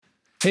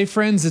Hey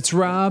friends, it's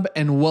Rob,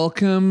 and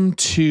welcome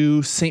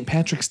to St.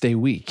 Patrick's Day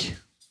week.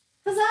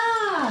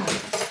 Huzzah!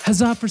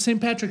 Huzzah for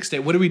St. Patrick's Day.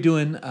 What are we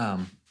doing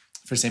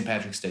for St.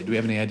 Patrick's Day? Do we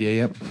have any idea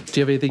yet? Do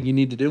you have anything you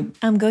need to do?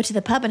 Go to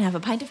the pub and have a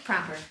pint of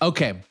proper.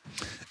 Okay.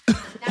 Not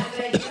a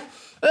good idea?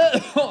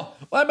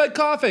 Why am I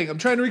coughing? I'm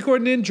trying to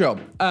record an intro.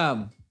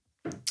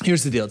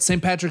 Here's the deal. It's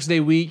St. Patrick's Day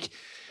week,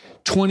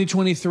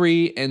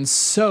 2023, and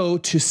so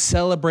to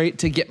celebrate,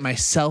 to get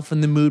myself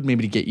in the mood,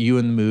 maybe to get you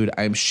in the mood,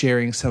 I'm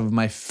sharing some of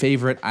my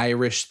favorite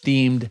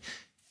Irish-themed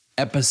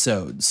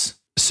episodes.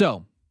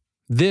 So,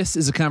 this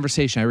is a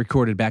conversation I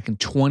recorded back in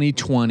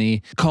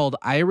 2020 called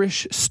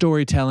Irish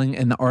Storytelling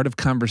and the Art of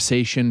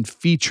Conversation,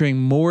 featuring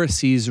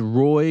Morrissey's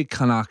Roy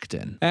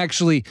Connaughton.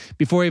 Actually,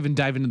 before I even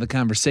dive into the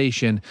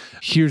conversation,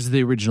 here's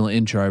the original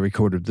intro I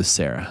recorded with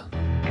Sarah.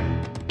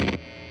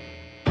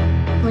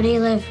 Where do you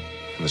live?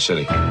 In the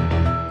city.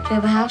 Do you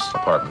have a house?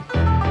 Apartment.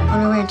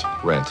 On a rent?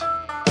 Rent.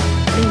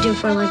 What do you do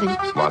for a living?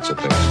 Lots of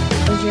things.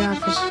 Where's your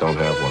office? Don't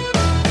have one.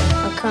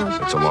 How come?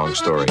 It's a long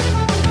story. You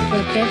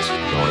have kids?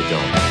 No, I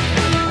don't.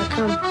 How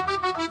come?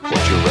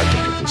 What's your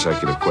record for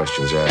consecutive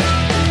questions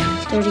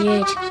asked?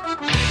 38.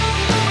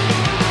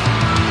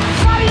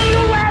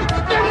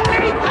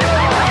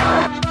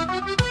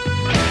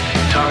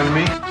 Talking to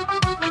me?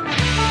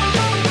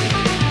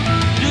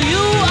 Do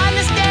you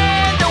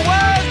understand the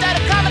words that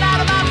are coming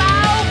out of my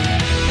mouth?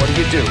 What do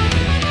you do?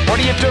 What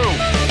do you do?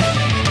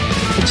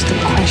 It's the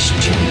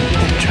question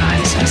that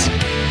drives us.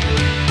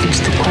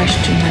 It's the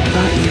question that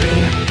brought you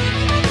here.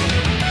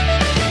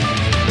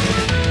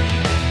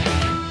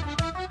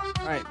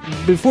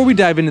 Before we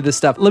dive into this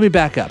stuff, let me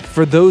back up.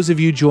 For those of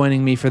you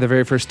joining me for the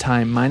very first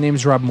time, my name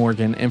is Rob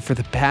Morgan, and for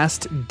the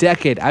past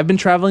decade, I've been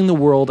traveling the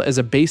world as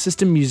a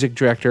bassist and music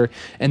director,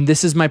 and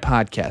this is my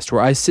podcast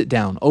where I sit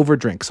down over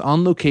drinks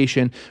on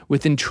location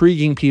with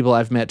intriguing people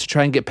I've met to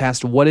try and get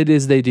past what it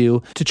is they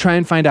do, to try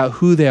and find out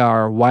who they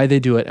are, why they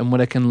do it, and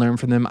what I can learn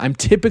from them. I'm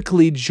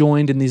typically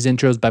joined in these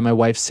intros by my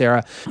wife,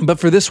 Sarah, but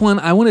for this one,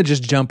 I want to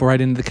just jump right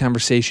into the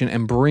conversation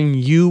and bring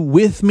you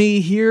with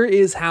me.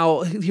 Here's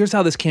how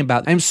this came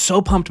about. I'm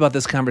so pumped about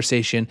this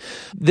conversation.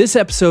 This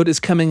episode is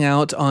coming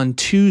out on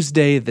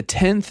Tuesday the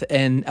 10th,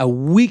 and a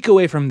week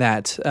away from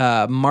that,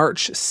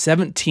 March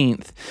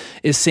 17th,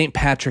 is St.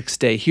 Patrick's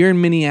Day. Here in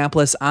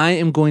Minneapolis, I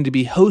am going to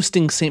be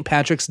hosting St.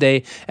 Patrick's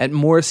Day at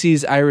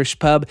Morrissey's Irish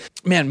Pub.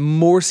 Man,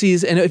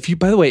 Morrissey's, and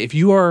by the way, if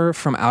you are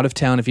from out of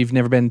town, if you've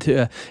never been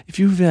to, if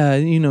you've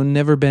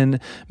never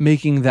been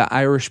making the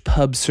Irish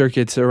pub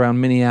circuits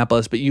around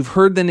Minneapolis, but you've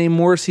heard the name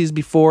Morrissey's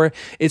before,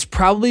 it's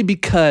probably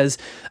because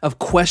of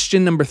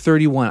question number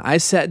 31. I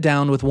sat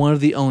down with one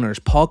of the owners,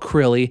 Paul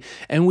Crilly,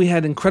 and we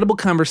had an incredible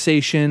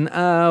conversation.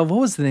 What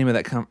was the name of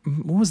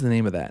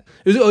that?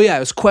 It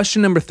was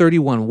question number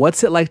 31.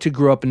 What's it like to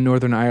grow up in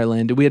Northern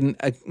Ireland? We had an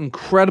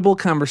incredible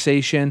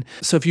conversation.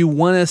 So if you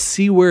want to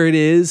see where it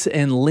is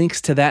and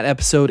links to that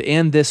episode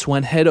and this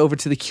one, head over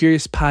to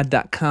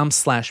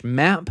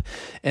thecuriouspod.com/map,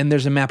 and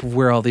there's a map of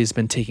where all these have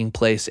been taking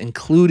place,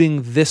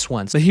 including this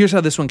one. So here's how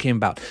this one came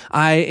about.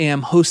 I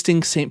am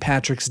hosting St.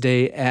 Patrick's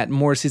Day at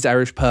Morrissey's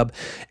Irish Pub,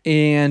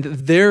 and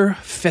their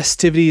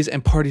festivities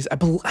and parties,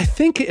 I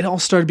think it all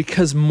started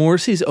because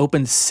Morrissey's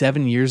opened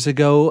 7 years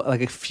ago,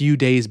 like a few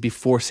days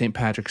before St.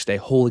 Patrick's Day.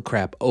 Holy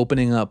crap,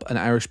 opening up an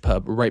Irish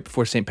pub right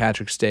before St.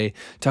 Patrick's Day.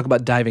 Talk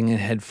about diving in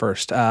head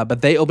first.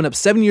 But they opened up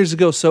 7 years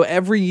ago, so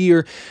every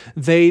year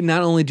they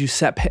not only do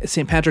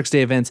St. Patrick's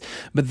Day events,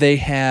 but they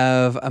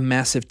have a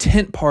massive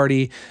tent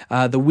party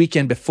the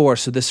weekend before.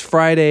 So this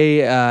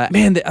Friday,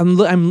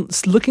 I'm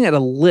looking at a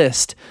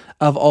list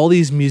of all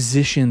these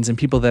musicians and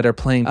people that are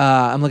playing.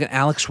 I'm looking at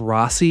Alex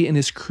Rossi and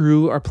his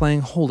crew are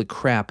playing. Holy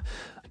crap.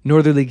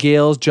 Northerly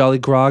Gales, Jolly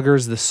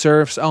Groggers, The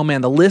Surfs. Oh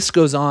man, the list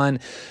goes on.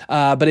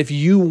 But if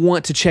you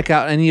want to check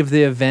out any of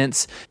the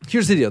events,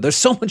 here's the deal. There's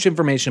so much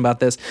information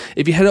about this.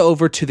 If you head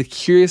over to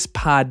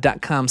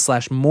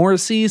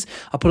thecuriouspod.com/Morrissey's,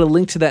 I'll put a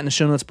link to that in the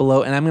show notes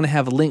below, and I'm going to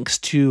have links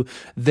to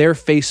their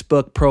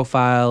Facebook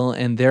profile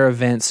and their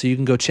events, so you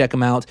can go check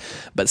them out.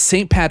 But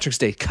St. Patrick's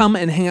Day, come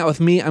and hang out with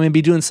me. I'm going to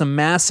be doing some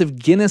massive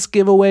Guinness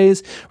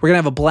giveaways. We're going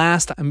to have a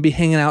blast. I'm going to be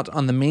hanging out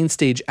on the main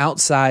stage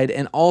outside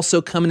and also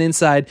coming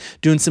inside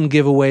doing some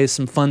giveaways,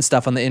 some fun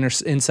stuff on the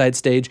inside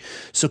stage.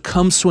 So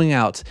come swing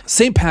out.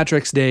 St.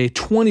 Patrick's Day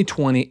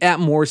 2020 at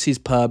Morrissey's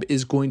Pub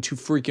is going to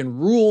freaking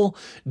rule.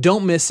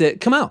 Don't miss it.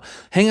 Come out,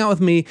 hang out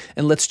with me,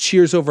 and let's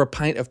cheers over a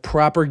pint of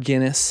proper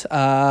Guinness.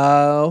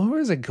 Where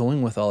is it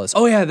going with all this?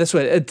 Oh yeah, that's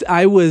right.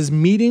 I was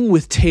meeting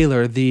with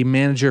Taylor, the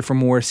manager for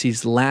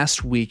Morrissey's,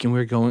 last week, and we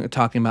were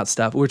talking about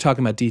stuff. We were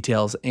talking about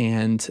details,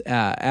 and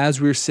as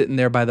we were sitting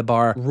there by the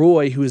bar,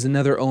 Roy, who is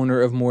another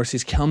owner of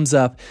Morrissey's, comes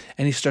up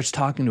and he starts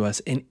talking to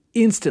us, and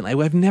instantly,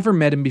 I've never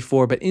met him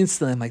before, but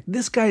instantly I'm like,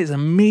 this guy is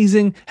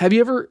amazing. Have you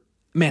ever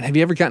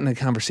gotten a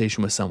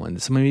conversation with someone?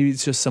 So maybe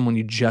it's just someone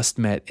you just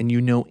met and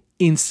you know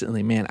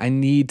instantly, man, I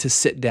need to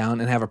sit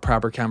down and have a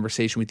proper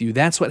conversation with you.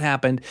 That's what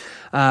happened.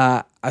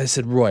 I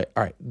said, Roy,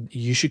 all right,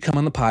 you should come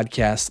on the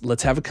podcast.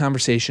 Let's have a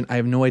conversation. I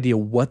have no idea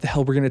what the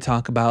hell we're going to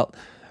talk about.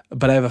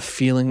 but I have a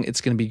feeling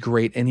it's going to be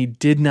great. And he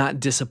did not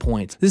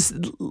disappoint.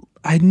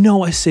 I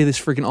know I say this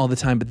freaking all the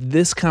time, but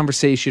this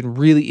conversation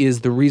really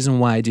is the reason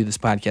why I do this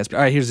podcast.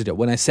 All right, here's the deal.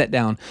 When I sat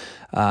down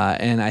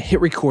and I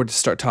hit record to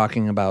start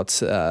talking about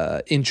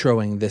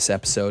introing this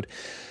episode,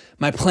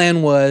 my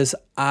plan was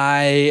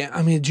I'm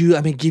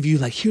gonna give you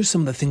like, here's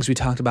some of the things we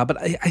talked about,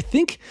 but I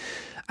think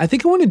I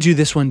want to do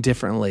this one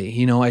differently.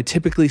 You know, I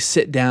typically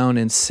sit down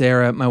and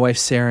my wife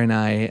Sarah and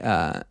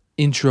I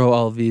intro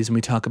all of these and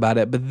we talk about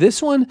it. But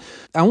this one,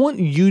 I want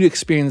you to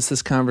experience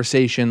this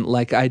conversation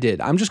like I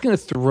did. I'm just going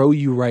to throw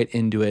you right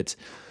into it.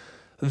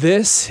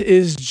 This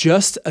is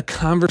just a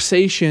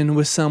conversation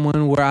with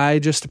someone where I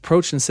just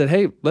approached and said,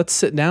 hey, let's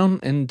sit down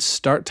and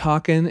start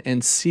talking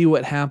and see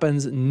what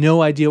happens.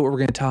 No idea what we're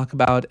going to talk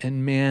about.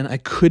 And man, I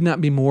could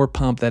not be more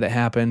pumped that it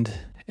happened.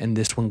 And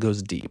this one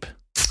goes deep.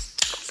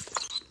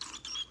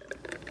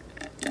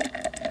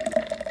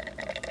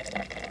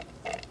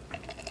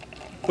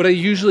 What I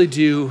usually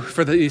do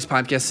for these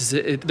podcasts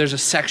is there's a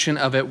section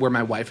of it where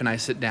my wife and I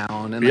sit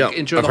down and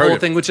intro the whole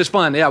thing, which is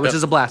fun. Yeah, which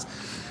is a blast.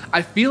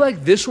 I feel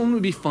like this one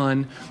would be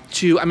fun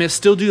to, I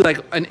still do like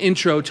an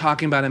intro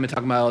talking about him and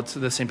talking about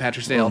the St.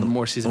 Patrick's Day, all the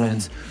Morrissey's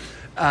events.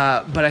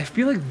 But I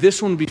feel like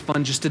this one would be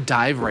fun just to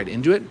dive right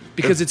into it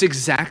because it's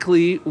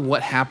exactly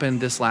what happened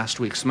this last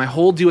week. So my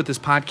whole deal with this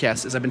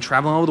podcast is I've been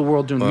traveling all over the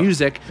world doing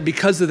music.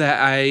 Because of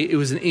that, it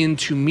was an in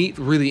to meet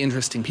really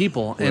interesting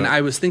people. And I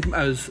was thinking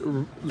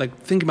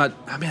about,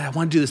 I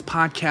want to do this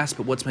podcast,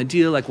 but what's my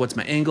deal? Like, what's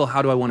my angle?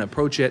 How do I want to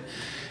approach it?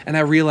 And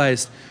I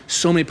realized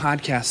so many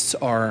podcasts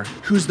are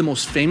who's the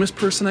most famous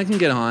person I can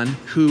get on,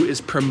 who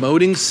is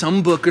promoting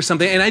some book or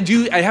something. And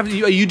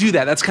you do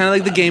that. That's kind of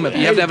like the game of it.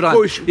 You have to have it on.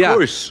 Of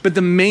course. But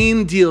the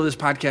main deal of this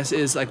podcast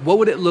is like, what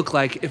would it look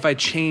like if I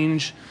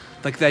change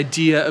like the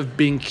idea of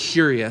being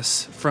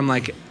curious from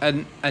like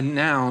a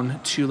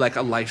noun to like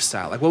a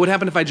lifestyle? Like what would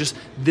happen if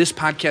this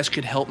podcast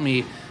could help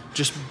me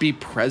just be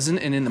present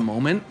and in the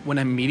moment when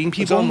I'm meeting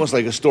people? It's almost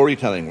like a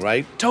storytelling,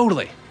 right?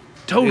 Totally.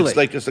 It's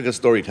like a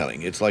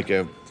storytelling. It's like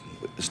a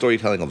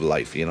storytelling of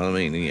life, you know what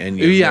I mean? And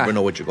you never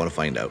know what you're going to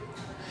find out.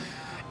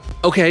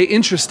 Okay,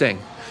 interesting.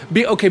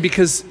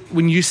 Because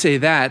when you say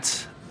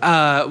that,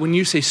 when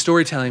you say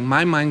storytelling,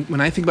 my mind, when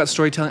I think about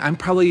storytelling,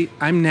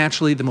 I'm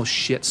naturally the most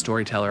shit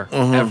storyteller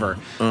ever.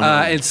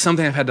 It's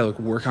something I've had to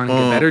work on and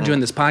get better doing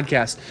this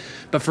podcast.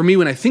 But for me,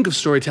 when I think of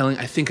storytelling,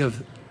 I think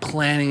of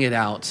planning it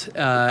out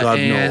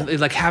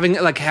like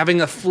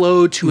having a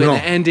flow to an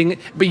ending.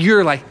 But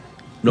you're like,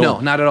 no,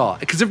 not at all.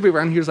 Because everybody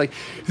around here is like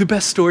the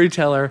best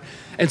storyteller,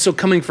 and so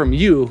coming from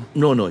you,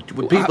 people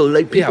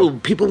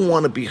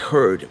want to be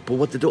heard. But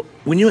what they do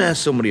when you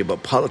ask somebody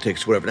about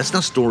politics, whatever, that's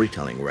not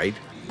storytelling, right?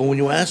 But when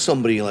you ask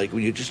somebody, like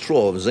when you just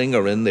throw a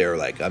zinger in there,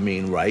 like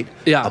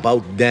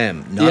about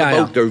them, not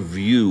about their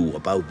view,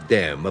 about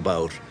them,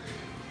 about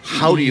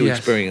how do you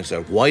experience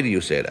that? Why do you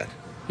say that?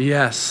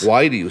 Yes.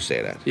 Why do you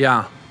say that?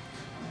 Yeah.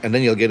 And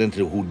then you'll get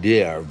into who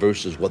they are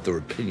versus what their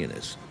opinion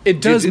is.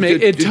 It does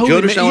make it totally. Do you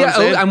understand what I'm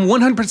saying? I'm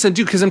 100%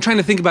 do because I'm trying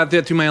to think about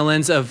that through my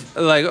lens of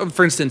like,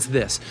 for instance,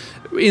 this.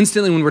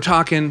 Instantly when we're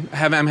talking,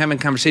 I'm having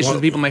conversations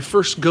with people. My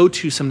first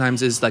go-to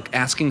sometimes is like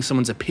asking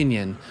someone's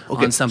opinion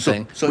on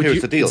something. So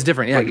here's the deal. It's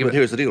different, yeah. Right, but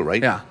here's the deal,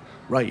 right? Yeah.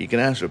 Right. You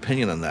can ask their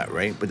opinion on that,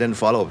 right? But then the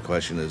follow-up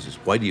question is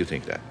why do you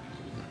think that?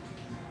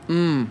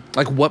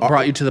 Like what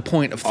brought you to the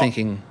point of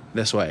thinking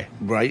this way?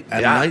 Right.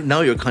 And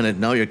now you're kind of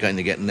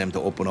getting them to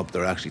open up.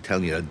 They're actually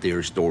telling you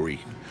their story.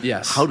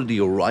 Yes. How did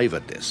you arrive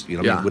at this? You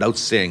know, what I mean, without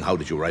saying how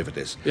did you arrive at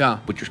this? Yeah.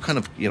 But you're kind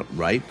of,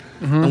 right.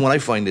 And what I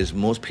find is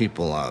most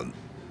people,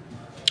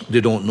 they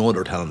don't know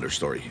they're telling their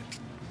story.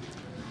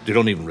 They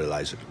don't even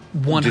realize it.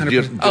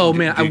 100%. Oh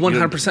man, I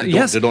 100%.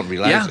 Yes. They don't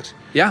realize it.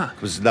 Yeah.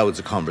 Because that was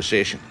a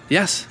conversation.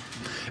 Yes.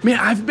 Man,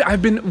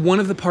 I've been one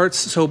of the parts.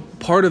 So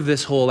part of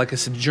this whole, like I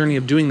said, journey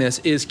of doing this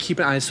is keep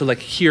an eye. So like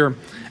here,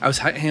 I was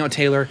hanging out with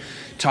Taylor,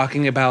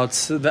 talking about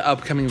the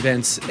upcoming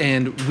events,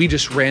 and we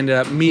just ended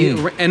up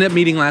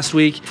meeting last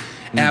week.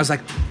 And I was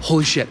like,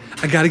 holy shit,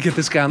 I got to get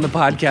this guy on the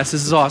podcast.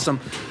 This is awesome.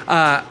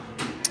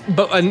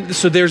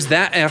 So there's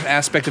that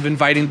aspect of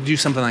inviting to do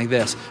something like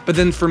this. But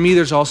then for me,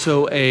 there's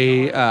also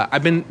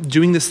I've been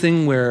doing this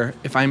thing where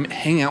if I'm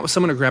hanging out with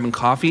someone or grabbing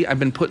coffee, I've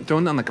been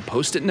throwing down like a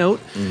Post-it note,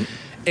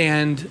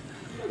 and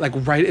like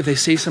if they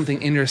say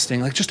something interesting,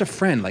 like just a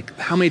friend, like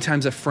how many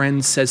times a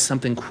friend says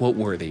something quote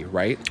worthy,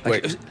 right?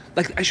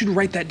 Like I should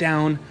write that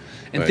down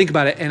and think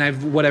about it.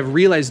 And what I've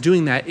realized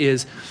doing that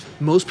is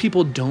most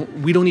people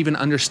we don't even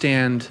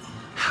understand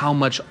how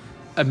much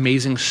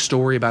amazing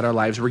story about our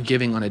lives we're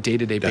giving on a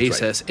day-to-day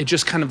basis. Right. It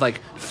just kind of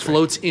like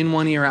floats in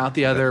one ear out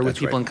the other with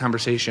people in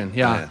conversation.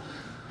 Yeah.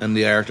 And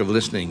the art of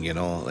listening,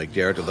 like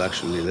the art of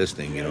actually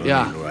listening, what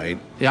I mean, right?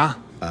 Yeah.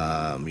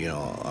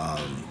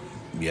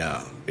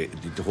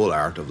 The whole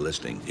art of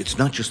listening. It's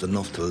not just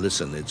enough to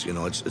listen. It's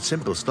it's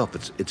simple stuff.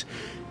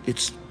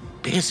 It's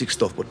basic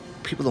stuff, but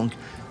people don't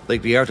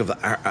like the art of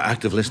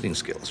active listening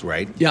skills,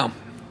 right? Yeah.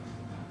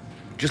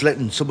 just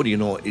letting somebody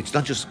know it's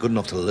not just good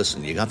enough to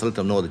listen. You got to let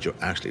them know that you're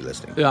actually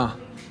listening. Yeah.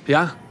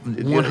 Yeah.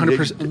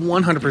 100%. 100%. You know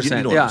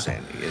what yeah. I'm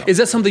saying, you know. Is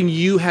that something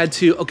you had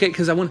to? Okay,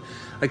 because I want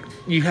like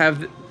you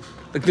have.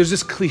 Like there's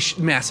this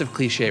massive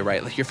cliche,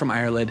 right? Like you're from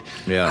Ireland.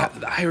 Yeah.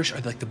 The Irish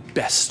are like the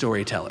best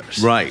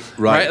storytellers. Right.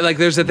 Like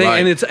there's a thing,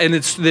 right. and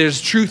it's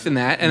there's truth in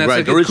that, and that's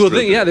Right, like a cool truth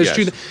thing. Yeah, there's yes.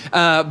 truth.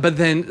 But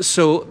then,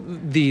 so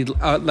the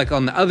like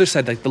on the other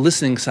side, like the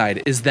listening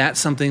side, is that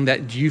something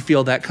that you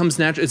feel that comes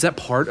natural? Is that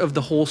part of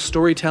the whole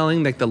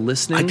storytelling, like the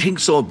listening? I think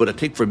so, but I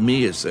think for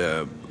me it's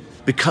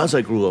because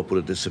I grew up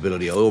with a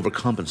disability, I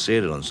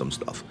overcompensated on some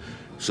stuff.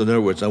 So in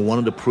other words, I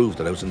wanted to prove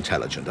that I was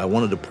intelligent. I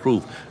wanted to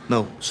prove,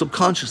 now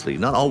subconsciously,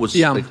 not always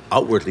like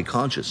outwardly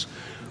conscious,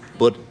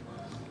 but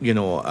you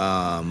know,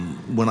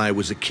 when I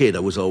was a kid, I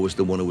was always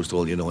the one who was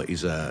told, you know,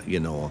 he's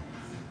an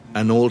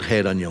old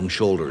head on young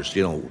shoulders,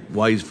 you know,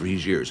 wise for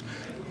his years,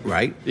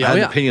 right? Yeah, I had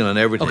an opinion on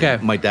everything. Okay.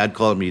 My dad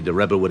called me the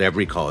rebel with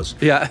every cause.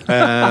 Yeah.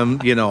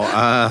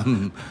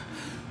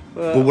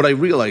 But what I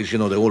realized, you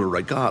know, the older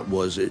I got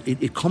was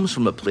it comes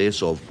from a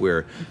place of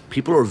where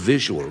people are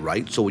visual,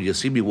 right? So when you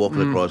see me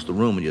walking across the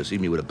room and you see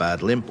me with a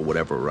bad limp or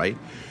whatever, right?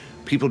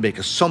 People make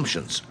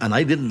assumptions, and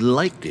I didn't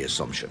like the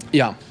assumption.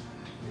 Yeah.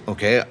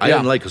 Okay? I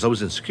didn't like because I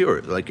was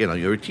insecure. Like, you know,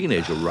 you're a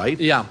teenager, right?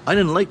 Yeah. I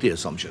didn't like the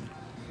assumption.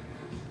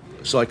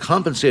 So I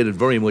compensated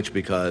very much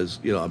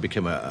because, you know, I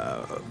became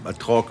a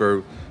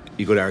talker,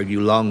 you could argue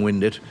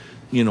long-winded,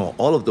 you know,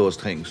 all of those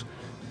things.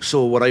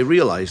 So what I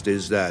realized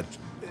is that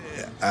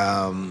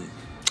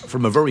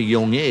from a very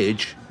young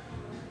age,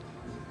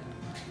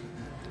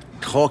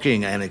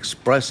 talking and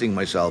expressing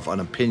myself on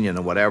opinion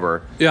or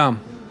whatever,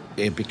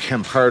 it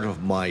became part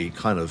of my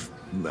kind of,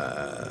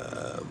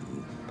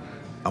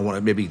 I want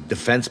to maybe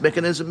defense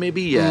mechanism,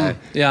 maybe, or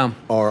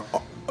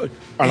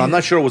and I'm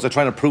not sure, was I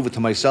trying to prove it to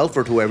myself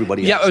or to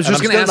everybody else? Yeah, I was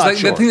just going to ask, like,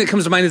 sure. the thing that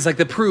comes to mind is like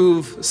the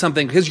prove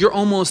something, because you're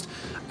almost,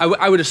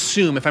 I would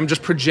assume, if I'm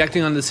just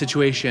projecting on the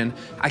situation,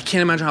 I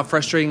can't imagine how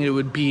frustrating it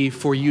would be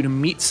for you to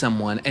meet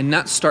someone and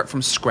not start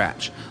from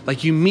scratch.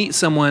 Like you meet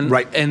someone,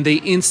 right. And they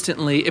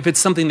instantly, if it's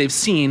something they've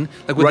seen,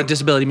 like with a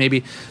disability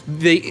maybe,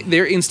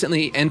 they're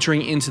instantly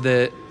entering into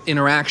the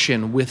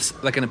interaction with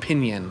like an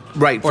opinion.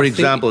 Right, for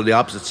example, the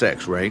opposite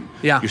sex, right?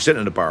 Yeah. You're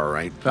sitting in a bar,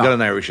 right? You got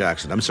an Irish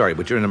accent. I'm sorry,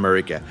 but you're in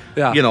America.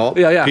 Yeah. You know,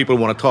 people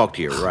want to talk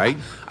to you, right?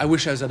 I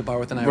wish I was at a bar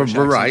with an Irish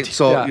accent. Right,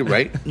 so you're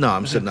right. No,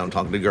 I'm sitting down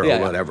talking to a girl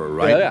or whatever,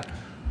 right? Yeah.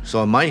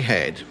 So in my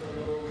head,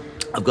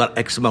 I've got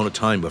X amount of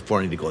time before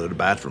I need to go to the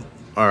bathroom,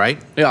 all right?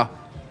 Yeah.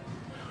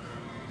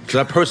 So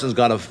that person's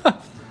got to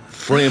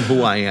frame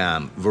who I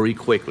am very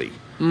quickly.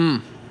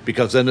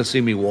 Because then they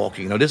see me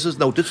walking. Now, this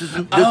isn't.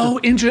 Interesting.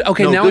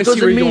 Okay, now I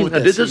see where you're going with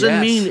this. This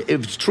doesn't mean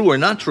if it's true or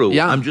not true.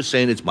 Yeah. I'm just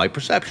saying it's my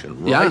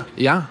perception, right?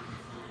 Yeah.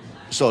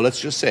 So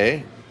let's just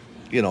say,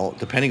 you know,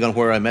 depending on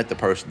where I met the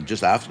person,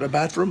 just after the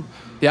bathroom.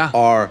 Yeah.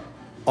 Or,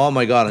 oh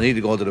my God, I need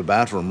to go to the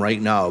bathroom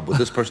right now, but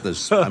this person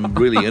is, I'm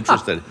really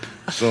interested.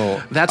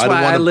 So that's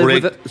why I live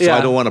with it. So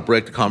I don't want to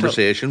break the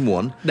conversation,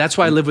 one. That's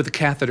why I live with a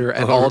catheter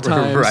at all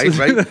times.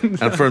 Right.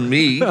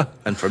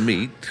 And for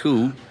me,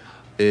 too,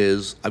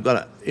 is I've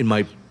got in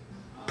my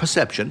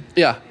perception.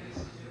 Yeah.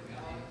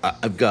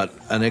 I've got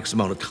an X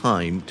amount of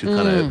time to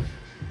kind of.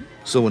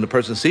 So when the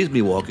person sees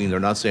me walking,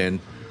 they're not saying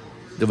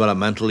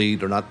developmentally.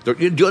 They're not. They're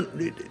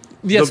going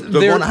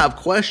to have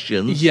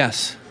questions.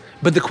 Yes,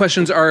 but the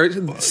questions are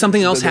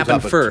something else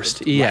happened first.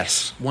 Right.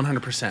 Yes,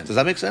 100%. Does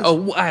that make sense?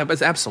 Oh,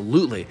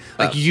 absolutely.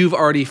 Like you've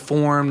already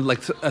formed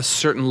like a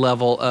certain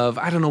level of,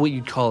 I don't know what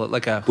you'd call it,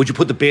 like a. Would you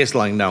put the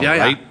baseline down?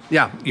 Right?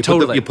 Yeah. You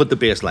Totally. You put the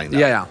baseline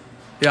down.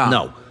 Yeah.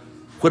 No.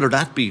 Whether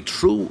that be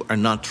true or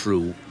not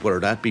true,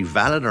 whether that be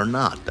valid or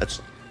not, that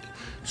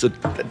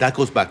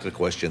goes back to the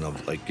question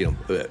of like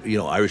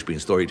Irish being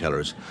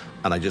storytellers,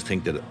 and I just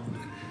think that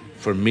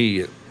for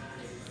me,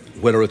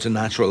 whether it's a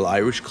natural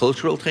Irish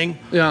cultural thing,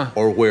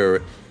 or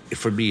where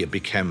for me it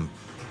became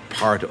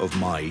part of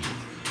my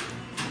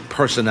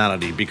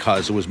personality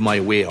because it was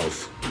my way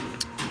of.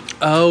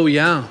 Oh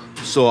yeah.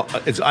 So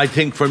I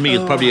think for me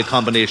it's probably a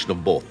combination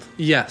of both.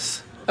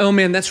 Yes. Oh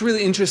man, that's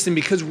really interesting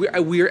because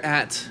we're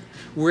at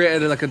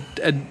like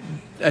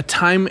a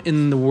time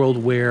in the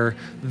world where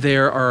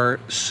there are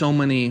so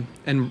many,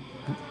 and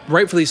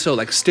rightfully so,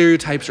 like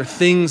stereotypes or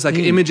things like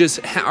images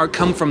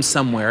come from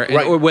somewhere,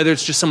 or whether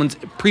it's just someone's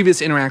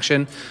previous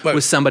interaction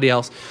with somebody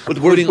else. But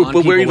we're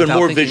even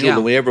more visual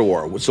than we ever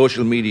were with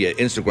social media,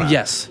 Instagram.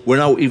 Yes, we're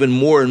now even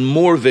more and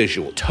more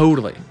visual.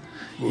 Totally.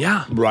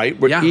 Yeah. Right?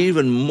 We're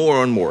even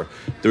more and more.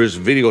 There's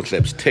video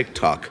clips,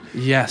 TikTok.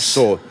 Yes.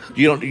 So,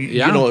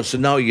 so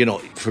now,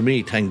 for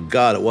me, thank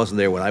God it wasn't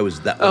there when I was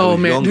that when I was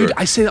man, younger. dude,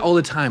 I say that all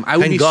the time. I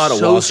would be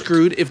so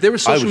screwed. If there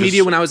was social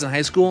media when I was in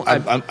high school,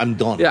 I'm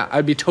done. Yeah,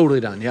 I'd be totally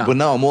done, yeah. But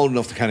now I'm old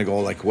enough to kind of go,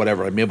 like,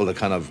 whatever. I'm able to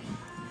kind of...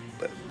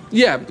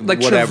 Yeah,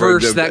 like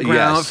traverse that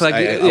ground.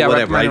 Yes,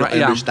 whatever. I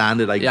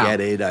understand it. I get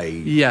it.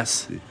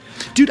 Yes.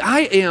 Dude,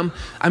 I'm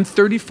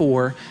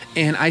 34,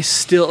 and I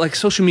still, like,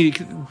 social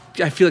media,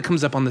 I feel it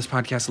comes up on this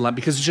podcast a lot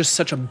because it's just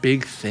such a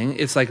big thing.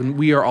 It's like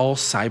we are all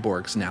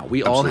cyborgs now.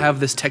 We all have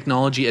this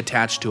technology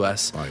attached to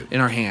us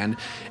in our hand.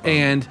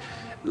 And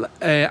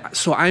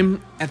So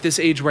I'm at this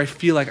age where I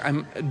feel like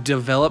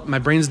my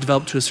brain's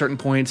developed to a certain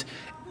point,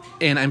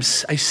 and I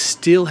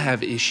still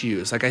have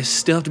issues. Like I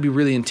still have to be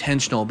really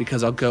intentional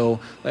because I'll go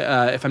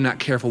if I'm not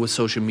careful with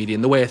social media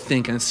and the way I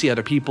think and see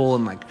other people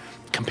and like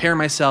compare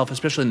myself,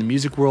 especially in the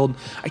music world.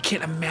 I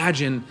can't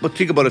imagine. But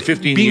think about it,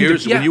 15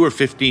 years, when you were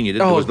 15,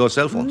 there was no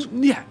cell phones.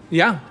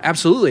 Yeah,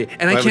 absolutely.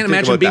 And I can't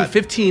imagine being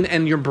 15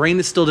 and your brain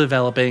is still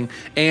developing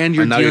and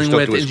you're dealing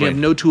with and you have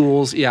no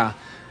tools. Yeah,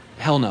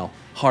 hell no.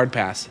 Hard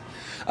pass.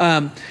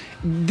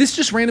 This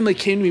just randomly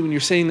came to me when you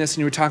were saying this and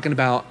you were talking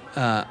about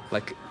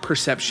like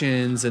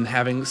perceptions and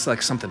having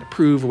like something to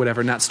prove or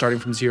whatever, not starting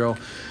from zero.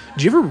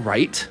 Do you ever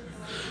write?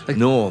 Like,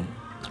 no,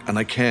 and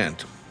I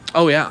can't.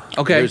 Oh, yeah.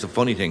 Okay. Here's the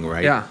funny thing,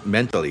 right? Yeah.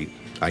 Mentally,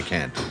 I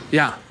can't.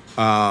 Yeah.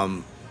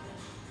 I've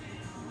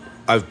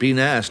been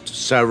asked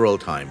several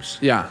times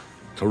to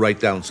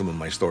write down some of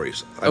my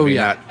stories. Hell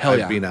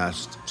I've been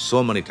asked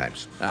so many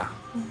times. Yeah.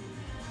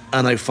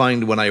 And I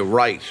find when I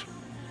write,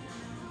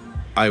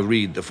 I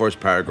read the first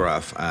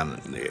paragraph and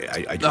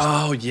I just...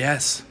 Oh,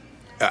 yes.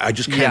 I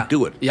just can't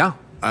do it. Yeah.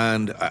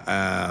 And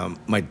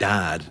my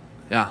dad...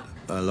 Yeah.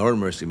 Lord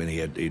mercy, man, he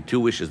had 2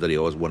 wishes that he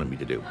always wanted me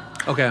to do.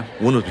 Okay.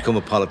 One was become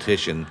a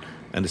politician,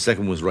 and the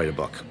second was write a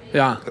book.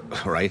 Yeah.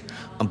 Right?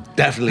 I'm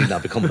definitely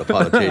not becoming a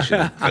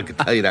politician. I can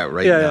tell you that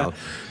right now. Yeah.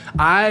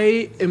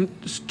 I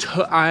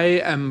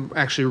am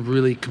actually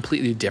really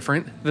completely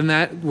different than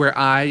that, where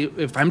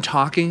if I'm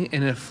talking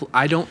and if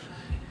I don't,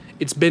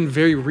 it's been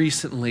very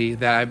recently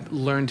that I've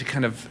learned to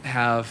kind of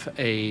have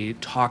a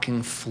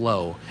talking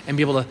flow and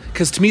be able to,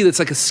 because to me, it's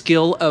like a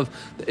skill of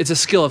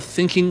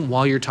thinking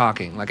while you're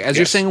talking. Like as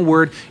you're saying a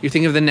word, you're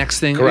thinking of the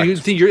next thing. Correct.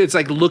 Or it's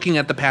like looking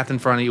at the path in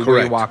front of you where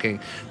you're walking.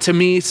 To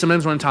me,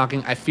 sometimes when I'm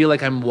talking, I feel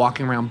like I'm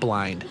walking around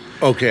blind.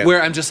 Okay.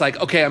 Where I'm just like,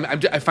 okay,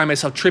 I find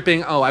myself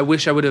tripping. Oh, I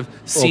wish I would have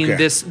seen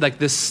this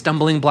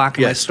stumbling block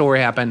in my story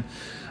happen.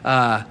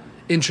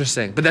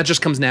 Interesting, but that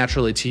just comes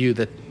naturally to you.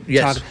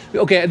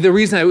 Okay. The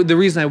reason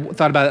I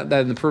thought about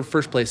that in the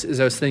first place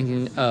is I was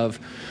thinking of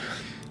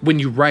when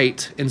you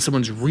write and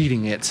someone's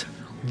reading it.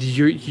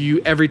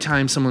 You every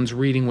time someone's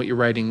reading what you're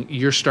writing,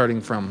 you're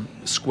starting from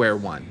square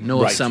one.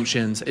 No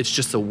assumptions. It's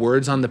just the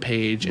words on the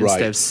page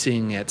instead of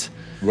seeing it.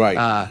 Right.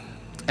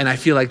 And I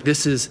feel like the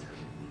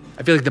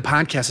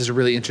podcast is a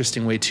really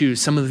interesting way too.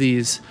 Some of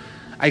these,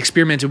 I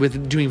experimented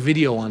with doing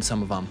video on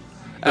some of them.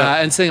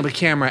 And setting up a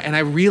camera, and I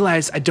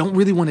realized I don't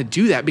really want to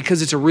do that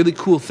because it's a really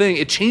cool thing.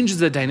 It changes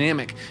the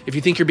dynamic. If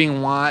you think you're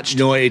being watched,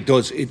 no, it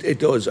does. It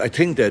does. I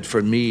think that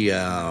for me,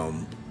 I've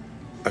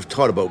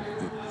thought about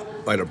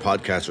either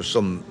podcasts or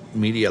some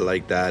media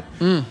like that,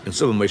 and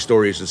some of my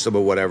stories and some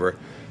of whatever,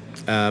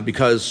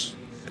 because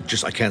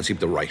I can't seem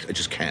to write. I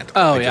just can't.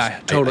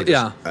 Totally.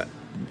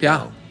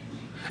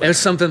 It's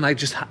something like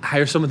just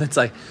hire someone that's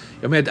like,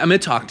 I'm gonna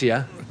talk to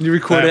you. You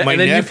record it, and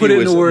then you put it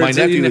into words. My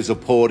nephew is a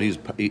poet.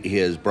 He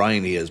has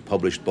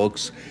published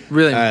books.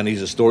 Really? And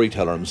he's a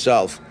storyteller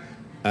himself.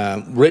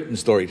 Written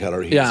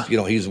storyteller.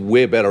 He's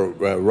way better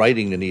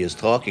writing than he is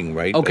talking,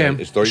 right?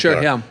 Okay.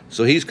 Sure, yeah.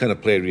 So he's kind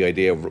of played the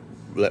idea of,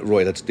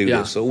 Roy, let's do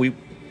this. So we've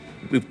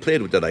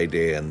played with that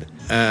idea, and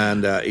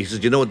he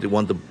says, you know what they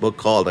want the book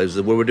called? I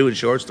said, well, we're doing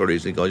short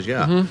stories. And he goes,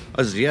 yeah. Mm-hmm.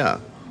 I said, yeah.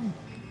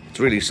 It's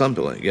really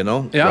simple, right?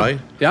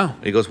 Yeah.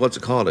 He goes, what's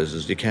it called? I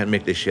says, you can't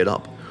make this shit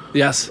up.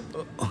 Yes.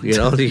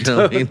 Totally.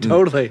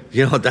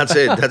 That's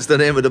it. That's the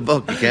name of the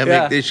book. You can't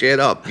make this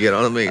shit up. You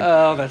know what I mean?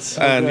 Oh, that's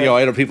so and good.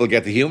 Either people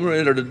get the humor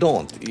in it or they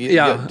don't. Do you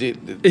know what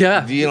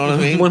I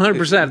mean?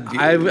 100%.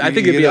 I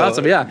think it'd be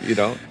awesome. Yeah.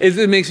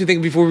 It makes me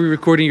think. Before we were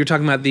recording, you were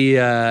talking about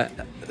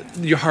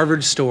your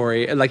Harvard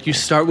story. Like you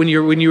start when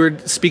you were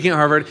speaking at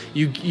Harvard,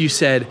 you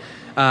said,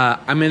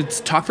 I'm going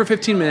to talk for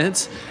 15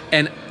 minutes,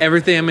 and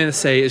everything I'm going to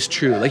say is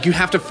true. Like, you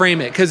have to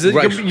frame it, because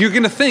you're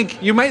going to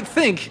think, you might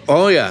think,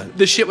 oh, yeah,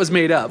 the shit was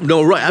made up.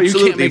 No, right,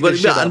 absolutely.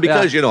 Because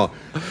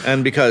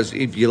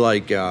if you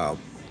like, have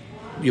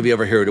you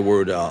ever heard the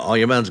word, oh,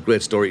 your man's a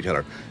great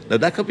storyteller? Now,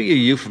 that could be a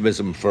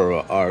euphemism for,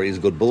 or he's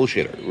a good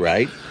bullshitter,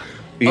 right?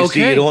 You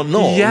see, you don't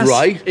know,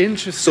 right?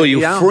 Interesting. So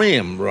you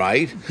frame,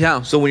 right?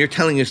 Yeah. So when you're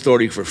telling a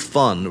story for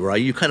fun,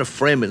 right, you kind of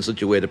frame it in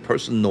such a way the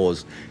person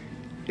knows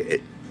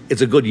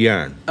it's a good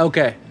yarn.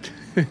 Okay.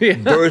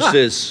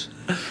 Versus,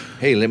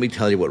 hey, let me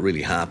tell you what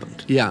really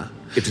happened. Yeah.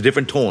 It's a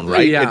different tone,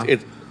 right? Yeah.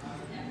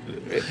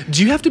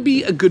 Do you have to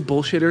be a good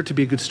bullshitter to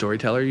be a good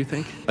storyteller, you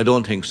think? I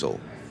don't think so.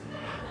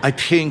 I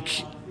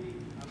think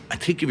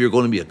if you're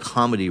going to be a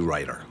comedy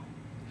writer,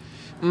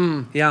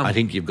 I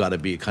think you've got to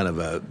be kind of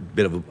a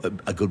bit of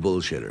a good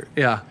bullshitter.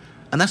 Yeah.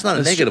 And that's not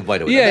a negative, by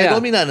the way. I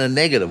don't mean that in a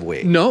negative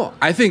way. No,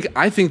 I think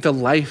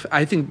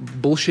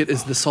bullshit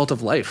is the salt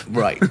of life.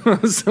 Right. Do you know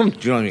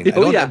what I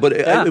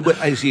mean? But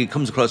I see it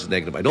comes across as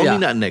negative. I don't mean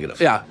that in negative.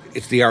 Yeah.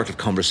 It's the art of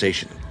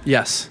conversation.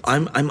 Yes.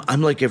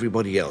 I'm like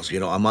everybody else.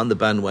 I'm on the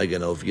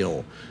bandwagon of,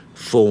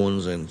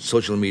 phones and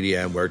social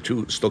media, and we're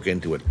too stuck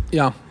into it.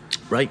 Yeah.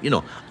 Right?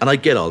 And I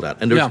get all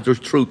that. And there's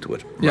truth to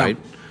it, right?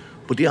 Yeah.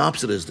 But the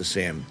opposite is the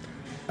same.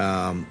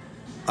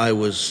 I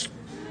was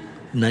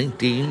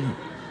 19,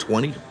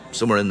 20,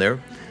 somewhere in there.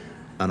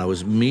 and I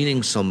was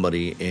meeting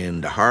somebody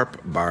in the Harp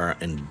Bar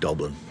in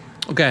Dublin.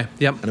 Okay,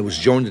 yep. And it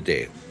was during the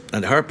day.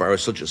 And the Harp Bar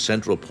is such a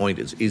central point,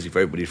 it's easy for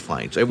everybody to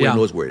find. So everyone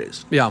knows where it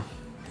is. Yeah.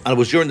 And it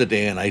was during the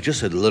day, and I just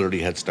had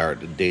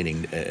started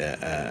dating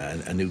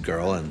a new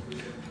girl, and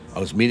I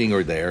was meeting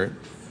her there,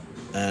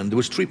 and there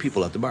was 3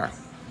 people at the bar.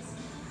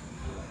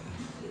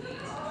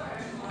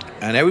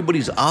 And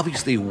everybody's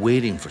obviously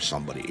waiting for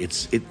somebody.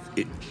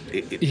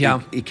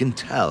 You can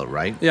tell,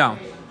 right? Yeah.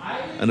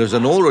 And there's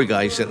an older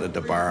guy sitting at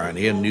the bar, and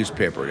he had a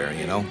newspaper there,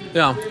 you know?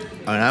 Yeah.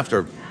 And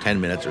after 10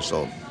 minutes or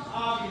so,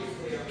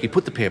 he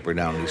put the paper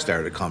down and he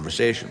started a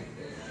conversation.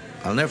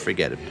 I'll never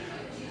forget it.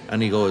 And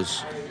he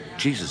goes,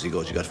 Jesus, he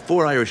goes, you got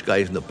 4 Irish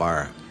guys in the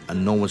bar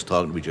and no one's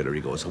talking to each other.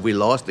 He goes, have we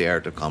lost the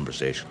art of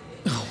conversation?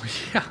 Oh,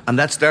 yeah. And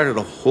that started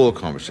a whole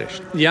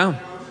conversation. Yeah.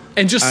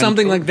 And just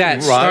something like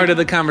that started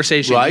the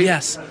conversation. Right.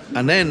 Yes.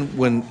 And then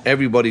when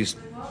everybody's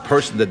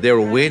person that they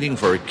were waiting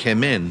for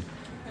came in,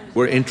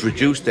 were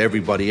introduced to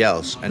everybody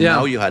else. And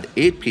now you had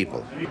 8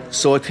 people.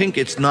 So I think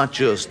it's not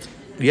just,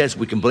 yes,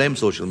 we can blame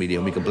social media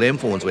and we can blame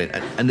phones,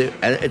 and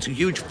it's a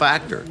huge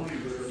factor.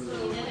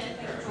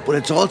 But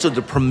it's also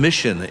the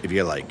permission, if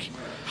you like.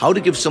 How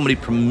to give somebody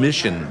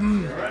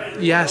permission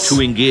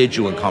to engage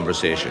you in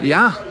conversation.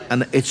 Yeah.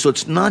 And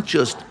it's not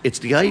just, it's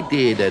the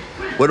idea that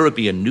whether it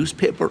be a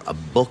newspaper, a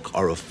book,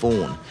 or a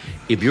phone,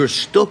 if you're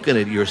stuck in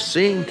it, you're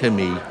saying to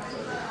me,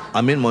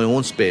 I'm in my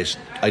own space,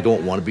 I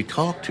don't want to be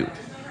talked to.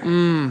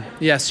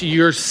 Yes,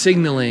 you're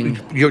signaling.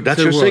 That's to your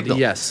the world. signal.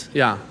 Yes,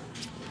 yeah.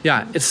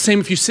 Yeah, it's the same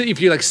if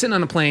you're like sitting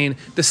on a plane,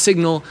 the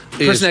signal,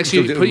 the person next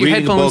to you, put your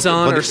headphones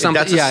on or something.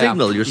 That's a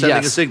signal. You're sending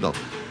a signal.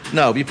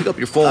 Now, if you pick up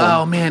your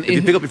phone, if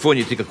you pick up your phone,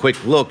 you take a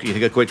quick look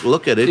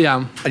at it,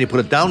 and you put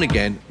it down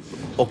again,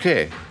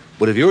 okay.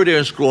 But if you're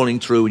there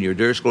scrolling through, and you're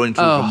there scrolling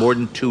through for more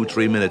than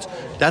 2-3 minutes,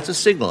 that's a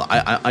signal,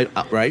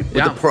 right?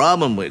 But the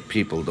problem with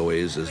people, though,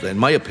 is in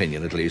my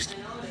opinion at least,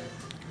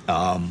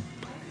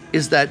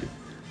 is that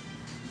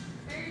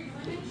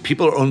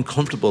people are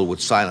uncomfortable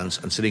with silence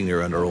and sitting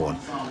there on their own.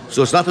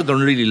 So it's not that they're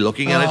really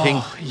looking at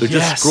anything; they're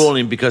just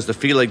scrolling because they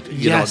feel like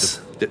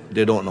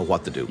they don't know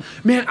what to do.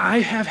 Man,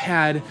 I have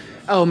had.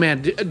 Oh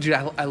man, dude,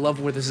 I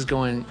love where this is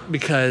going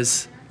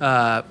because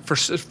for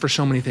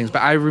so many things.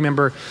 But I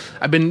remember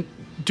I've been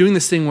doing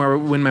this thing where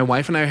when my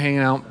wife and I are hanging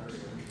out,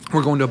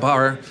 we're going to a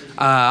bar.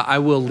 I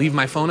will leave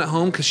my phone at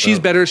home because she's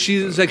better.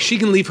 She's like she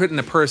can leave it in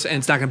the purse and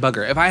it's not gonna bug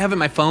her. If I have it in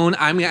my phone,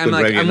 I'm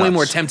way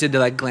more tempted to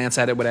like glance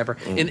at it, whatever.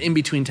 In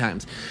between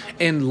times.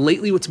 And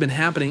lately, what's been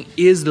happening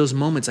is those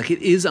moments. Like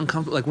it is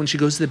uncomfortable. Like when she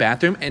goes to the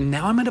bathroom, and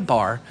now I'm at a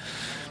bar.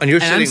 And you're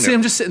sitting there.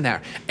 I'm just sitting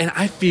there, and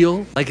I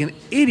feel like an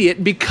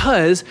idiot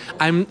because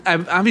I'm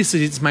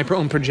obviously it's my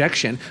own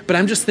projection, but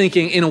I'm just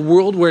thinking in a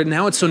world where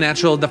now it's so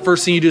natural, the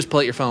first thing you do is pull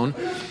out your phone.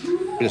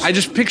 I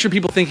just picture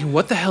people thinking,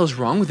 what the hell is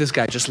wrong with this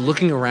guy just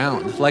looking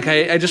around? Like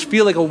I just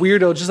feel like a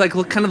weirdo, just like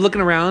kind of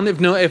looking around. If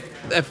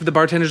the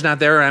bartender's not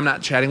there or I'm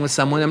not chatting with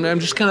someone, I'm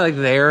just kind of like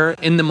there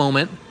in the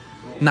moment,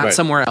 not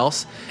somewhere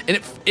else. And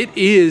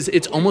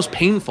it's almost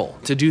painful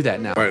to do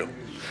that now. Right.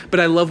 But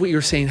I love what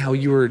you're saying, how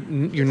you're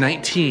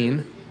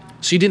 19.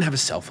 So you didn't have a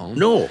cell phone.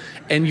 No.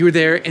 And you were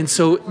there, and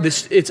so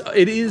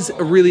it is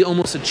really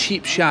almost a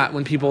cheap shot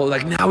when people are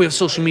like, now we have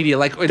social media,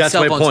 like that's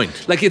cell my phones.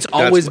 point. Like it's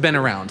always been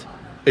around.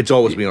 It's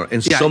always been around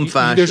in some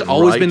fashion. There's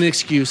always been an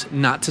excuse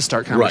not to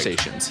start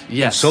conversations. Right.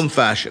 Yes, in some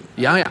fashion.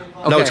 Yeah.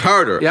 Okay. Now it's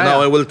harder. Now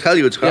I will tell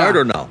you, it's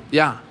harder now.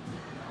 Yeah.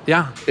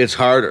 It's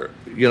harder.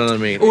 You know what I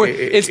mean? Or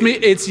it's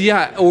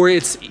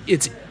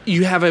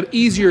you have an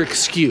easier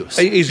excuse.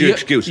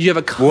 Excuse. You have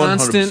a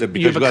constant.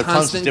 Because you've got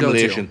constant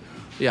stimulation. Go-to.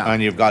 Yeah.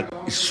 And you've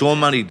got so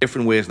many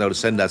different ways now to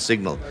send that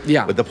signal.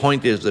 Yeah. But the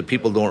point is that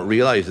people don't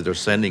realize that they're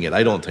sending it,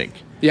 I don't think.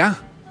 Yeah.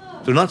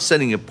 They're not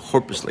sending it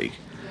purposely.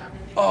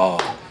 Oh.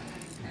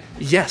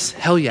 Yes.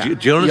 Hell yeah.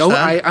 Do you understand?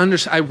 I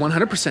understand. I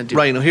 100% do.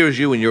 Right. Now, here's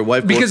you and your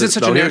wife. Because it's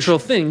such a natural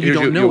thing. You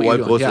don't know what you're doing. Your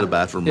wife goes to the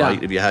bathroom,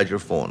 right? If you had your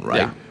phone, right?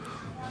 Yeah.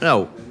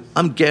 Now,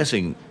 I'm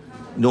guessing,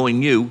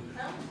 knowing you,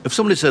 if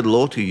somebody said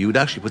hello to you, you'd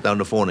actually put down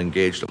the phone and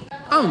engage them.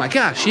 Oh my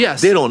gosh,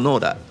 yes. They don't know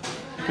that.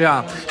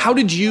 Yeah. How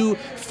did you,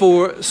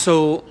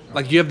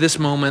 you have this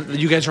moment,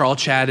 you guys are all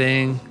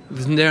chatting,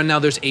 now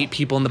there's 8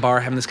 people in the bar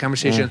having this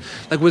conversation.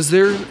 Like,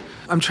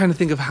 I'm trying to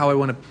think of how I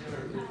want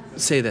to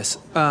say this.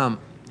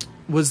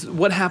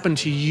 What happened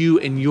to you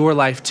in your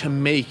life to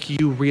make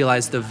you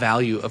realize the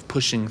value of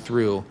pushing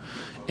through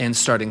and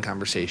starting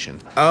conversation?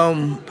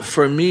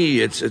 For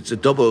me, it's a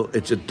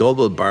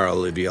double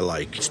barrel, if you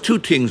like. It's 2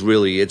 things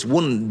really. It's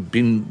one,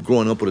 being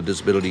growing up with a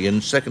disability,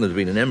 and second is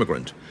being an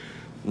immigrant,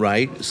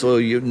 right? So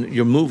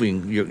you're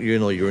moving.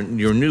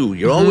 You're new.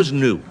 You're always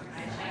new,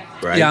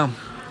 right? Yeah.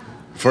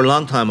 For a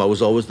long time, I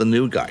was always the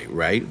new guy,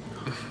 right?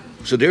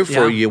 So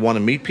therefore, you want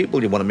to meet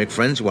people, you want to make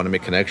friends, you want to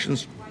make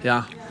connections.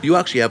 Yeah. You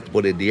actually have to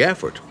put in the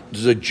effort.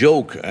 There's a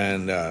joke,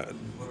 and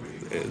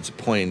it's a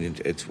point.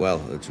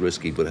 It's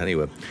risky, but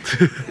anyway.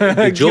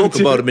 The joke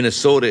about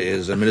Minnesota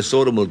is that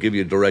Minnesota will give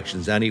you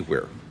directions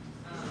anywhere,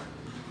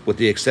 with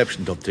the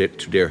exception of to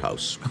their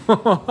house.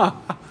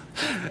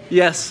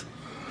 Yes.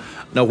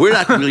 Now, where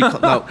that really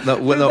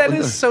that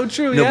is so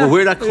true. No, yeah. but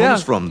where that comes Yeah.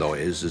 from, though,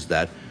 is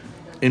that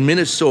in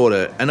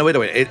Minnesota, and by the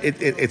way,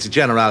 it's a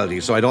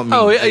generality, so I don't mean...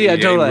 Oh, yeah,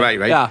 totally. Right.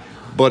 Yeah.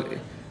 But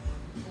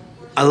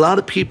a lot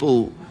of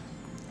people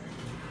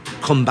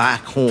come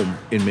back home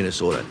in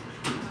Minnesota.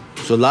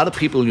 So a lot of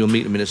people you'll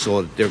meet in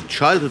Minnesota, they're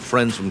childhood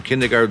friends from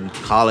kindergarten,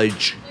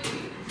 college.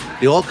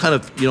 They all kind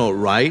of,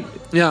 right?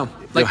 Yeah.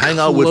 They Like hang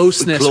out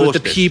closeness with the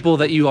people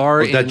that you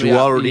are in. That you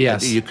already...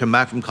 Yes. You come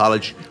back from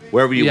college,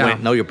 wherever you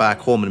went, now you're back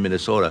home in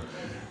Minnesota.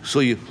 So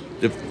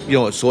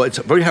so it's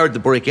very hard to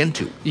break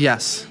into.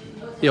 Yes.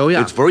 Oh,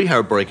 yeah. It's very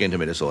hard to break into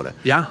Minnesota.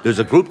 Yeah. There's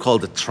a group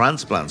called the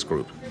Transplants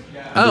Group.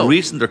 And the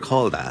reason they're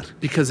called that...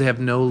 Because they have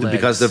no legs.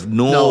 Because they've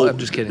no... No, I'm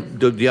just kidding.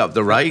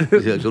 They're right.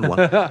 Yeah, good one.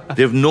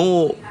 They have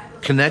no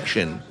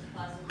connection.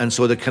 And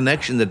so the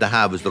connection that they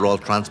have is they're all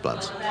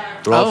transplants.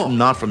 They're all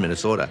not from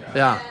Minnesota.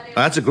 Yeah.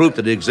 That's a group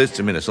that exists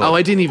in Minnesota. Oh,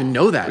 I didn't even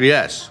know that.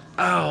 Yes.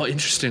 Oh,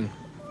 interesting.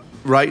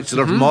 Right? So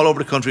they're from all over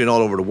the country and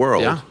all over the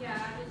world. Yeah.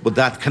 But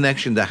that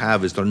connection they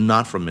have is they're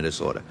not from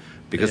Minnesota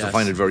because they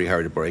find it very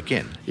hard to break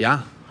in.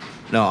 Yeah.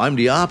 Now, I'm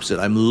the opposite.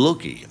 I'm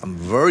lucky. I'm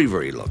very,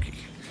 very lucky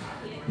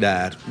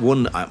that,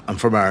 one, I'm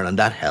from Ireland.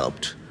 That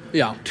helped.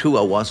 Yeah. Two,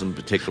 I wasn't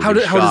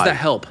particularly How does shy. that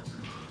help?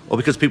 Well,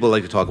 because people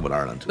like to talk about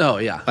Ireland. Oh,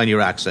 yeah. And your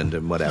accent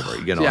and whatever,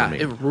 you know what I mean?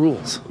 Yeah, it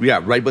rules.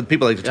 Yeah, right, but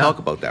people like to talk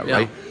about that,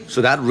 right?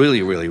 So that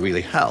really, really,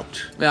 really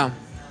helped. Yeah.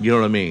 You know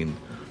what I mean?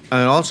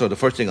 And also, the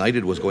first thing I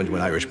did was go into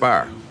an Irish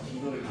bar.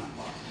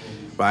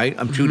 Right?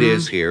 I'm 2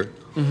 days here.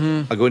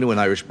 I go into an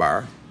Irish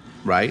bar,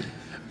 right?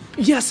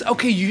 Yes,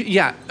 okay,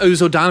 it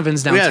was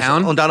O'Donovan's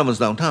downtown. Yes, O'Donovan's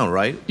downtown,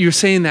 right? You're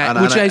saying that,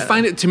 And which I I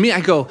find it, to me,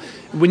 I go,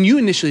 when you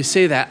initially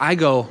say that, I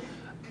go,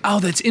 oh,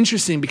 that's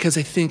interesting, because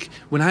I think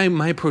when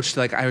my approach to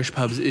like Irish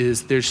pubs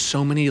is there's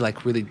so many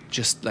like really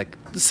just like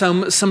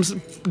some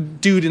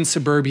dude in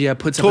suburbia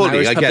puts up an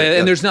Irish pub there,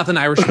 and there's nothing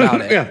Irish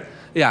about it.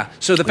 Yeah.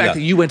 So the fact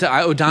that you went to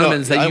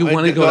O'Donovan's, that you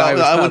wanted to go to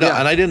Irish pub.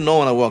 And I didn't know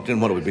when I walked in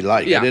what it would be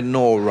like. Yeah. I didn't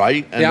know,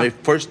 right? And my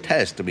first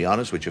test, to be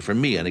honest with you, for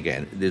me, and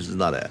again, this is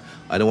not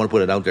I don't want to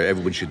put it out there,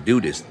 everyone should do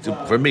this.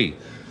 For me,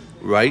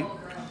 right?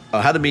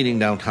 I had a meeting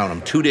downtown.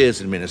 I'm 2 days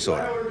in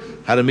Minnesota.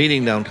 Had a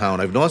meeting downtown.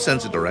 I have no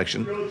sense of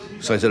direction.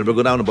 So I said, we'll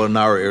go down about an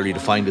hour early to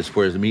find this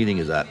where the meeting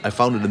is at. I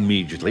found it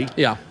immediately.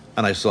 Yeah.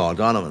 And I saw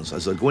Donovan's. I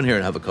said, go in here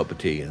and have a cup of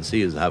tea and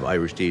see if they have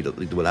Irish tea.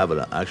 We'll have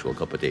an actual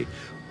cup of tea.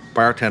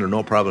 Bartender,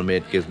 no problem,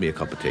 mate, gives me a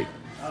cup of tea.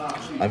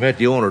 I met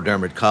the owner,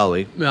 Dermot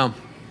Colley. Yeah.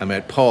 I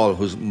met Paul,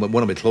 who's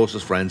one of my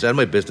closest friends and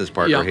my business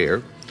partner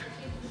here.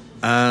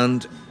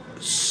 And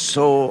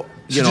so,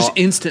 you know. Just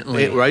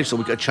instantly. Right, so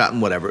we got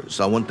chatting, whatever.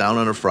 So I went down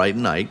on a Friday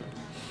night.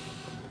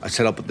 I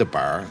set up at the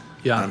bar.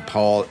 Yeah. And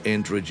Paul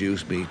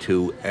introduced me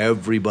to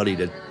everybody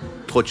that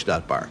touched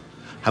that bar.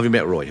 Have you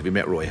met Roy? Have you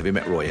met Roy? Have you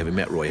met Roy? Have you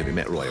met Roy? Have you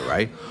met Roy?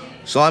 Right?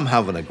 So I'm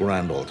having a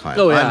grand old time.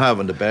 Oh, yeah. I'm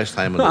having the best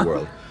time in the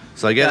world.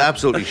 So I get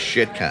absolutely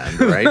shit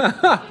canned, right?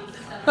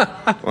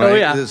 Oh,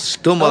 yeah. Just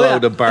stumble out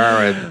of the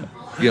bar and,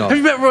 you know. Have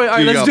you met Roy? All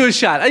right, let's do a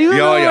shot. Give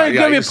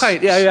me a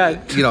pint. Yeah.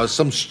 You know,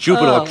 some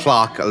stupid old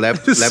clock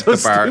left So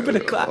the bar.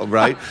 stupid clock.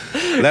 Right?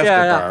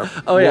 Left the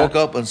bar. Oh, yeah. Woke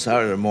up on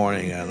Saturday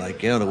morning and like,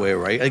 get out of the way,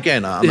 right?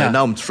 Again,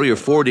 now I'm 3 or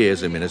 4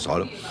 days in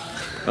Minnesota.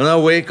 And I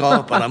wake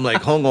up and I'm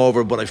like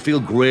hungover, but I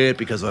feel great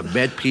because I've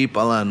met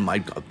people and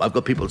I've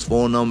got people's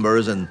phone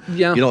numbers and,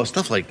 you know,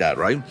 stuff like that,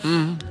 right?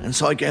 Mm-hmm. And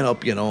so I get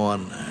up, you know,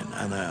 and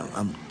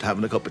I'm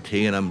having a cup of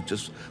tea and I'm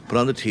just put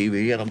on the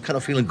TV and I'm kind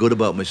of feeling good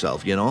about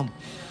myself, you know?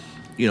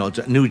 You know, it's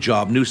a new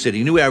job, new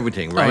city, new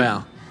everything, right? Oh,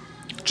 yeah.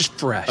 Just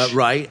fresh.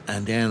 Right?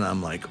 And then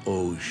I'm like,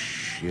 oh,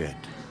 shit.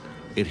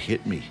 It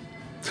hit me.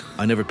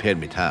 I never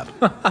paid my tab.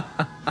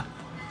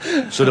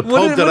 So the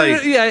pub that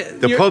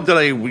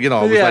I, you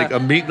know, was like,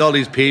 I'm meeting all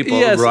these people,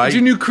 right?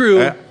 Your new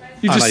crew.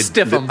 You just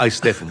stiff them. I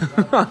stiff them.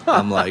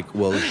 I'm like,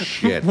 well,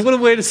 shit. What a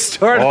way to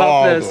start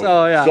off this.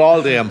 Oh, yeah. So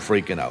all day I'm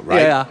freaking out,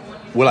 right? Yeah.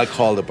 Will I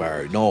call the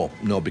bar? No,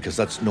 because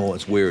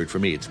it's weird for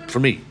me. It's for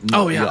me.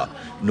 No,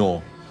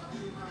 no.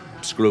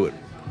 Screw it.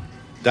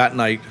 That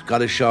night,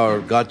 got a shower,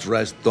 got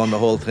dressed, done the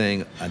whole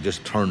thing, and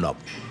just turned up.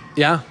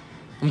 Yeah.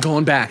 I'm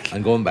going back.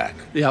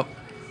 Yep.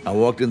 I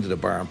walked into the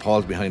bar, and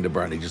Paul's behind the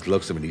bar, and he just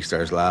looks at me, and he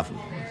starts laughing.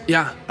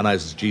 Yeah. And I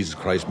said, Jesus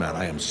Christ, man,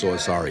 I am so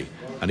sorry.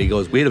 And he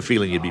goes, we had a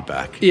feeling you'd be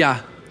back.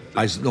 Yeah.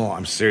 I said, no,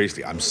 I'm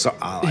seriously, I'm so,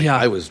 yeah.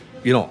 I was,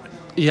 you know,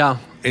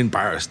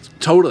 embarrassed.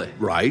 Totally.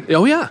 Right?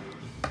 Oh, yeah.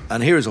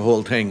 And here's the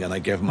whole thing, and I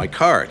gave him my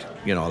card,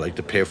 you know, like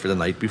to pay for the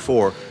night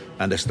before,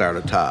 and to start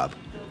a tab.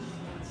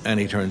 And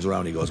he turns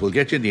around, he goes, we'll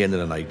get you at the end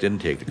of the night, didn't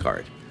take the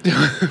card.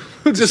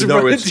 Just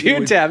run it to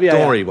your tab,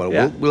 Don't worry about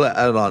it, we'll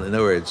add it on. In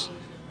other words,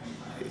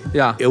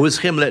 it was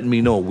him letting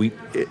me know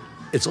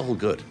it's all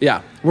good.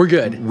 Yeah, we're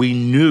good. We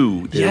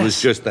knew that it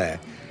was just a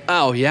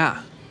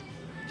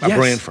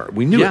brain fart.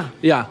 We knew it.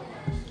 Yeah.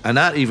 And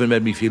that even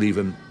made me feel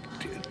even...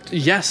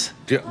 Yes.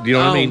 Do you know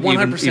what I mean?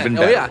 100%. Even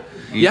better. Oh, yeah.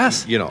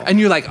 Yes. You know. And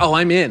you're like, oh,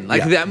 I'm in.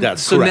 Like that.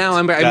 That's so correct. now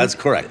I'm That's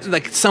correct.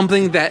 Like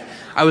something that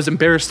I was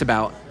embarrassed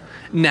about.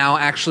 now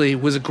actually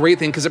was a great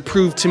thing because it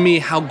proved to me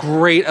how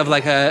great of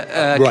like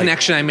a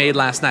connection I made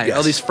last night. Yes.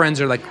 All these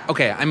friends are like,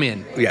 okay, I'm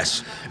in.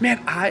 Yes.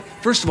 Man,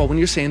 first of all, when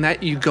you're saying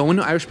that, you go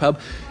into an Irish pub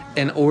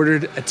and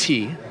ordered a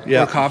tea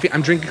or coffee.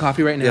 I'm drinking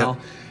coffee right now. Yeah.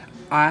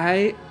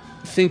 I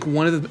think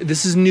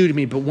this is new to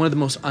me, but one of the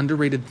most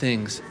underrated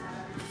things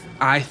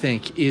I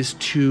think is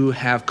to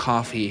have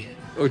coffee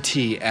or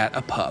tea at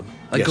a pub.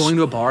 Like going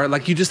to a bar,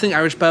 like you just think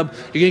Irish pub,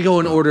 you're gonna go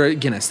and order a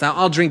Guinness. Now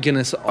I'll drink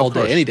Guinness all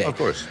day, any day. Of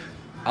course.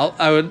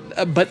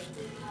 But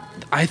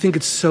I think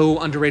it's so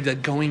underrated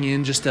that going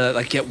in just to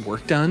like get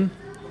work done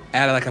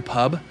at like a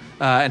pub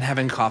and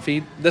having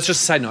coffee. That's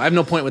just a side note. I have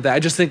no point with that. I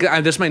just think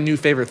that's my new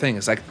favorite thing.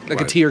 It's like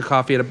a tea or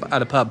coffee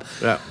at a pub.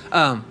 Yeah.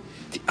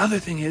 The other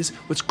thing is,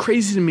 what's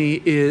crazy to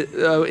me is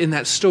in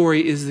that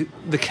story is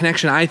the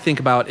connection I think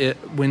about it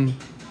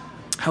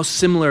how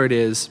similar it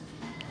is,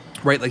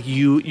 right? Like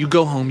you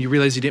go home, you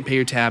realize you didn't pay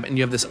your tab, and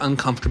you have this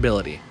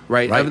uncomfortability,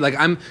 right? Like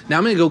I'm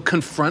gonna go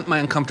confront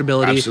my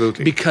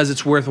uncomfortability because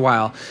it's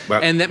worthwhile,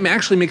 and that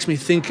actually makes me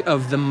think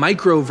of the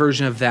micro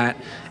version of that.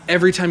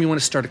 Every time you want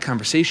to start a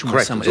conversation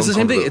with someone, it's the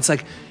same thing. It's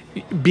like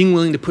being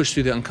willing to push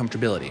through the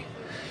uncomfortability,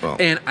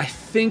 and I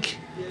think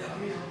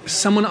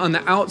someone on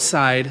the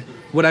outside.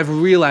 What I've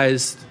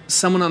realized,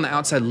 someone on the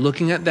outside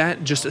looking at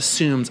that just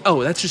assumes,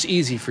 oh, that's just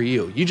easy for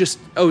you.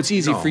 It's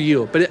easy for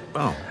you. But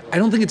I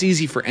don't think it's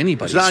easy for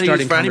anybody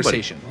starting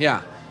conversation. Anybody.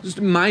 Yeah.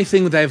 Just my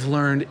thing that I've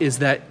learned is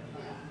that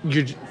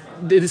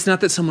it's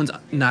not that someone's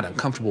not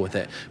uncomfortable with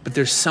it, but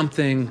there's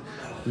something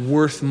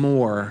worth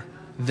more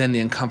than the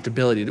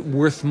uncomfortability.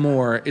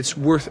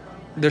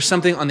 There's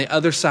something on the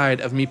other side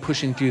of me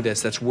pushing through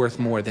this that's worth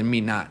more than me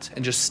not,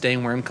 and just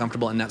staying where I'm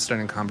comfortable and not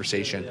starting a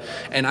conversation.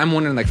 And I'm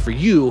wondering, like, for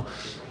you,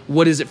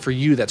 what is it for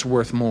you that's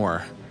worth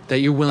more, that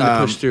you're willing to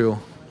push through?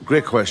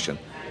 Great question.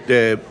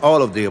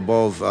 All of the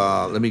above,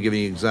 let me give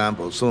you an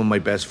example. Some of my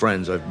best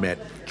friends I've met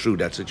through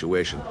that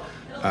situation.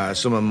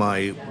 Some of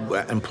my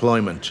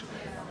employment,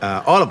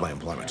 all of my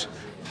employment,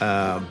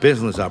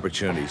 business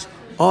opportunities,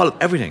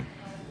 everything.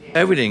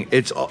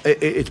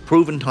 It's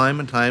proven time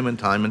and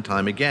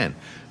time again.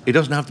 It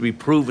doesn't have to be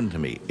proven to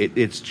me.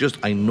 It's just,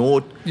 I know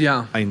it.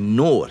 Yeah. I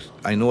know it.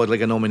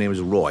 Like I know my name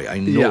is Roy. I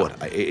know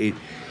it.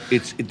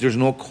 There's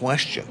no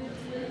question.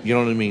 You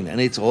know what I mean? And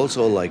it's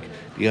also like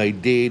the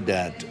idea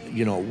that,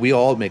 we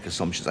all make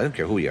assumptions. I don't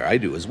care who you are. I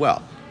do as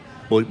well.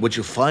 But what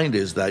you find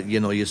is that,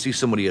 you see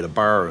somebody at a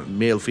bar,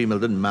 male, female,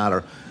 doesn't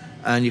matter.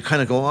 And you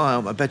kind of go,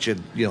 oh, I bet you,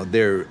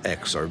 they're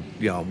X or,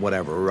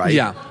 whatever, right?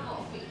 Yeah.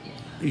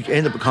 You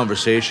end up a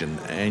conversation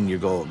and you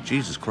go,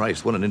 Jesus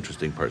Christ, what an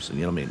interesting person.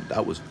 You know what I mean?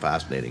 That was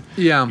fascinating.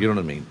 Yeah. You know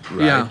what I mean?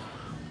 Right? Yeah.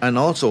 And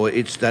also,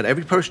 it's that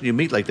every person you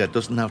meet like that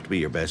doesn't have to be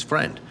your best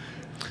friend.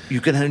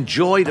 You can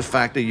enjoy the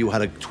fact that you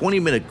had a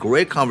 20-minute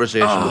great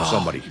conversation with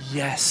somebody.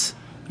 Yes.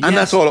 And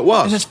that's all it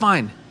was. And that's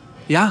fine.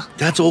 Yeah.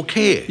 That's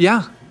okay.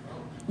 Yeah.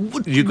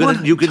 You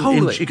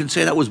can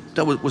say that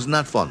was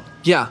not fun.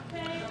 Yeah.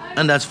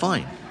 And that's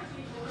fine.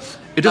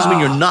 It doesn't mean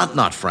you're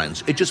not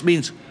friends. It just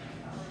means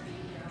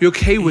you're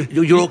okay with...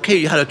 You're okay.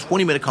 You had a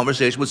 20-minute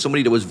conversation with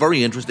somebody that was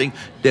very interesting.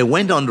 They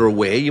went under a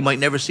way. You might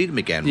never see them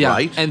again,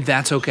 right? And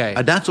that's okay.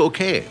 And that's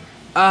okay.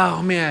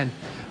 Oh, man.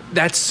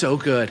 That's so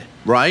good.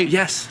 Right?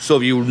 Yes. So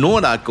if you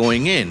know that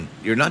going in,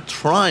 you're not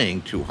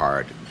trying too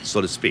hard, so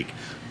to speak.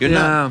 You're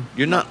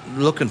not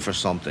looking for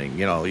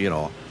something,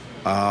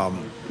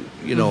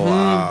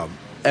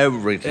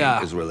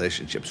 everything is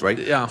relationships, right?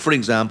 Yeah. For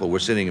example, we're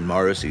sitting in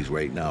Morrissey's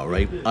right now,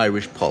 right?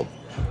 Irish pub.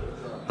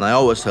 And I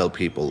always tell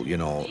people,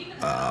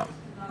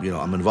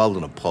 I'm involved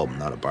in a pub,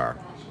 not a bar.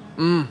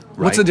 Right?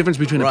 What's the difference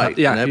between a pub?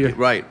 Yeah.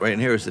 Right.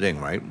 And here's the thing,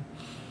 right?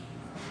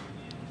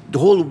 The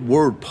whole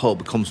word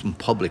pub comes from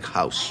public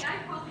house.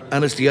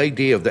 And it's the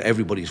idea of that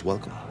everybody's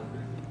welcome.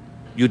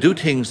 You do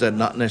things that are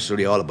not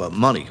necessarily all about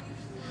money,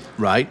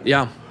 right?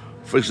 Yeah.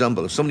 For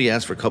example, if somebody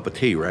asks for a cup of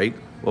tea, right?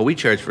 Well, we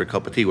charge for a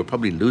cup of tea. We're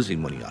probably losing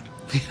money on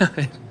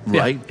it.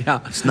 Right?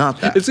 Yeah. It's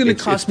not that. It's going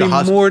to cost me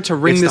more to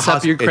ring this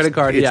up your credit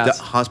card. It's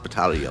the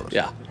hospitality of it.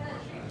 Yeah.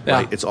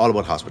 Right? It's all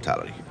about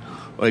hospitality.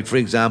 Like, for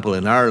example,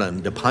 in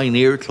Ireland, the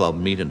Pioneer Club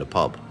meet in the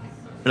pub.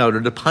 They're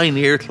the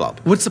Pioneer Club.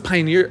 What's the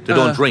Pioneer? They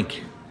don't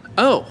drink.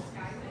 Oh.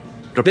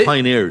 They're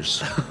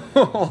pioneers.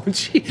 Oh,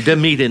 gee. They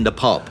meet in the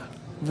pub.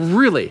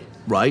 Really?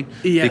 Right?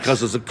 Yes.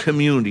 Because it's a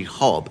community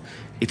hub.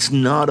 It's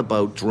not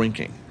about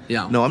drinking.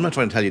 Yeah. No, I'm not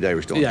trying to tell you the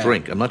Irish don't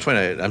drink. I'm not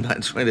trying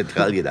to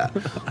tell you that.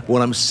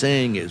 What I'm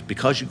saying is,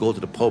 because you go to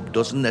the pub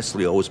doesn't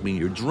necessarily always mean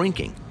you're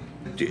drinking.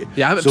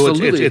 Yeah,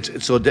 absolutely.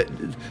 So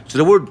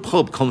the word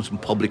pub comes from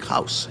public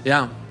house.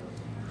 Yeah.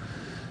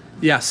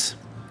 Yes.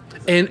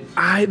 And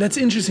that's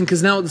interesting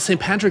because now the St.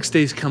 Patrick's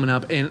Day is coming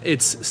up, and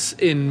it's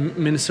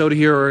in Minnesota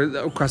here or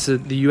across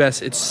the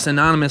U.S. It's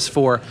synonymous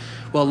for,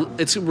 we're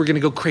going to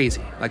go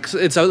crazy. Like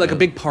it's like a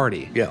big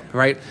party,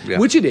 right? Yeah.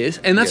 Which it is,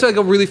 and that's like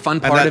a really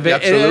fun part of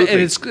it. And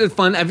it's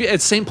fun.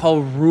 At St.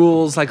 Paul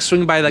rules, like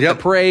swing by like the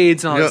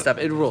parades and all that stuff.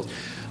 It rules.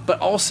 but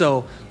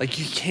also like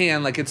you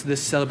can like it's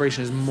this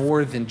celebration is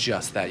more than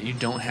just that. You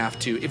don't have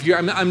to. If you're,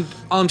 I'm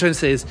all I'm trying to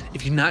say is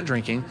if you're not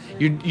drinking,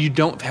 you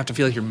don't have to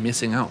feel like you're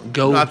missing out.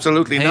 Go, No,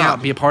 absolutely hang not.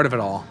 out, be a part of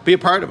it all. Be a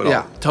part of it all.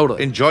 Yeah,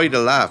 totally. Enjoy the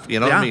laugh. You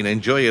know what I Yeah. mean?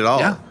 Enjoy it all.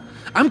 Yeah,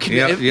 I'm You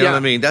know what I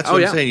mean? That's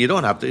what I'm saying. You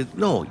don't have to.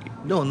 No,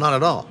 not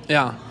at all.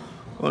 Yeah.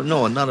 Well,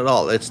 no, not at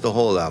all. It's the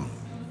whole,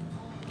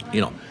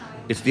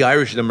 it's the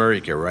Irish in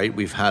America, right?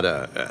 We've had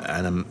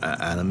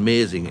an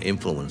amazing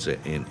influence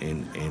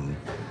in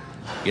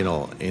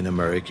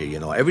America. You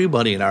know,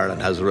 everybody in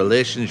Ireland has a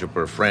relationship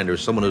or a friend or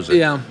someone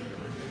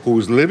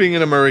who's living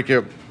in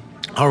America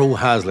or who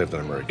has lived in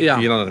America. Yeah.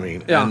 You know what I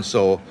mean? Yeah. And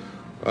so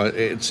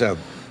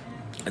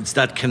it's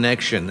that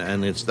connection,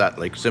 and it's that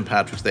like St.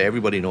 Patrick's Day.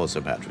 Everybody knows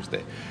St. Patrick's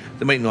Day.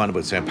 They might know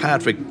about St.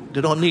 Patrick.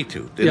 They don't need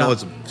to. They know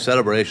it's a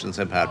celebration of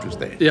St. Patrick's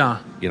Day. Yeah.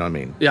 You know what I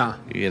mean? Yeah.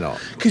 You know.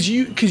 Because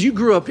you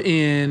grew up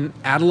in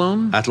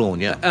Athlone. Athlone,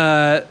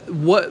 yeah.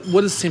 What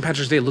does St.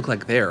 Patrick's Day look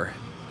like there?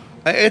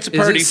 It's a Is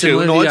party it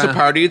similar? too. No, it's Yeah. a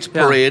party. It's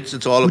Yeah. parades.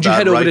 It's all Would of that. you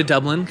head over right? to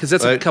Dublin? Because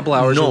that's a couple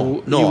hours.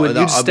 No,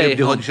 You'd stay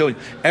home. home.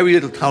 Every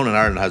little town in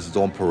Ireland has its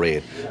own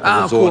parade.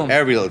 Ah, Its own- cool.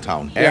 Every little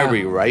town. Yeah.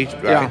 Right?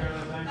 Yeah.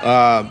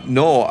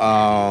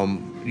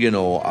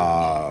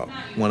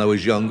 When I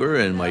was younger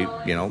and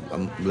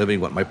I'm living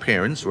with my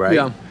parents, right?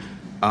 Yeah.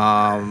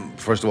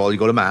 First of all, you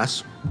go to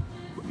mass.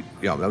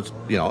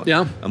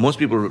 Yeah. And most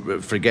people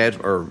forget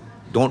or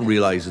don't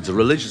realize it's a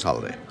religious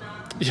holiday.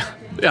 Yeah.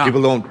 Yeah.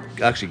 People don't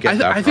actually get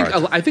that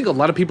part. I think a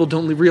lot of people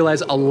don't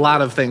realize a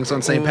lot of things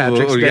on St.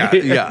 Patrick's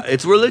Day. Yeah,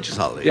 it's a religious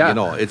holiday. Yeah. You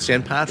know, it's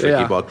St. Patrick.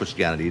 Yeah. He brought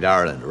Christianity to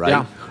Ireland, right?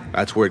 Yeah.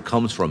 That's where it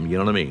comes from. You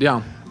know what I mean?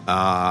 Yeah.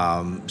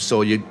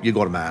 So you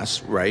go to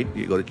mass, right?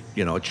 You go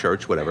to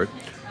church, whatever,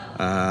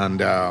 and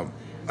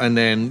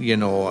then you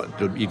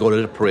go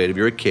to the parade. If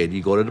you're a kid,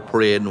 you go to the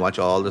parade and watch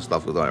all the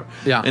stuff with whatever.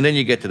 Yeah. And then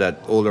you get to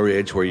that older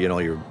age where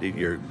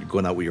you're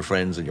going out with your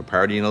friends and you're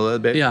partying a little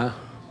bit. Yeah.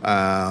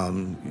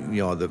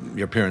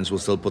 Your parents will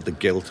still put the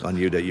guilt on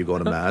you that you go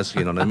to mass.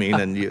 You know what I mean?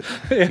 And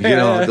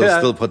they'll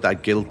still put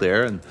that guilt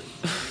there, and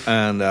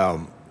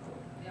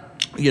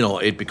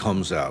it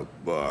becomes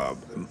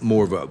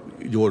more of a.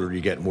 The older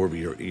you get, more of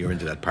you're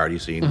into that party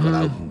scene, going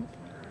out and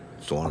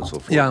so on and so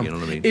forth. Yeah. You know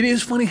what I mean? It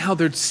is funny how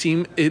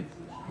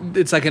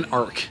it's like an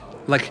arc.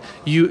 Like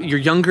you're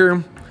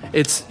younger.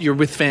 You're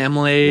with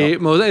family.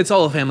 Yep. It's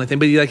all a family thing.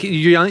 But you're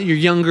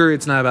younger.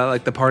 It's not about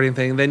like the partying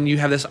thing. Then you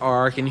have this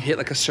arc, and you hit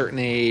like a certain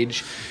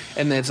age,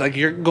 and then it's like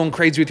you're going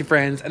crazy with your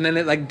friends, and then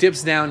it like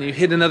dips down. And you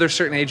hit another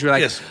certain age. You're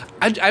like, Yes.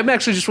 I'm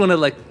actually just want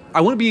to I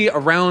want to be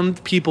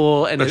around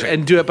people and That's right.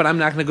 and do it, but I'm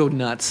not going to go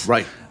nuts.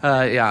 Right.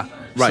 Yeah.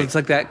 So Right. it's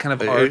like that kind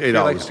of arc. It You're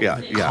always,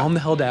 like, yeah. Calm the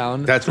hell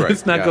down. That's right.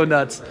 Let's not yeah. go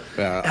nuts.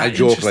 I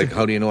joke like,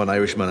 how do you know an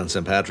Irishman on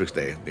St. Patrick's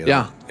Day? You know?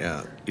 Yeah.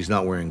 Yeah. He's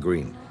not wearing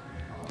green.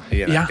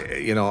 Yeah.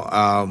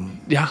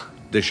 Yeah.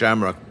 The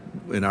shamrock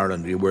in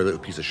Ireland, you wear a little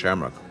piece of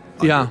shamrock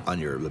on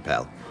your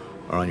lapel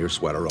or on your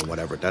sweater or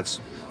whatever. That's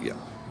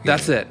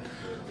it.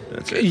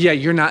 That's it. Yeah,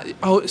 you're not.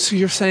 Oh, so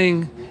you're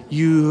saying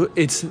you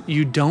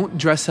don't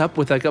dress up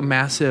with like a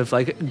massive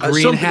like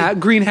green hat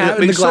and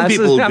the some glasses?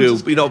 people I'm do,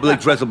 just- like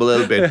dress up a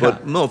little bit,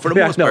 but no, for the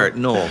most part,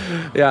 no.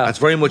 Yeah. That's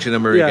very much an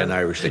American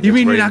Irish thing. You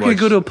mean It's you're very not going much-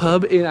 to go to a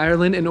pub in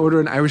Ireland and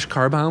order an Irish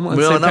car bomb on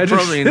Well, St. Patrick's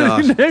probably Day?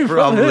 not.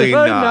 Probably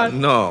not. not.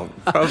 No,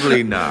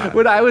 probably not.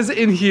 When I was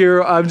in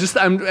here, I'm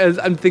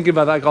thinking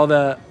about like all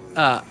the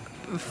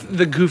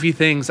goofy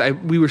things.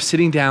 We were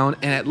sitting down,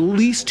 and at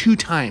least 2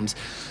 times,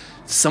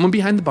 someone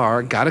behind the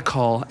bar got a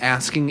call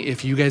asking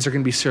if you guys are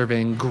going to be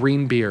serving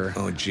green beer.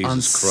 Oh, on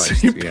Jesus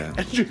Christ! St. Yeah,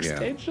 Patrick's yeah.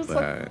 Day. It's just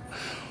like,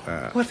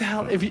 what the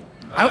hell?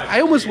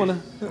 I almost want to.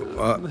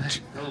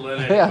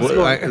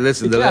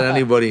 Listen, don't let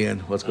anybody in.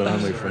 What's going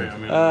on, my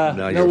friend?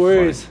 No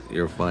worries. Fine.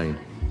 You're fine.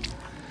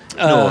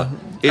 I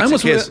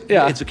almost wanna-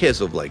 yeah. It's a case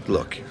of like,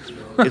 look,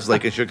 it's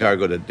like in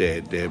Chicago,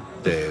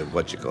 the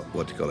what you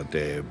call it,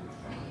 the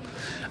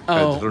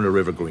turn the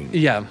river green.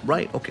 Yeah.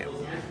 Right. Okay.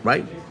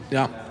 Right.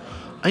 Yeah.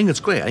 I think it's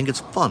great. I think it's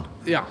fun.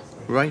 Yeah.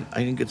 Right.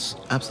 I think it's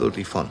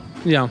absolutely fun.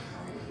 Yeah.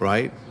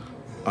 Right.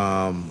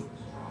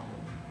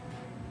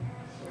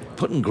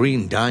 Putting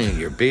green dye in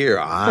your beer.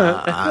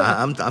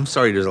 I'm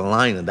sorry. There's a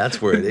line, and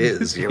that's where it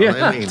is. You know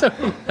what I mean?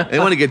 They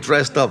want to get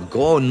dressed up.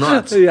 Go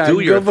nuts. Yeah, do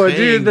your go for it.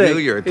 thing. Do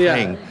your thing. Do your Yeah.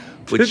 thing.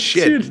 But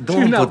shit, do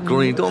don't not- put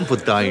green. Don't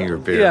put dye in your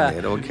beer, Yeah.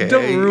 man. Okay.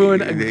 Don't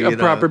ruin a You know,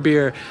 proper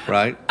beer.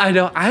 Right. I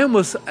know. I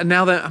almost,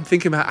 now that I'm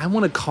thinking about it, I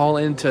want to call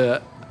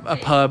into a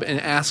pub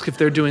and ask if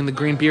they're doing the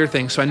green beer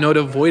thing so I know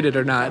to avoid it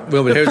or not.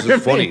 Well, but here's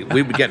what's funny.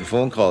 We've been getting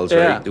phone calls,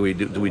 Yeah. right? Do we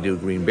do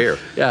green beer?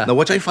 Yeah. Now,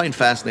 what I find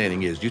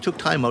fascinating is you took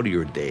time out of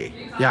your day.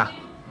 Yeah.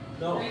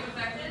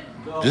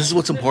 This is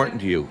what's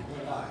important to you.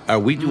 Are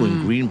we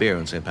doing green beer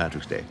on St.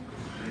 Patrick's Day?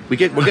 We're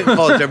getting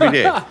calls every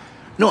day.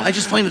 No, I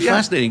just find it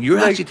fascinating. You're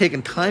actually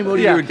taking time out of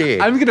your day.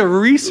 I'm going to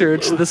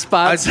research the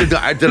spots.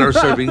 that are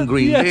serving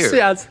green beer.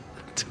 Yes.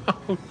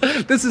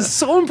 This is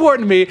so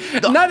important to me.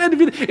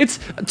 It's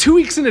 2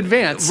 weeks in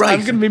advance. Right. I'm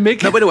going to be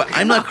making. Now, by the way,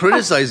 I'm not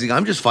criticizing.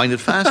 I'm just finding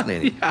it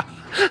fascinating. Yeah.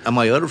 And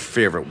my other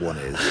favorite one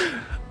is,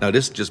 now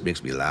this just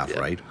makes me laugh,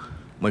 right?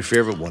 My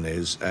favorite one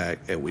is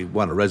we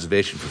want a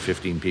reservation for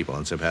 15 people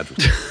on St.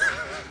 Patrick's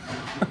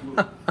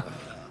Day.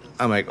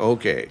 I'm like,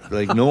 okay,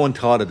 like no one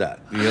thought of that.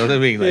 You know what I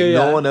mean? Like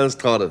no one else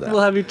thought of that.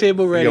 We'll have your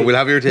table ready. Yeah, we'll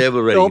have your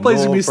table ready. The whole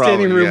place will be problem.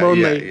 standing room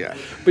only. Yeah.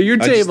 But your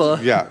table.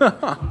 You know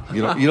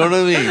what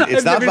I mean?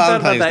 It's not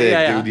Valentine's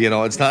Day, dude. You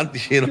know, it's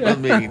not. You know what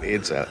I mean?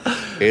 It's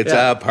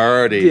a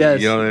party.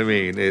 Yes. You know what I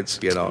mean? It's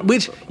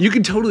which you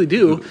can totally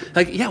do.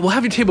 Like, we'll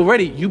have your table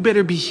ready. You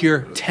better be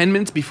here 10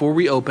 minutes before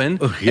we open,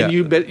 and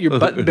your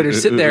butt better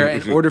sit there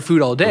and order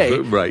food all day.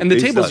 Right. And the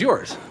table's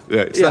yours.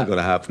 Yeah, it's not going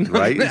to happen,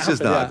 right? It's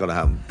just not going to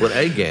happen. But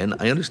again,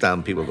 I understand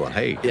people going,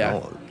 hey,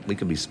 we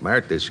can be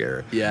smart this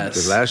year. Yes.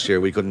 Because last year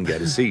we couldn't get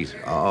a seat.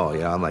 Oh,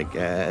 yeah. I'm like,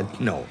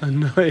 no.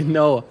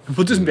 No.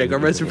 We'll just make our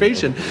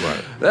reservation.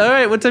 Right. All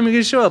right. What time are you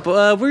going to show up?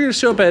 We're going to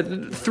show up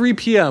at 3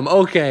 p.m.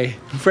 Okay.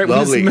 Right.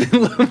 Lovely.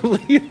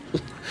 Lovely.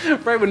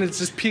 Right when it's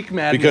just peak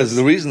madness. Because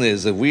the reason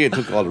is that we had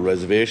took all the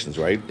reservations,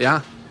 right?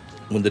 Yeah.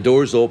 When the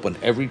doors open,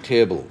 every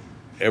table,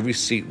 every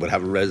seat would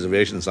have a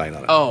reservation sign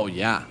on it. Oh,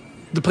 yeah.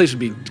 The place would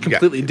be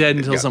completely dead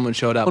until someone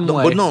showed up.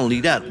 But not only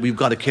that, we've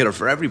got to cater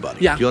for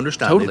everybody. Yeah, Do you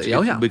understand? totally.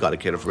 We've got to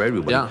cater for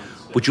everybody. Yeah.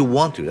 But you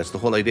want to. That's the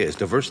whole idea. It's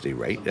diversity,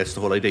 right? That's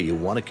the whole idea. You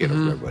want to cater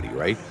for everybody,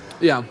 right?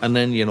 Yeah. And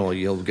then,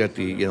 you'll get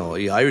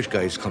the Irish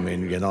guys come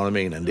in, you know what I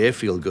mean? And they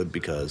feel good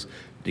because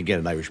they get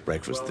an Irish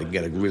breakfast. They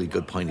get a really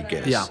good pint of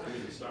Guinness. Yeah.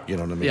 You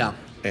know what I mean?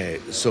 Yeah.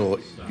 So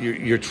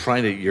you're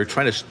trying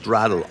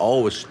to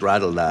always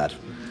straddle that.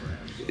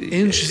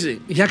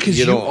 Interesting. Yeah, because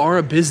you are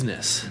a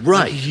business.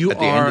 Right. Like you at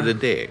the end of the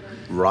day.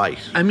 Right.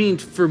 I mean,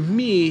 for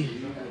me,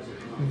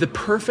 the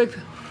perfect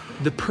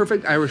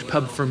Irish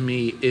pub for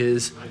me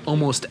is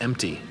almost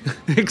empty,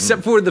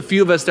 except for the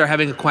few of us that are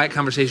having a quiet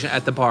conversation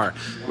at the bar.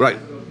 Right.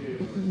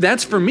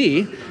 That's for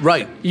me.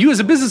 Right. You as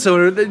a business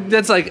owner,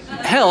 that's like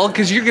hell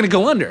because you're going to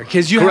go under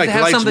because you have to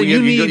have something you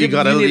need. You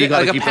got to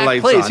like keep a the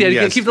lights place. on. Yeah, you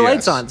got to keep the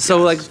lights on.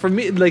 So like for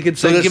me, like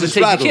it's like give and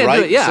take. You can't right?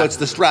 do it. Yeah. So it's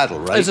the straddle,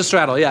 right? It's a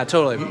straddle. Yeah,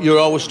 totally. You're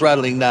always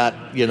straddling that.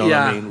 You know what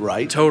I mean,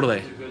 right?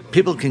 Totally.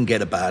 People can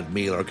get a bad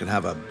meal or can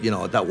have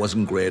that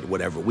wasn't great,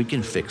 whatever. We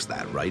can fix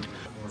that, right?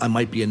 I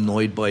might be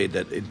annoyed by it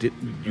that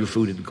your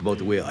food didn't come out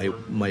the way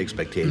my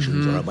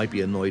expectations, or I might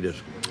be annoyed at.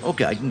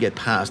 Okay, I can get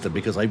past it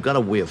because I've got a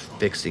way of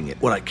fixing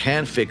it. What I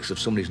can fix if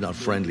somebody's not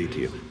friendly to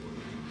you,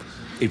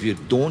 if you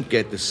don't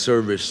get the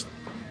service,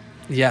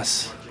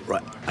 yes,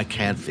 right, I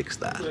can't fix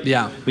that.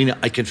 Yeah, I mean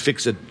I can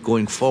fix it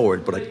going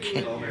forward, but I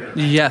can't.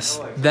 Yes,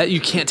 that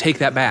you can't take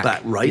that back.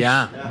 That right?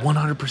 Yeah,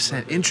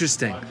 100%.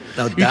 Interesting.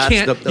 Now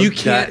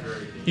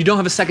You don't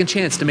have a second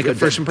chance to make a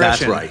first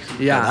impression. That's right.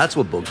 Yeah, now, that's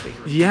what bugs me.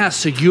 Yeah,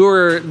 so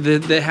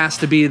there has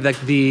to be like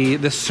the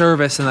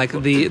service and like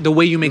the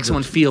way you make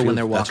someone feel when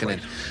they're walking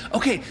in.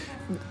 Okay,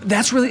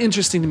 that's really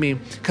interesting to me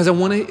because I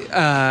want to.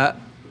 I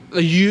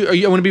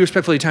want to be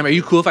respectful of your time. Are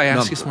you cool if I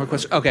ask you some more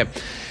questions? Okay.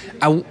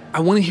 I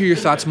want to hear your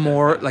thoughts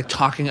more like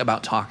talking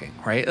about talking,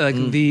 right? Like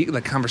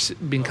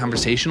being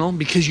conversational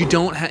because you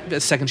don't have a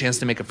second chance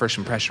to make a first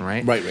impression,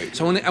 right? Right.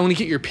 So I want to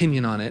get your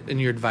opinion on it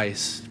and your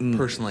advice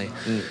personally.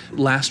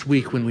 Last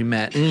week when we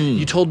met,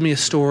 you told me a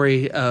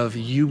story of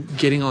you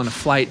getting on a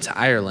flight to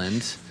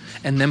Ireland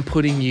and then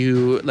putting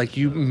you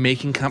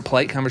making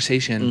polite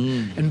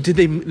conversation. And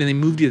then they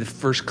moved you to the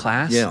first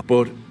class? Yeah,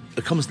 but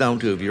it comes down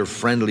to if you're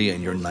friendly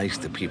and you're nice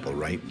to people,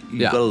 right?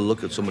 You've got to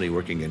look at somebody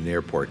working in an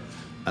airport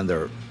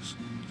and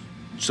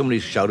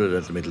somebody's shouted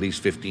at them at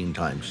least 15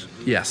 times.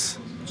 Yes.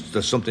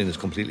 There's something that's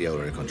completely out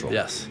of their control.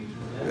 Yes.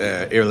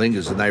 Aer Lingus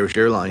is an Irish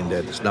airline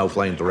that's now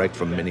flying direct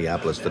from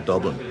Minneapolis to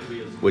Dublin,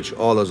 which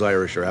all us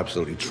Irish are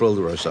absolutely thrilled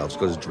with ourselves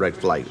because it's a direct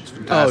flight. It's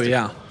fantastic. Oh,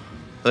 yeah.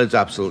 It's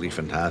absolutely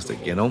fantastic,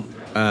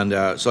 And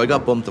so I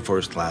got bumped to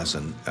first class,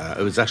 and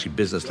it was actually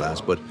business class,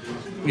 but,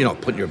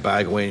 putting your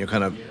bag away and you're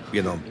kind of,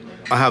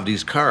 I have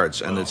these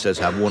cards, and it says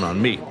have one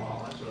on me,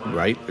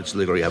 right? It's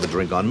literally have a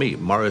drink on me.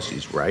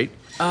 Morrissey's, right?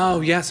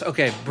 Oh, yes.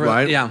 Okay.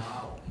 Right? Yeah.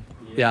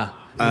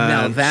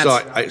 Now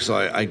that's... So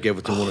I gave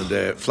it to one of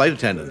the flight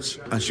attendants,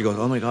 and she goes,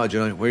 "Oh my God,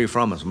 where are you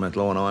from?" I said,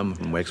 "I'm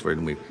from Wexford,"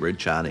 and we're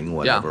chatting,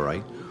 whatever,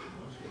 right?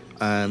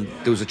 And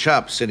there was a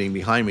chap sitting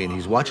behind me, and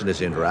he's watching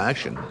this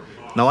interaction.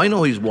 Now I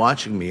know he's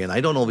watching me, and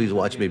I don't know if he's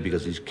watching me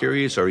because he's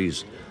curious or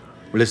he's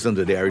listening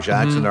to the Irish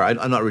accent, or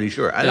I'm not really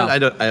sure. I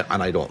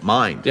don't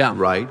mind,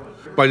 right?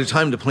 By the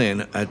time the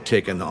plane had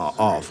taken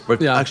off,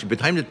 but actually by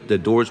the time the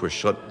doors were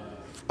shut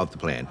of the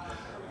plane,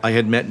 I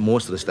had met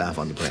most of the staff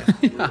on the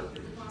plane.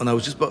 And I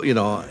was just,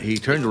 he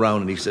turned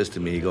around and he says to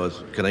me, he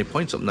goes, "Can I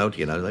point something out to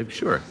you?" And I was like,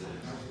 "Sure."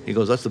 He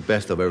goes, "That's the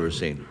best I've ever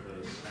seen."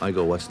 I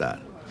go, "What's that?"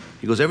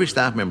 He goes, "Every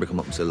staff member come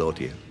up and say hello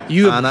to you."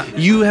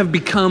 You have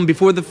become,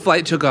 before the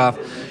flight took off,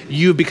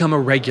 you've become a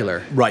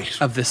regular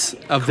of this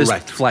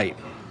flight.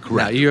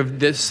 Correct. Now, you have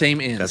the same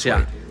ins. That's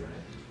right.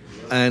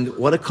 And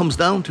what it comes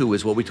down to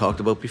is what we talked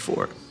about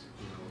before,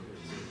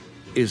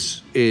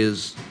 is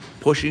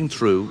pushing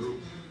through,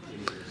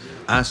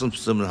 asking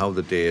someone how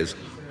the day is,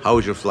 how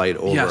is your flight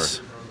over? Yes.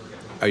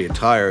 Are you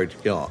tired?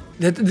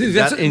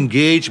 That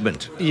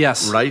engagement.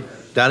 Yes. Right?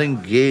 That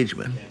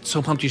engagement.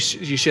 So pumped you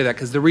share that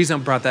because the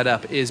reason I brought that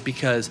up is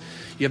because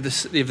you have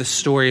this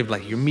story of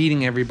like you're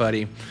meeting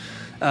everybody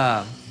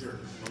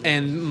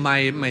And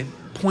my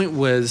point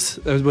was,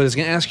 what I was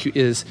going to ask you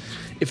is,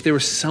 if there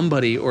was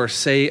somebody, or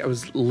say I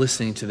was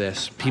listening to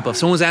this, people, if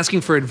someone was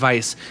asking for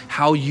advice,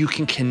 how you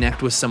can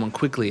connect with someone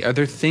quickly. Are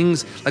there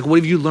things, like what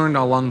have you learned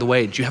along the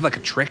way? Do you have like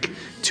a trick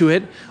to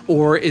it?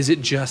 Or is it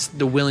just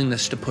the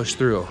willingness to push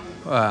through?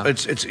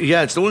 It's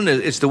the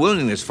willingness. It's the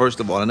willingness first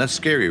of all, and that's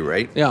scary,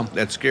 right? Yeah,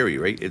 that's scary,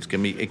 right? It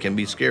can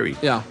be scary.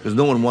 Yeah, because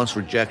no one wants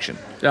rejection.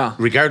 Yeah,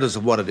 regardless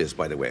of what it is,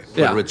 by the way,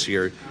 whether it's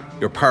your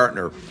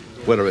partner,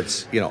 whether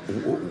it's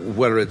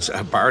whether it's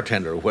a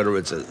bartender, whether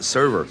it's a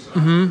server.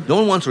 Mm-hmm. No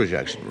one wants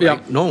rejection, right? Yeah,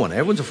 no one.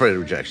 Everyone's afraid of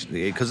rejection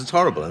because it's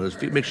horrible and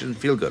it makes you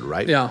feel good,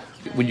 right? Yeah.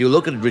 When you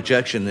look at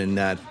rejection in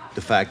that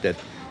the fact that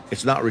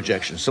it's not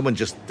rejection, someone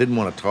just didn't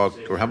want to talk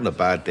or having a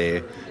bad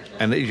day.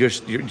 And it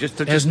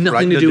has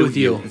nothing to do with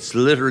you. It's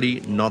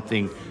literally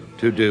nothing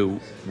to do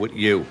with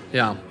you.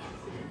 Yeah.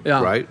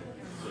 Yeah. Right?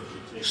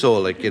 So,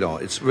 like,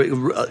 it's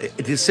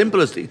the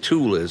simplest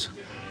tool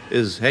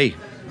is hey,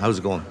 how's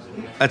it going?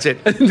 That's it.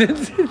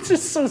 It's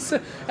just so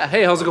simple.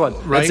 Hey, how's it going?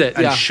 Right? That's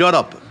it. And shut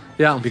up.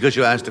 Yeah. Because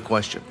you asked a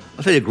question.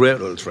 I'll tell you a great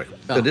little trick.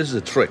 Yeah. Now, this is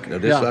a trick. Now,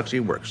 this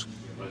actually works.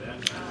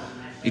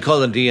 You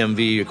call it DMV,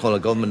 you call it a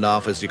government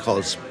office, you call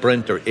it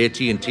Sprint or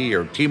AT&T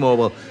or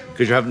T-Mobile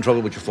because you're having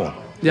trouble with your phone.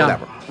 Yeah.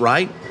 Whatever,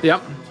 right?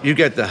 Yep. You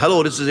get the,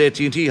 hello, this is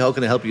AT&T, how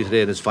can I help you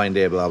today on this fine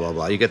day, blah, blah,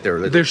 blah. You get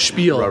their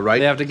spiel, right?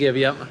 They have to give,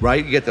 yep.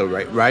 Right, you get the,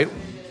 right?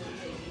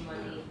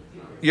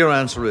 Your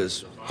answer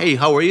is, hey,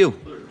 how are you?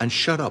 And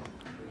shut up.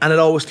 And it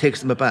always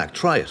takes them aback.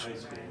 Try it.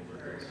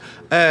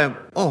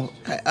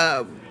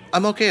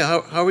 I'm okay,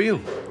 how are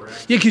you?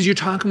 Yeah, because you're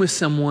talking with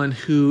someone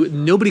who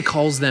nobody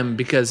calls them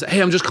because,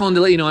 hey, I'm just calling to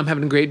let you know I'm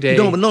having a great day.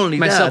 No, but not only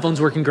my that. My cell phone's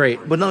working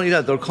great. But not only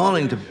that, they're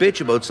calling to bitch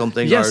about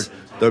something yes. or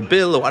their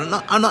bill. Or, I'm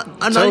not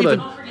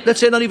even, let's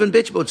say not even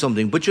bitch about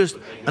something, but just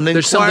an inquiry.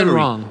 There's something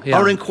wrong. Yeah.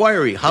 Or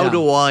inquiry. How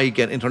do I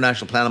get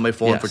international plan on my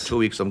phone for 2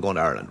 weeks? I'm going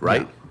to Ireland,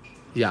 right?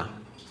 Yeah.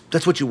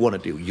 That's what you want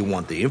to do. You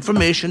want the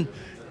information.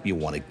 You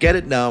want to get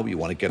it now. You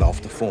want to get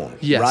off the phone.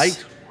 Yes.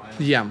 Right?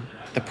 Yeah.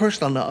 The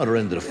person on the other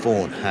end of the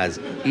phone has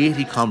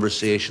 80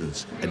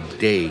 conversations a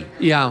day.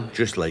 Yeah.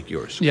 Just like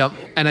yours. Yep.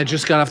 And I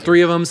just got off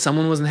 3 of them.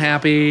 Someone wasn't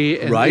happy.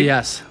 And right?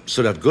 Yes.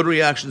 So they have good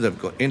reactions, they have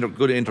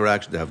good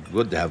interactions, they have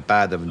good, they have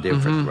bad, they have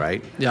indifferent,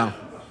 right? Yeah.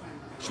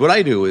 So what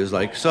I do is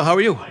like, so how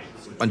are you?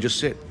 And just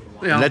sit.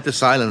 Yeah. And let the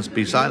silence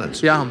be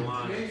silence. Yeah.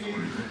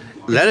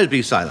 Let it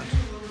be silent.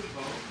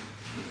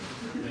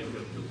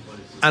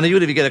 And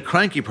even if you get a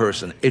cranky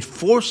person, it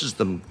forces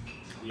them,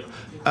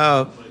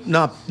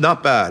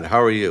 not bad,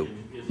 how are you?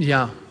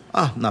 Yeah.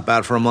 Not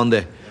bad for a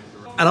Monday.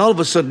 And all of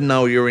a sudden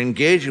now you're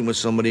engaging with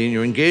somebody and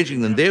you're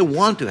engaging them. They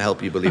want to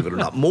help you, believe it or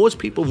not. Most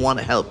people want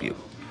to help you.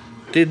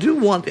 They do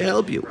want to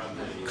help you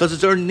because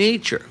it's our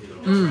nature.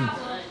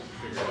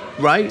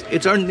 Right?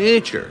 It's our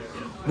nature.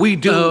 We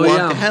do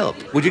want to help.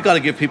 But you got to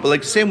give people,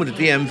 like, same with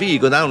the DMV. You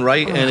go down,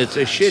 right, and it's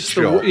a shit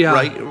show.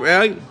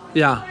 Right?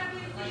 Yeah.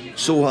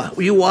 So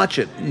you watch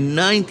it.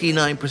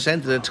 99%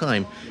 of the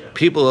time,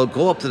 people will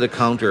go up to the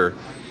counter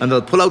and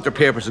they'll pull out their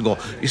papers and go,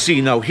 you see,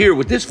 now here,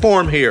 with this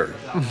form here,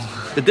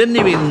 they didn't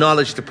even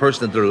acknowledge the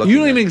person that they're looking at. You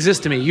don't even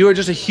exist to me. You are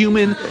just a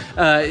human.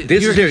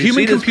 You're a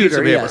human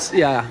computer. Yes.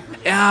 Yeah.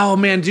 Oh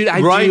man, dude, I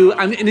do.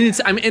 I'm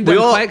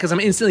quiet because I'm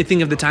instantly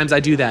thinking of the times I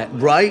do that.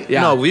 Right?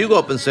 Yeah. No, you go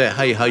up and say,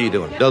 "Hey, how you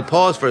doing?" They'll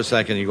pause for a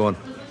second. You're going.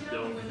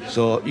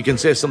 So you can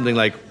say something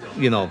like,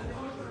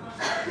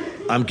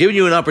 "I'm giving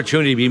you an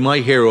opportunity to be my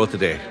hero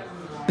today,"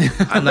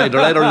 and they'll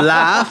either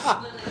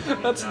laugh.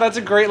 That's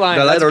a great line.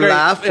 They'll either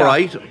laugh,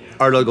 right,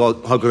 or they'll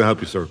go, "How can I help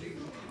you, sir?"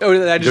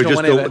 Or I just don't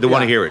want to. They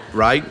want to hear it,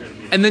 right?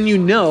 And then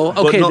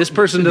this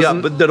person doesn't.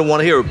 Yeah, but they don't want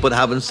to hear it. But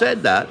having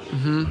said that,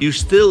 you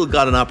still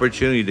got an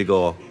opportunity to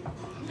go,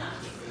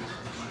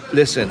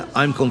 listen,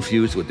 I'm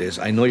confused with this.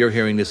 I know you're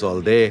hearing this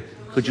all day.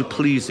 Could you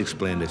please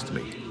explain this to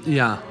me?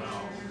 Yeah.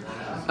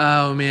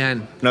 Oh,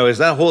 man. Now, is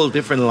that whole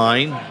different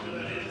line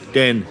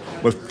than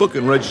my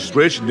fucking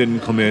registration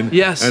didn't come in?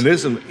 Yes. And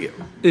this,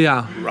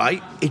 yeah.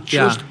 Right? It's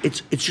just,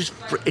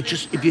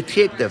 if you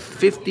take the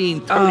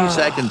 15, 30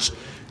 seconds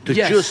to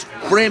just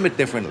frame it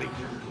differently.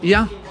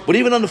 Yeah. But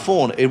even on the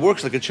phone, it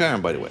works like a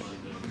charm, by the way.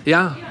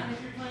 Yeah.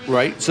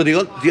 Right? So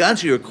the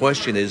answer to your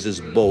question is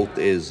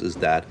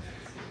that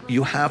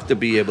you have to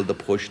be able to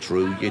push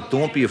through. You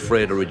don't be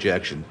afraid of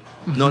rejection.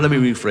 No, let me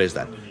rephrase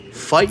that.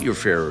 Fight your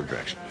fear of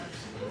rejection.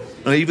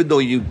 And even though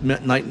you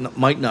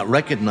might not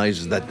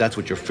recognize that that's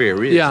what your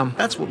fear is,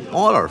 that's what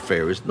all our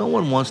fear is. No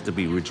one wants to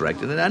be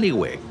rejected in any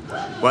way,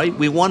 right?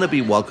 We want to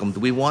be welcomed.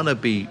 We want to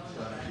be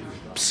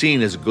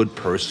seen as a good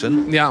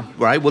person. Yeah.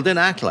 Right? Well, then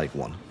act like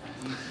one.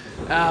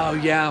 Oh,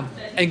 yeah.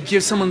 And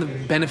give someone the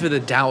benefit of the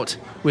doubt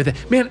with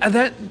it. Man,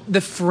 the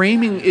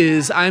framing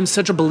is, I'm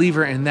such a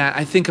believer in that.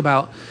 I think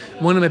about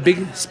one of my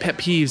biggest pet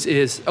peeves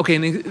is, okay,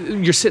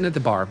 and you're sitting at the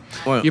bar.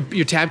 Oh, yeah.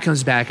 Your tab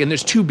comes back, and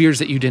there's 2 beers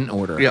that you didn't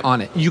order on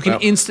it. You can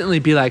instantly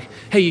be like,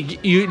 hey,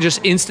 you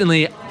just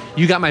instantly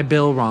you got my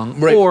bill wrong.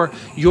 Right. Or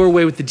your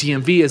way with the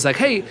DMV is like,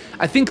 hey,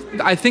 I think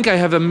I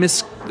have I'm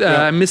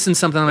missing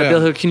something on my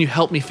bill here. Can you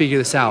help me figure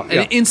this out? And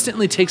it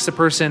instantly takes the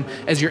person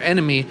as your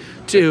enemy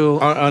to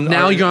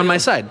now you're on my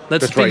side.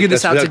 Let's figure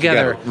this out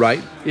together.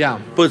 Right? Yeah.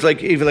 But it's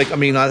like, even like, I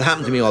mean, it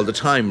happened to me all the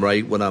time,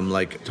 right? When I'm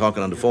like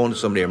talking on the phone to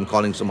somebody, I'm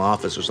calling some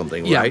office or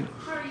something, right?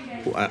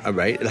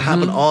 Right? It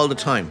happened all the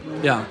time.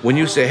 Yeah. When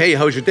you say, hey,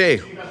 how's your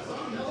day?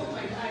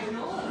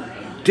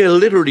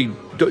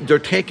 They're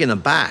taken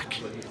aback.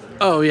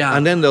 Oh, yeah.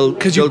 And then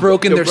because you've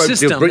broken their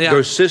system.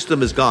 Their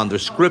system is gone. Their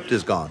script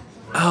is gone.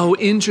 Oh,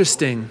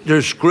 interesting.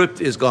 Their script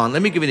is gone.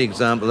 Let me give you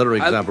another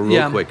example,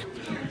 real quick.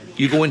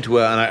 You go into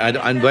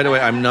and by the way,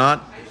 I'm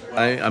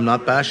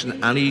not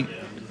bashing any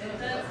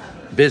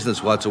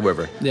business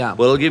whatsoever. Yeah.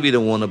 Well, I'll give you the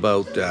one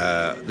about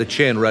the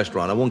chain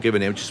restaurant. I won't give a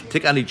name. Just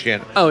take any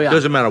chain. Oh, yeah.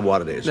 Doesn't matter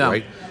what it is,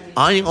 right?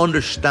 I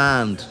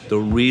understand the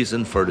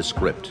reason for the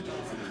script.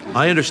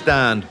 I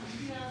understand.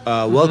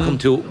 Welcome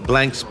to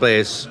blank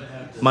space.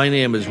 My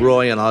name is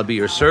Roy, and I'll be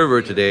your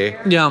server today.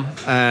 Yeah.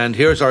 And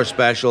here's our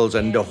specials,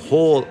 and the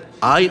whole.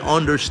 I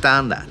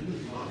understand that.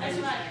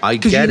 I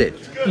get it.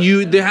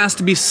 There has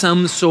to be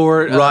some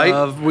sort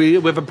of we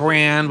have a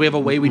brand, we have a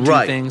way we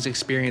do things,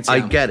 experience. I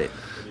get it.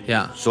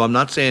 Yeah. So I'm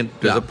not saying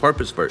there's a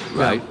purpose for it,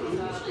 right?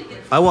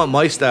 I want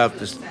my staff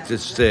to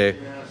say,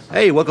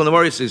 "Hey, welcome to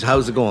Morrissey's.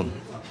 How's it going?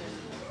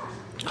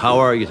 How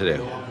are you today?"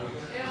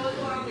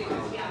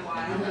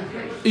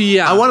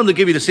 Yeah. I want them to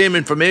give you the same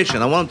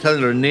information. I want them to tell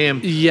you their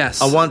name.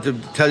 Yes. I want to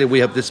tell you we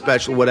have this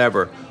special,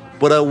 whatever.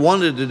 But I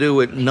wanted to do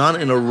it not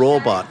in a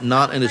robot,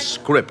 not in a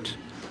script.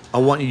 I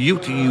want you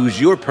to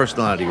use your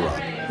personality, Rob.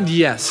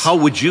 Yes. How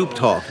would you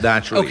talk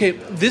naturally? Okay,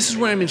 this is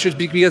where I'm interested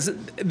because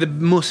the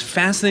most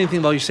fascinating thing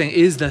about what you're saying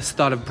is this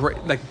thought of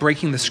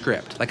breaking the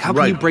script. Like, how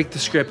can you break the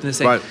script and this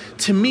thing? Right.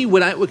 To me,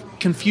 what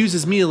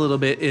confuses me a little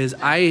bit is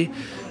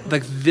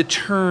the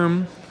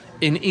term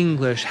in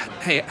English,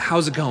 hey,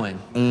 how's it going?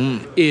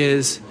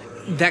 Is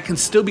that can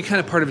still be kind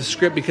of part of a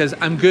script because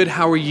I'm good,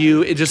 how are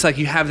you? It's just like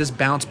you have this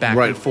bounce back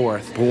and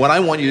forth. But what I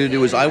want you to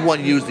do is I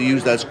want you to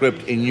use that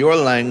script in your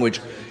language,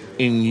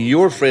 in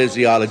your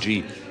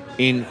phraseology,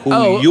 in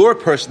who your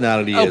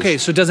personality is. Okay,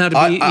 so it doesn't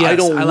have to be, I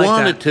don't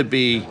want it to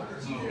be,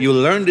 you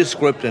learn this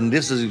script and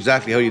this is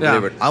exactly how you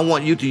deliver it. I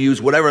want you to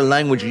use whatever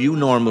language you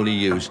normally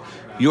use,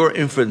 your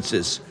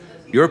inferences,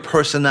 your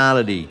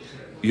personality,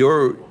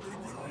 your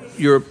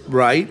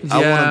right.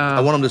 Yeah.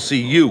 I want them to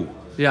see you.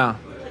 Yeah.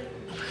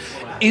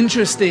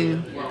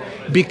 Interesting,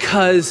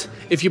 because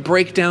if you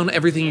break down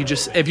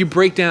if you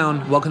break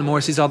down Welcome to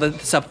Morrissey's, all that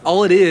stuff,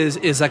 all it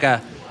is like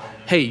a,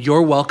 hey,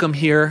 you're welcome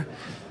here.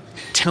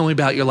 Tell me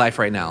about your life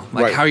right now.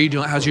 Like, how are you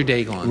doing? How's your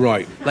day going?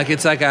 Right. Like,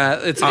 it's like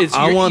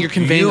you're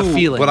conveying a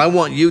feeling. But I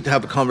want you to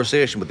have a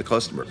conversation with the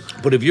customer.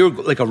 But if you're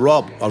like a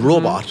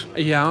robot.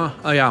 Yeah.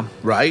 Oh, yeah.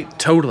 Right?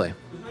 Totally.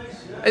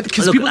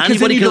 Because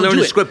anybody can learn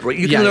the script, right?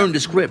 You can learn the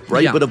script,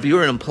 right? Yeah. But if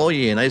you're an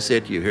employee and I say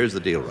to you, here's the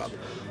deal, Rob.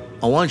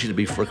 I want you to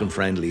be freaking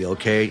friendly,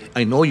 okay?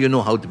 I know you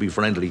know how to be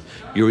friendly.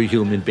 You're a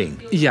human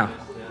being. Yeah.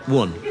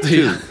 1,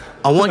 2.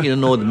 I want you to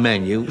know the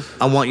menu.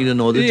 I want you to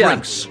know the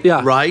drinks.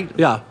 Yeah. Right?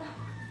 Yeah.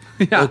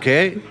 Yeah.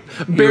 Okay?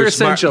 Bare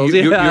essentials.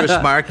 You're a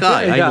smart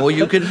guy. I know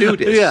you can do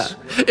this.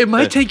 Yeah. It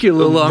might take you a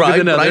little longer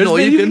than others, but I know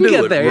you can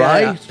do it, there,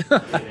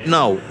 right?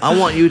 No, I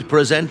want you to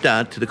present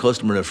that to the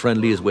customer in the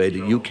friendliest way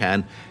that you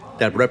can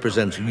that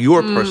represents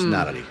your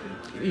personality.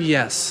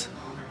 Yes.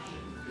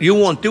 You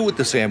won't do it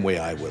the same way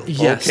I will.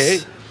 Yes. Okay?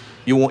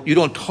 You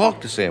don't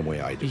talk the same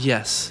way I do.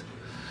 Yes.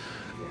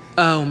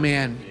 Oh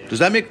man. Does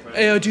that make?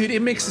 Oh, dude,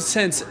 it makes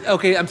sense.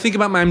 Okay, I'm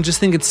just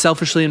thinking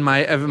selfishly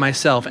of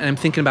myself, and I'm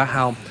thinking about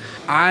how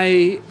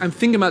I'm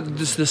thinking about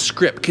the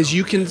script, because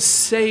you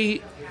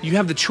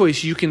have the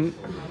choice. You can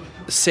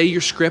say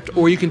your script,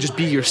 or you can just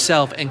be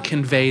yourself and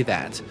convey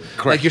that.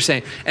 Correct. Like you're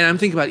saying. And I'm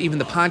thinking about even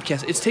the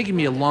podcast. It's taken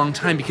me a long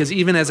time, because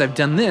even as I've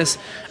done this,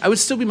 I would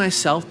still be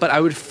myself, but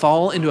I would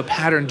fall into a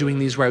pattern doing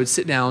these where I would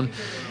sit down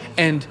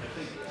and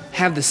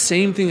have the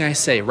same thing I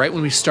say right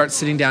when we start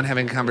sitting down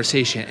having a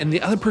conversation, and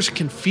the other person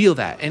can feel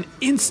that, and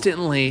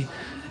instantly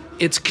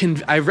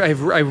I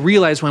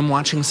realize when I'm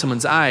watching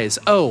someone's eyes,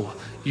 oh,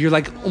 you're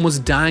like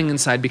almost dying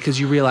inside, because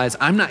you realize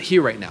I'm not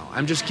here right now.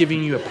 I'm just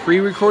giving you a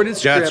pre-recorded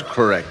script. That's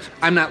correct.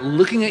 I'm not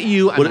looking at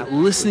you. I'm not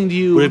listening to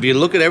you. But if you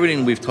look at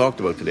everything we've talked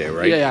about today,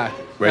 right? Yeah.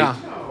 Right?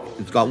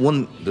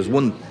 Yeah. There's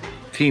one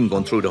theme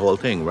going through the whole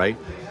thing, right?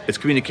 It's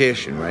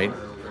communication, right?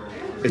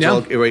 It's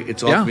all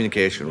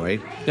communication, right?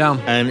 Yeah.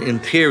 And in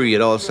theory, it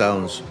all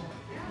sounds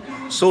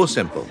so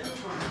simple.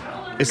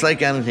 It's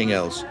like anything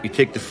else. You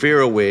take the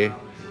fear away,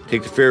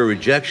 take the fear of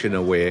rejection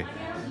away,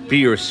 be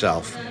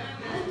yourself,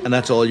 and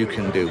that's all you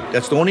can do.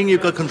 That's the only thing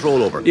you've got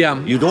control over.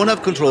 Yeah. You don't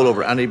have control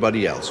over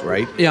anybody else,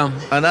 right? Yeah.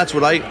 And that's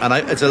what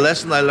it's a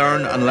lesson I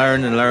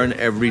learn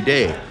every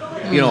day.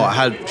 You know, I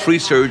had 3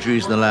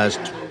 surgeries in the last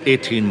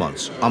 18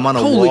 months. I'm on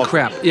a walker. Holy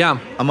crap, yeah.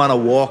 I'm on a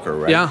walker,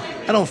 right? Yeah.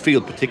 I don't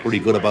feel particularly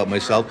good about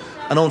myself.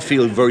 I don't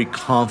feel very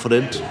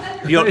confident.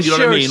 You know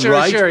what I mean,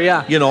 right? Sure,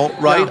 yeah. You know,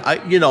 right?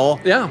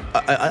 Yeah.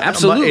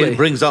 Absolutely. It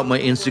brings out my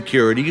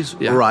insecurities,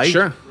 right?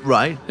 Sure.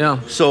 Right?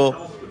 Yeah.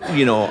 So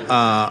you know,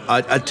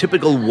 a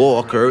typical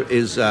walker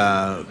is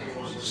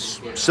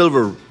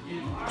silver.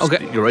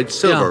 Okay. You're right,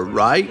 silver,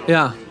 right?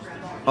 Yeah.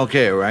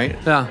 Okay, right?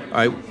 Yeah. All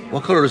right.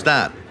 What color is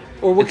that?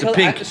 Or what it's color? a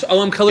pink.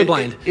 I'm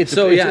colorblind. It's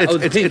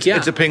pink.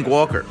 It's a pink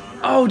walker.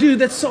 Oh, dude,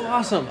 that's so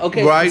awesome.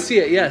 Okay, Right? I see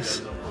it.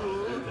 Yes.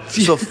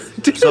 So,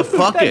 Dude, so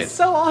fuck that's it.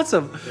 so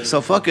awesome. So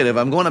fuck it. If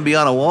I'm going to be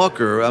on a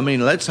walker, I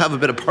mean, let's have a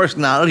bit of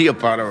personality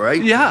about it,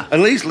 right? Yeah. At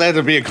least let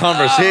there be a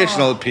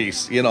conversational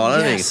piece. You know what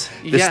Yes,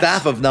 I mean? The yes.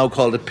 staff have now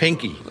called it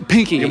Pinky.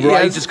 Pinky,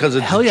 right? yes. Just because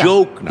it's Hell a yeah.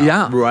 joke now,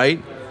 Yeah.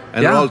 right?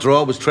 And Yeah. they're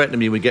always threatening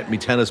me with getting me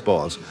tennis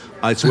balls.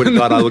 I swear to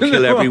God, I will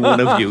kill every one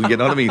of you. You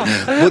know what I mean?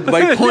 But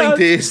my point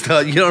is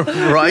that, you know,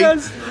 right?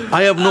 Yes.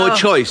 I have no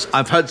choice.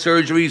 I've had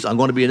surgeries. I'm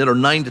going to be another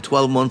 9 to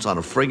 12 months on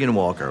a friggin'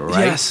 walker,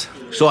 right? Yes.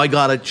 So I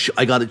gotta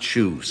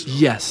choose.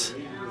 Yes.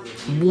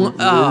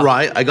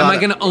 Right, am I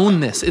going to own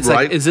this? It's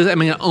Right. like,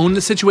 am I going to own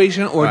the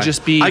situation or Right.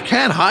 just be? I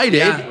can't hide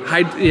Yeah, it.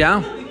 hide.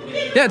 Yeah,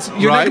 yeah.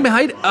 You're Right. not going to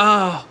hide.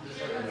 Oh,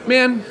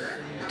 man.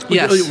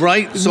 Yes.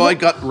 Right. So I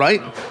got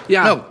right.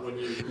 Yeah. No.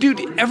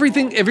 Dude,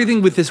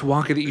 everything with this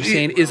walker that you're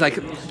saying is like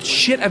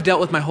shit I've dealt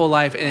with my whole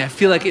life, and I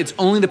feel like it's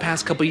only the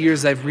past couple of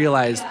years I've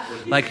realized,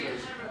 like,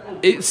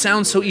 it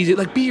sounds so easy.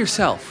 Like, be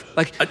yourself.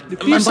 Like, be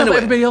by yourself. the What way-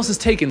 everybody else is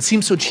taken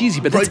seems so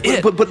cheesy, but that's Right.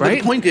 it. But right?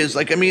 the point is,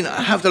 like, I mean,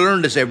 I have to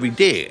learn this every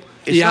day.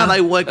 It's Yeah. not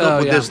I wake up Oh,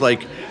 with yeah. this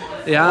like,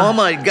 Yeah. oh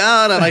my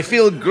God, and I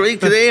feel great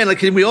today, and like,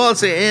 can we all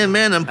say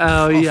amen? And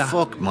Oh, yeah.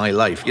 fuck my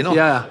life, you know?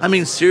 Yeah. I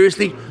mean,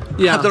 seriously,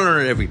 I Yeah. have to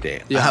learn it every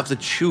day. Yeah. I have to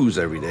choose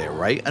every day,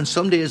 right? And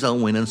some days I'll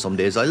win, and some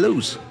days I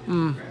lose.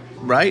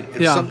 Right?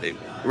 It's Yeah.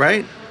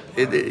 right?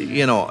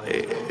 You know.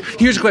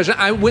 Here's a question.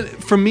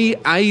 For me,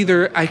 I'm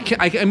either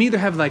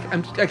have like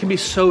I can be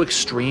so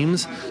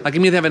extremes. Like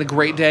I'm either having a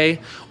great day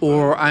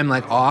or I'm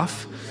like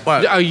off.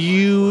 Right. Are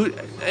you?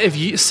 If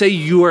you say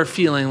you are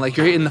feeling like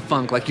you're in the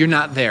funk, like you're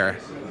not there,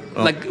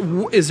 like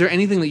is there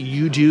anything that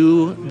you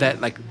do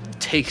that like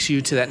takes you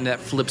to that and that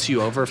flips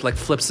you over, like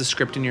flips the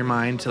script in your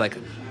mind to like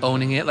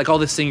owning it, like all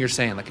this thing you're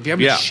saying, like if you're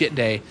having Yeah. a shit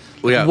day,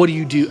 Well, yeah. what do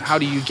you do? How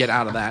do you get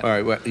out of that? All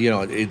right, well, you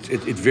know, it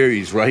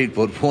varies, right?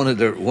 But one of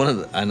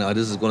the I know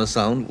this is going to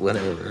sound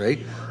whatever, right?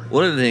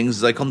 One of the things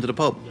is I come to the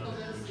pub,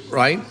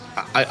 right?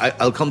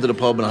 I'll come to the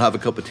pub and I'll have a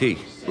cup of tea,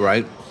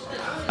 right?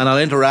 And I'll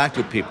interact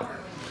with people,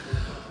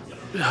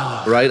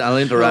 right? I'll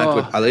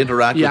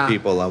interact Yeah. with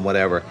people and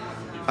whatever.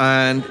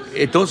 And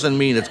it doesn't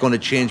mean it's going to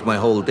change my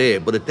whole day,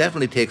 but it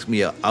definitely takes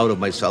me out of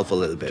myself a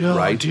little bit, Oh,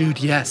 right? dude,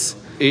 yes.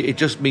 It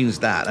just means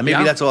that, and maybe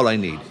Yeah. that's all I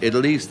need. At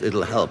least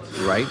it'll help,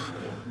 right?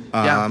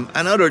 Yeah.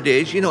 And other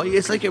days, you know,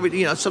 it's like everything.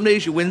 You know, some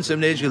days you win, some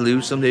days you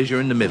lose, some days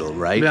you're in the middle,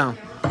 right? Yeah.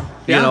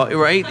 You know,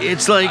 right?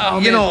 It's like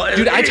you man. know,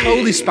 dude, I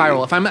totally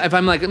spiral. If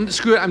I'm like,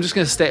 screw it, I'm just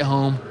gonna stay at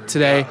home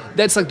today.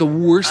 That's like the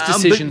worst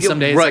decision but, some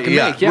days right, I can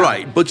yeah, make. Yeah,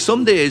 right. But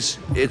some days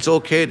it's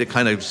okay to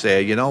kind of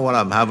say, you know what,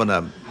 I'm having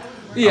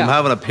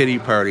a pity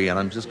party, and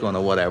I'm just going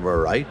to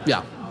whatever, right?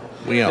 Yeah.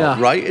 You know, Yeah.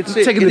 right? It's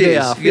Taking it the day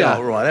is, off, you yeah.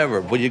 know, whatever.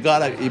 But you've got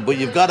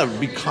to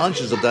be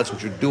conscious of that's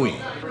what you're doing.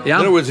 Yeah.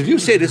 In other words, if you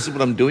say this is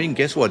what I'm doing,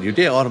 guess what? Your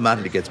day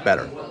automatically gets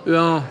better.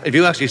 Yeah. If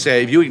you actually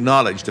say, if you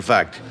acknowledge the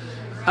fact,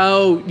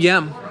 Oh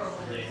yeah.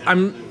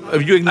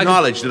 if you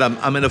acknowledge that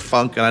I'm in a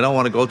funk and I don't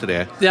want to go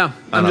today, Yeah.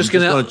 and I'm just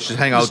gonna just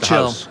hang out at the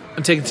chill. house.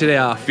 I'm taking today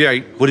off. Yeah,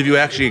 but if you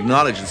actually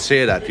acknowledge and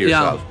say that to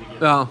yourself,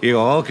 Yeah. you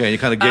go, okay, and you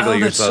kind of giggle Oh, at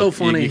that's yourself.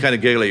 so funny. You kind of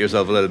giggle at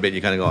yourself a little bit.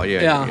 You kind of go,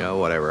 Yeah. you know,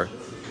 whatever.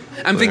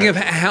 I'm thinking of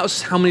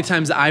how many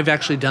times I've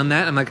actually done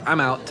that. I'm like, I'm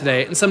out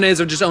today. And some days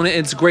I just own it.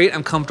 It's great.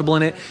 I'm comfortable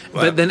in it.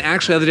 Right. But then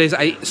actually other days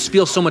I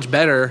feel so much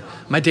better.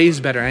 My day's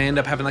better. I end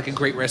up having like a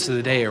great rest of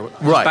the day. Or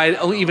Right.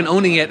 by even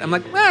owning it, I'm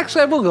like, well,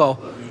 actually I will go.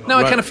 Now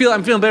I Right. kind of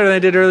I'm feeling better than I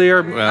did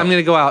earlier. Yeah. I'm going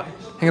to go out,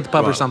 hang at the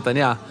pub or Right. something.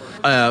 Yeah.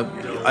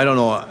 I don't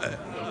know.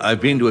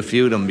 I've been to a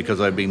few of them because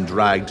I've been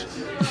dragged.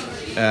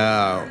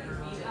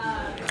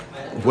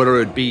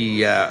 Whether it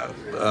be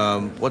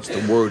what's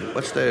the word?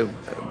 What's the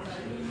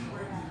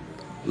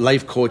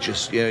life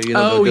coaches? Yeah, you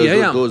know, Oh,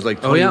 yeah. those like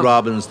Oh, Tony yeah.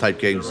 Robbins type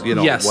gigs. You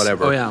know, Yes.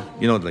 whatever. Oh, yeah.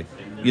 You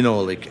know,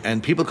 like,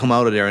 and people come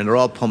out of there and they're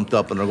all pumped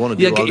up and they're going to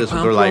do Yeah, all get this you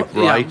with their life, pumped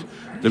up. Yeah. right?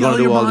 They're Yo, going to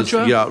do your all mantra.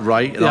 this, yeah,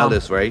 right, and Yeah. all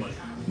this, right?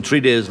 And 3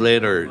 days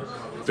later,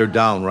 they're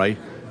down, right?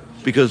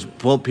 Because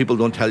people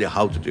don't tell you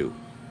how to do.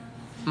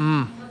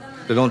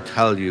 They don't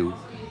tell you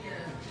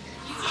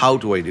how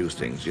do I do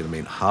things. You know what I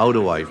mean? How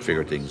do I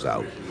figure things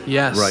out?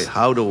 Yes. Right.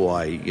 How do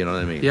I? You know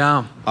what I mean?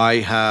 Yeah. I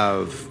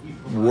have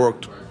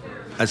worked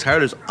as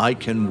hard as I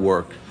can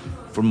work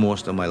for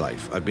most of my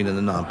life. I've been in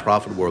the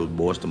non-profit world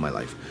most of my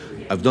life.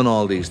 I've done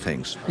all these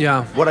things.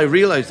 Yeah. What I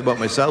realized about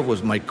myself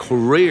was my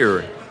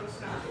career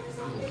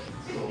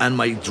and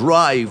my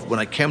drive when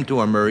I came to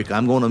America.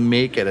 I'm going to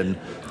make it, and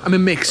I'm going to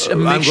make shit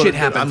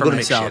happen I'm for gonna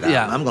myself. Make shit happen.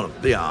 Yeah. I'm going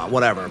to,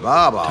 whatever,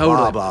 blah, blah,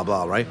 Totally. blah, blah,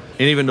 blah, right?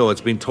 And even though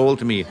it's been told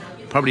to me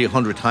probably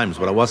 100 times,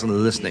 but I wasn't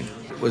listening,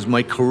 was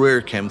my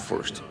career came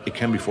first. It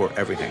came before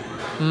everything.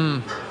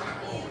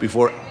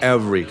 Before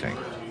everything.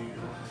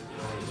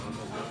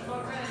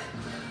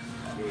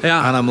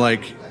 Yeah. And I'm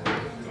like,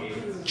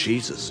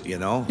 Jesus, you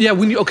know. Yeah.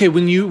 When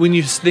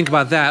you think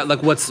about that,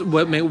 like, what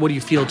do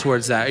you feel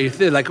towards that? Are you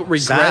like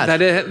regret Sad.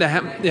 that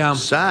happened? Yeah.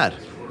 Sad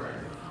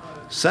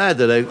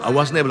that I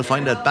wasn't able to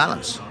find that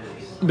balance.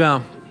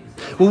 Yeah.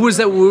 What was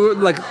that?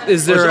 Like,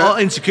 is there It's all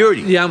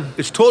insecurity. Yeah.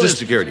 It's total Just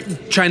insecurity.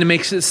 trying to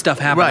make stuff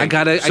happen? Right. I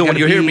gotta. So when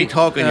you hear me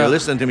talking, uh, you're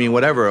listening to me,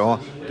 whatever. Oh,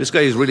 this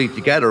guy is really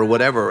together, or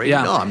whatever. Right?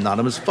 Yeah. No, I'm not.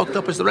 I'm as fucked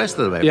up as the rest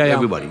of them. Yeah, yeah.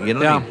 Everybody. You know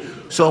what I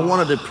mean? So I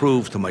wanted to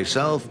prove to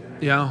myself,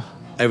 Yeah.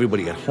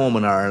 everybody at home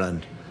in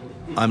Ireland,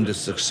 I'm the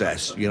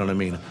success. You know what I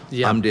mean?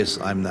 Yeah. I'm this.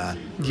 I'm that.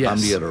 Yes. I'm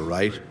the other.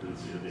 Right.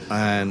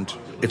 And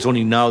it's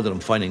only now that I'm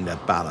finding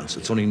that balance.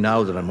 It's only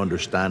now that I'm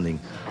understanding.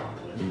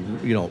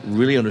 You know,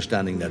 really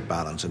understanding that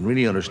balance and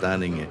really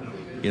understanding it.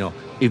 You know,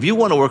 if you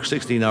want to work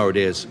 16-hour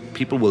days,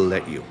 people will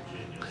let you.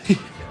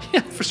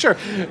 Yeah, for sure.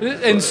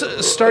 And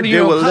starting They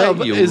your will own pub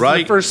let you, is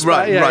right? the first spot.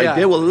 Right, Yeah, right. yeah.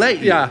 They will let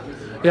you. Yeah,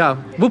 yeah.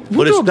 We'll But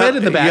throw a it's bed not-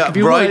 in the back yeah, if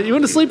you right. want. You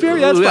want to sleep here?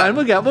 Yeah, that's Yeah. fine.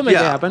 We'll make it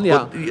happen.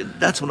 Yeah. But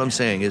that's what I'm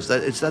saying, is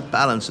that it's that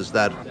balance, is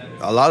that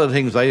a lot of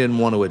things I didn't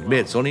want to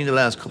admit. It's only in the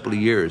last couple of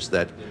years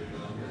that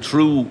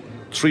through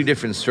 3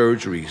 different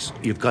surgeries,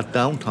 you've got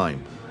downtime.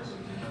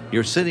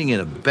 You're sitting in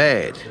a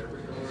bed.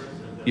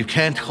 You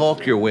can't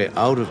talk your way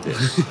out of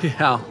this.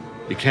 Yeah.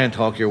 You can't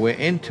talk your way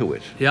into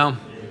it. Yeah.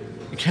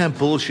 You can't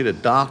bullshit a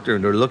doctor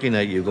and they're looking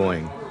at you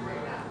going,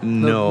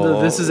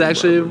 no. This is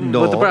actually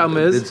what the problem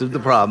is. This is the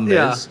problem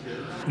Yeah. is.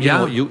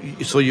 Yeah.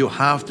 So you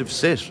have to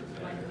sit.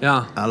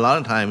 Yeah. A lot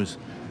of times,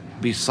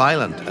 be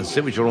silent and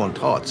sit with your own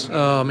thoughts,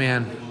 Oh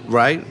man.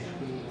 right?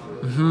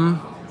 Mm-hmm.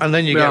 And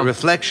then you Yeah. get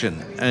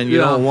reflection, and you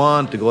Yeah. don't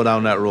want to go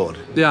down that road.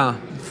 Yeah.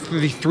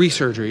 The 3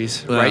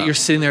 surgeries, right? Yeah. You're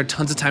sitting there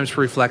tons of times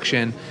for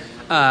reflection.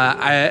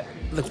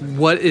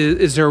 What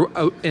is there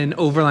an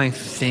overlying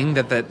thing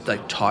that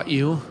like taught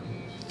you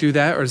through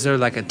that, or is there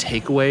like a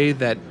takeaway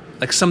that,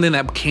 like, something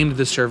that came to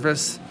the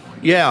surface?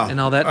 Yeah. And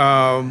all that?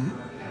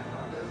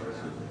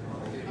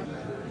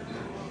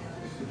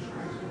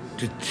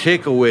 To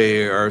take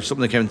away, or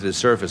something that came to the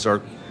surface,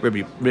 or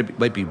maybe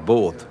might be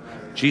both.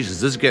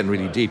 Jesus, this is getting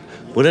really deep.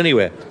 But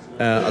anyway,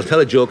 I'll tell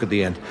a joke at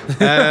the end.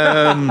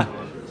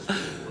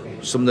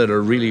 Something that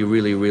are really,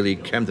 really, really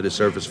came to the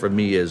surface for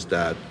me is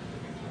that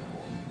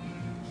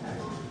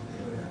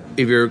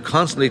if you're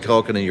constantly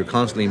talking and you're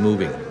constantly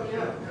moving,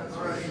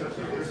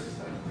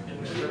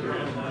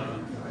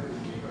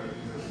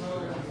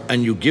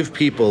 and you give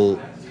people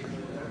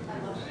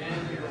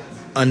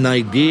an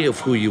idea of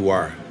who you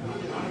are,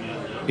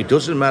 it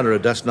doesn't matter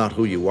if that's not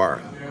who you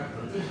are.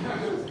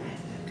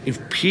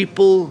 If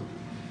people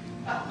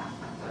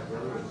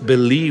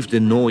believe they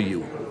know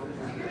you,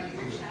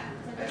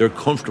 they're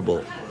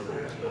comfortable,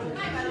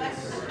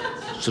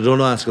 so they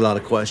don't ask a lot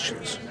of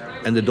questions,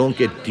 and they don't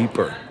get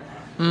deeper.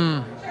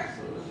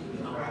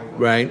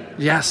 Right?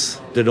 Yes.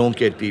 They don't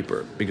get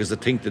deeper because they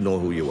think they know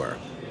who you are.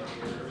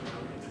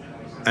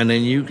 And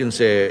then you can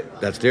say,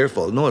 that's their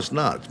fault. No, it's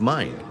not. It's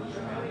mine.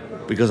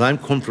 Because I'm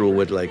comfortable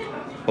with, like,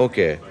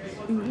 okay,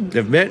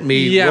 they've met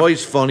me, Yeah.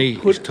 Roy's funny,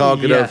 he's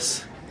talkative,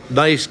 Yes.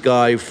 nice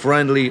guy,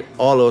 friendly,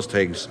 all those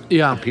things.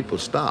 Yeah. And people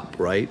stop,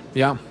 right?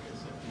 Yeah.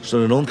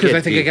 So they don't Because get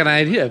I think deep. I got an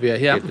idea of you.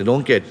 Yeah. They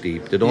don't get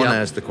deep. They don't Yeah.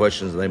 ask the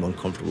questions that I'm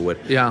uncomfortable with.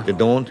 Yeah. They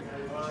don't.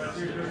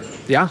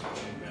 Yeah.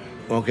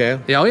 Okay?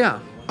 Yeah. Oh yeah.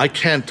 I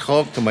can't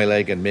talk to my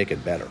leg and make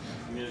it better.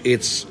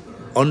 It's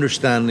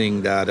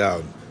understanding that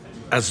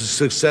as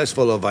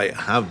successful as I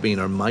have been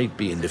or might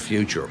be in the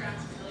future,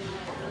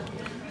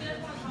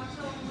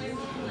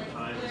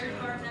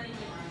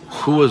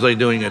 who was I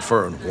doing it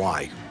for and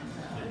why?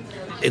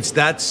 It's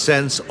that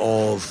sense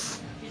of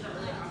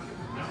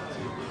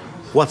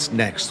what's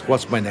next?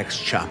 What's my next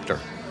chapter?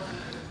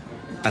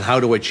 And how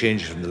do I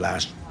change it from the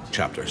last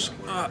chapters?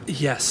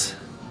 Yes.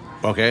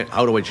 Okay?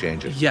 How do I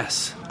change it?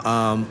 Yes.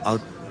 I'll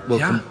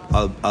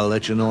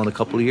let you know in a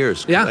couple of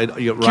years. Yeah.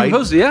 You're Keep me right.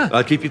 posted, yeah.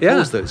 I'll keep you Yeah.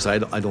 posted. So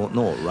I don't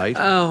know, right?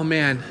 Oh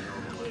man.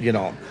 You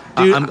know,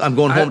 Dude, I'm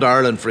going home to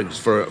Ireland for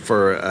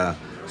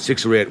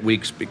 6 or 8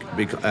 weeks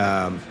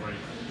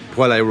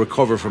while I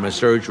recover from a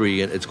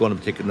surgery, and it's going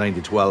to take 9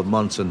 to 12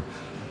 months, and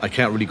I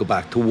can't really go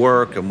back to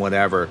work and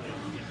whatever.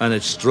 And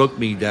it struck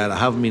me that I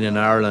haven't been in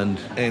Ireland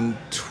in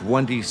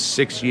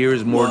 26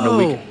 years, more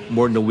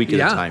than a week at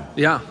a time.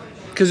 Yeah.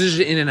 Because it's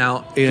just in and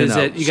out. In and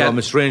Visit. out. You so got, I'm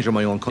a stranger in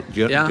my own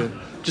country. Yeah.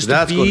 Just So to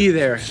that's be gonna-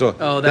 there. So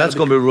Oh, that that's would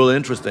going to be real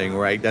interesting,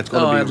 right? That's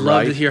going to be I'd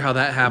love to right. hear how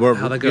that happens.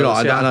 How that goes. You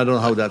know, yeah. and I don't know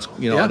how that's.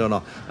 You know, Yeah. I don't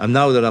know. And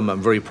now that I'm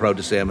very proud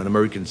to say I'm an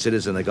American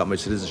citizen. I got my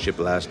citizenship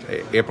last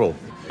April.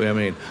 You know what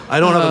I mean, I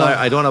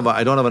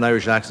don't have an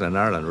Irish accent in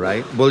Ireland,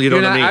 right? Well, you know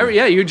You're what I not mean.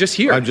 Yeah, you're just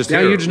here. I'm just yeah,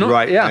 here, You're just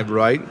right? Yeah. I'm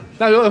right.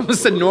 No, I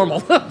almost said normal.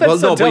 That's Well,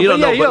 so no, but you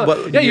dumb. don't know, Yeah,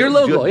 but yeah, you're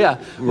local. Yeah,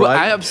 right?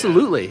 I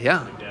absolutely.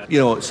 Yeah. You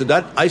know, so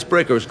that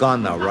icebreaker is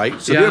gone now, right?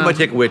 So Yeah. they're my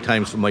takeaway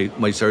times for my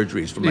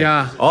surgeries. For my,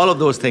 Yeah. all of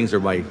those things are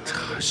my.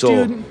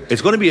 So Dude.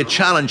 it's going to be a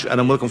challenge, and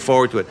I'm looking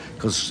forward to it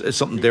because it's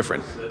something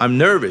different. I'm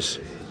nervous,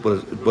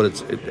 but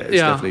it's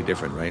definitely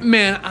different, right?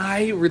 Man,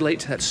 I relate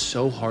to that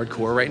so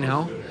hardcore right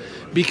now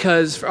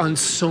because on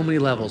so many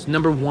levels.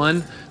 Number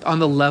one, on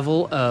the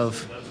level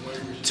of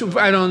So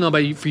I don't know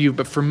about you, for you,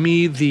 but for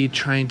me, the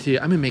trying to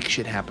I'm gonna make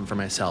shit happen for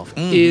myself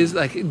is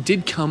like it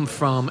did come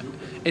from,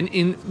 and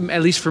in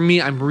at least for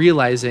me, I'm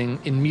realizing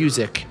in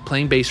music,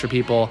 playing bass for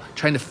people,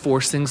 trying to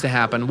force things to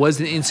happen was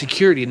an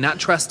insecurity, not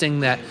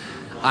trusting that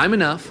I'm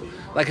enough.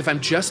 Like if I'm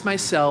just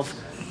myself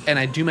and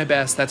I do my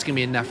best, that's gonna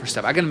be enough for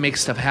stuff. I gotta make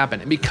stuff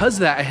happen, and because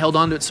of that, I held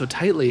on to it so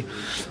tightly,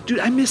 dude.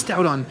 I missed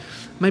out on.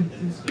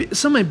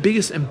 Some of my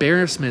biggest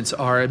embarrassments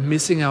are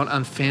missing out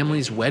on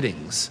families'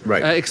 weddings.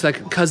 Right. It's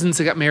like cousins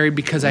that got married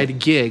because I had a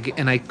gig,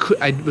 and I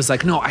was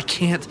like, no, I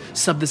can't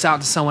sub this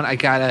out to someone. I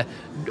gotta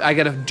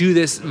do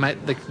this.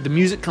 The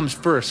music comes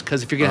first,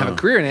 because if you're gonna have a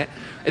career in it,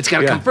 it's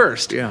gotta come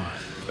first. Yeah.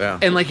 Yeah.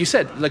 And like you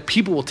said, like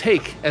people will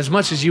take as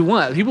much as you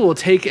want. People will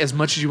take as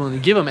much as you're willing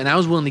to give them, and I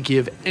was willing to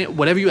give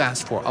whatever you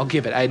asked for. I'll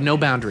give it. I had no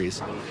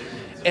boundaries.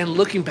 And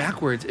looking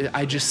backwards,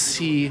 I just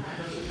see.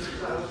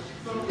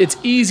 It's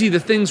easy, the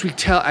things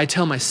I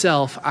tell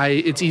myself,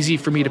 it's easy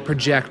for me to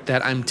project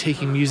that I'm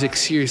taking music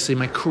seriously,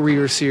 my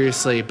career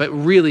seriously, but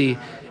really,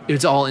 it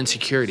was all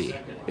insecurity.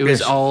 It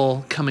was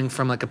all coming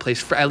from like a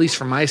place, at least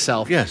for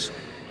myself. Yes.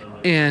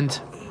 And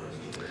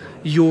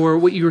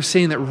what you were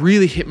saying that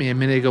really hit me a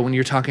minute ago when you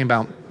were talking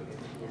about,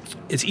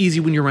 it's easy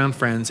when you're around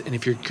friends, and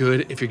if you're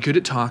good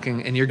at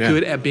talking, and you're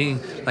good at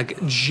being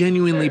like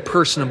genuinely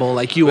personable,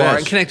 like you are,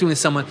 and connecting with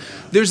someone,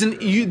 there's an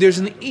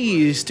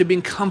ease to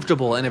being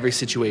comfortable in every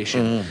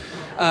situation.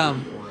 But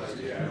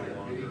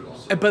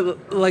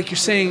like you're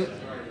saying,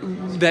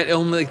 that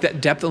only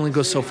that depth only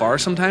goes so far.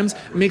 Sometimes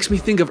it makes me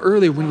think of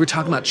earlier when we were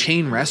talking about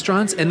chain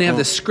restaurants, and they have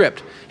this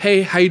script.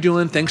 Hey, how you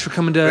doing? Thanks for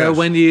coming to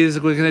Wendy's.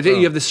 We're gonna do.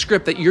 You have this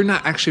script that you're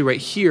not actually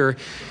right here.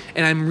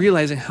 And I'm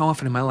realizing how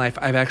often in my life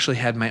I've actually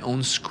had my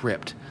own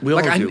script. We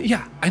all do.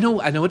 Yeah, I know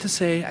what to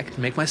say. I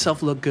can make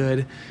myself look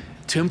good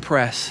to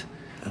impress.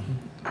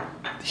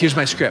 Here's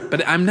my script,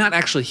 but I'm not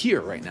actually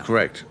here right now.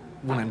 Correct.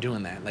 When I'm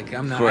doing that, like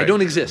I'm not. Correct. I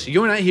don't exist.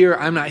 You're not here.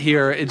 I'm not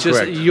here. It's just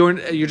Correct.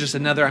 you're just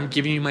another. I'm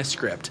giving you my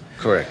script.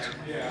 Correct.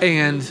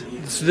 And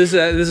so this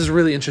is a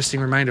really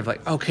interesting reminder of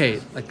like, okay,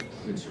 like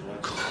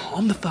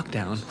calm the fuck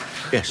down.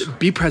 Yes.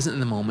 Be present in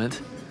the moment.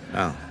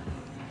 Oh.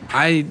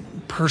 I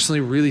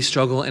personally really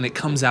struggle, and it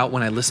comes out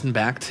when I listen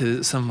back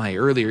to some of my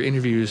earlier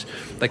interviews,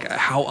 like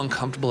how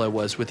uncomfortable I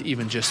was with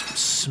even just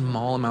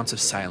small amounts of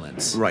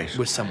silence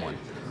with someone.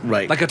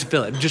 Right. Like I have to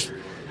feel it. Just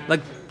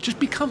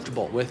be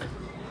comfortable with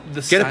the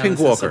Get a pink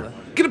walker.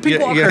 Get a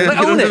pink walker. Yeah, like,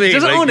 own it. mean?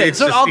 Just like, own it. it's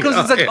So it just, all comes.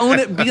 It's like own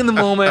it. Be in the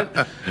moment.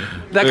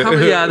 That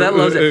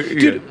loves it,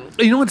 dude.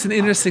 You know what's an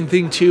interesting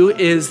thing too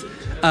is.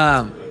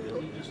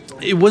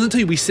 It wasn't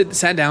until we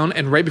sat down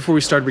and right before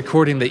we started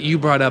recording that you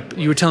brought up,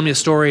 you were telling me a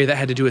story that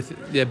had to do with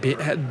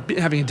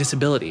having a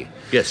disability.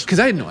 Yes.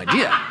 Because I had no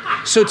idea.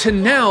 So to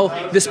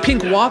now, this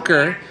pink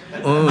walker,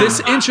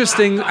 this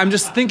interesting, I'm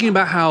just thinking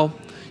about how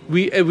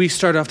we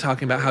started off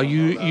talking about how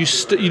you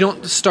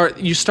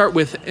start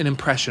with an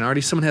impression. Already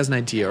someone has an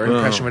idea or an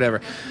impression,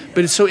 whatever.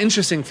 But it's so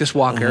interesting this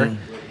walker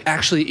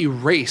actually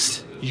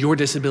erased your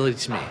disability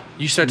to me.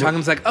 You start talking,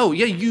 it's like,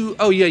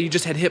 you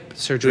just had hip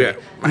surgery. Yeah.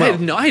 I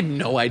had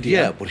no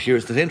idea. Yeah, but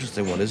here's the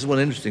interesting one. This is one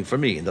interesting for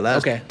me in the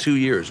last 2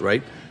 years,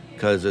 right?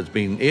 Because it's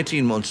been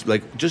 18 months,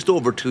 like just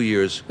over 2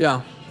 years.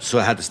 Yeah. So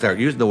I had to start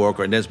using the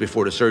walker, and then it's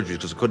before the surgery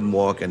because I couldn't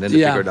walk, and then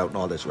they figured out and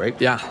all this, right?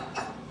 Yeah.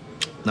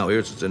 Now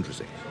here's what's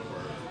interesting.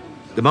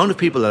 The amount of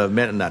people that I've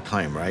met in that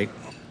time, right?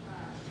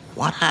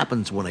 What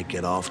happens when I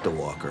get off the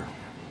walker?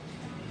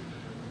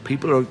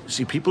 People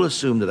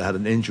assume that I had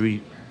an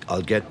injury,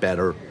 I'll get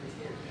better,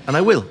 and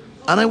I will.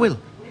 But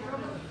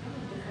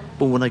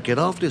when I get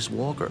off this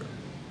walker,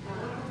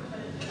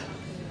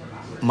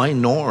 my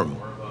norm,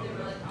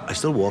 I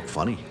still walk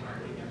funny.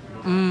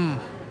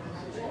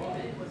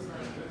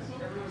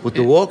 But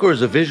the walker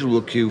is a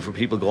visual cue for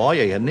people to go, oh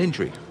yeah, you had an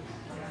injury.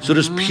 So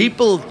there's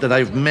people that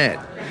I've met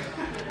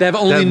that have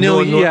only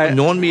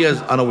known me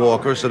as on a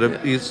walker, so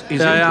that he's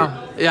injured.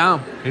 Yeah.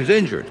 He's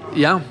injured.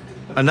 Yeah.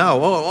 And now,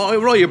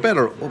 Roy, you're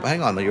better. Oh,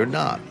 hang on, no, you're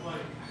not.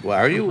 Why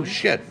are you?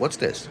 Shit, what's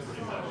this?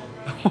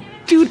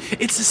 Dude,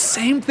 it's the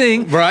same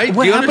thing. Right?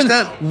 Do you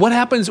understand? What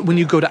happens when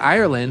you go to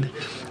Ireland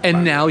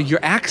and now your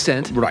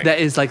accent that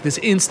is like this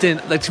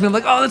instant, like to me, I'm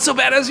like, oh, that's so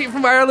badass. You're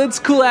from Ireland. It's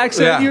a cool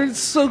accent. Yeah. You're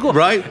so cool.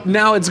 Right?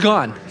 Now it's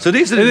gone. So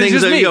these are the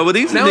things these are the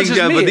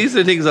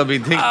things I've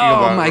been thinking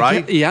about,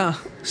 right? Yeah.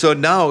 So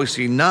now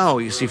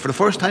you see, for the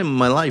first time in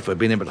my life, I've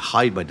been able to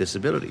hide my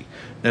disability.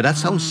 Now that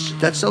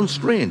sounds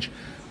strange.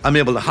 I'm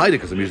able to hide it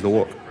because I'm using the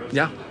walker.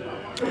 Yeah.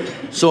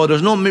 So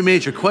there's no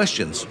major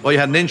questions. Oh, you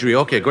had an injury.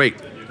 Okay, great.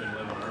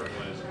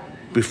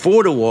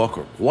 Before the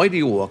walker, why do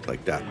you walk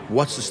like that?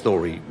 What's the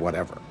story?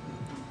 Whatever.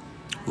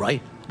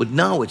 Right? But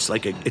now it's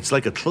like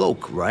a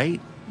cloak,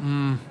 right?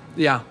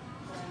 Yeah.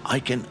 I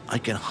can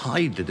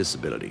hide the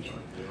disability,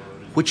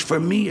 which for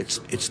me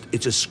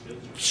it's a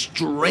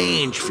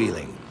strange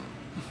feeling.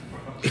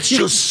 It's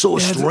just so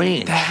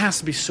strange. That has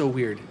to be so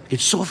weird.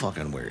 It's so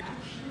fucking weird.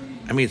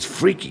 I mean, it's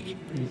freaky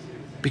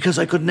because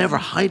I could never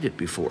hide it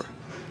before.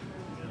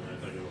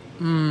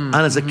 And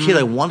as a kid,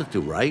 I wanted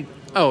to, right?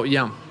 Oh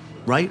yeah.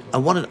 Right?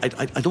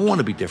 I don't want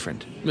to be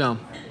different. Yeah.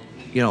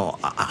 You know,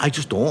 I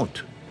just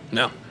don't.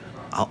 No.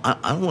 I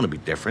don't want to be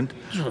different.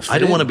 I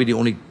don't want to be the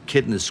only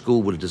kid in the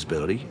school with a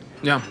disability.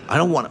 Yeah. I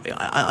don't want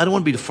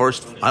to be the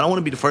first. I don't want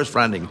to be the first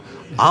friending.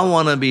 I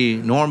want to be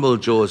normal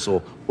Joe, so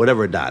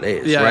whatever that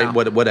is, right?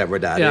 Whatever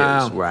that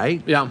is,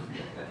 right? Yeah.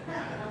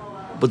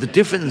 But the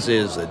difference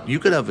is that you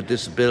could have a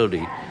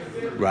disability,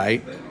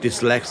 right?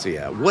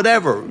 Dyslexia,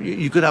 whatever.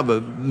 You could have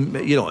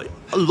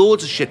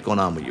loads of shit going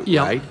on with you,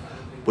 right?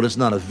 But it's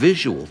not a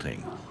visual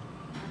thing.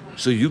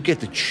 So you get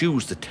to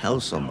choose to tell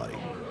somebody.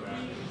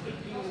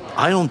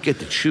 I don't get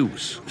to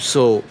choose.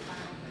 So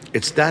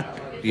it's that,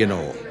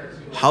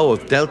 how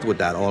I've dealt with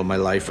that all my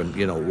life, and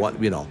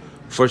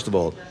first of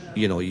all,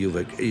 you've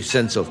a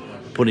sense of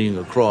putting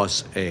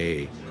across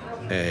a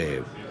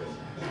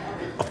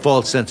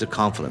false sense of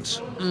confidence.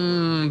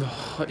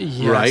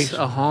 Yes. Right?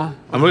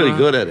 I'm really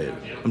good at it.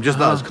 I'm just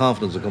not as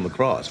confident as I come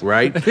across,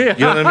 right? You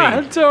know what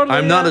I mean? Totally,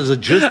 I'm not as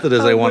adjusted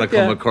as I want to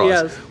come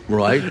across,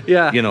 right?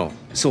 Yeah.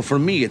 So for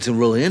me, it's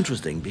really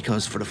interesting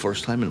because for the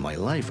first time in my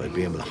life, I'd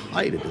be able to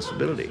hide a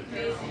disability.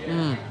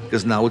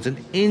 Because now it's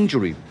an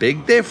injury.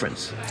 Big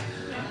difference.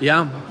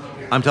 Yeah.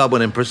 I'm talking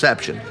about in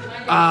perception.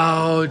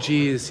 Oh,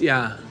 geez.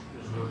 Yeah.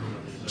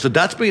 So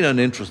that's been an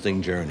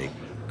interesting journey,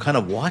 kind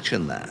of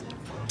watching that.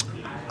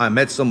 I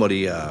met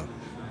somebody, and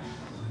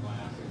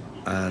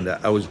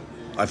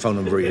I found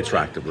him very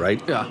attractive,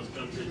 right? Yeah.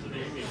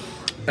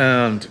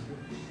 And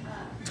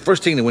the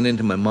first thing that went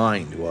into my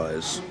mind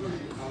was,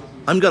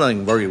 I'm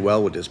getting very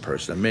well with this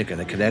person. I'm making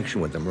a connection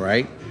with them,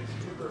 right?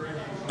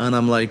 And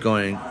I'm like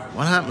going,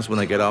 what happens when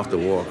I get off the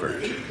walker?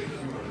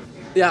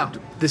 Yeah.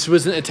 This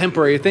wasn't a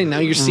temporary thing. Now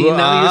you're seeing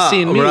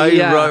me. Right,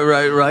 yeah.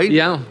 right.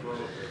 Yeah.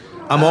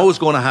 I'm always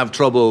going to have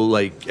trouble,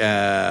 like,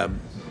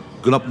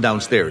 going up and down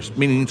stairs.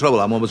 Meaning trouble,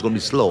 I'm always going to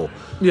be slow.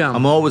 Yeah.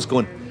 I'm always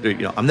going,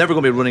 I'm never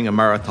going to be running a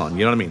marathon.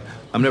 You know what I mean?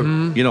 I'm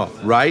never,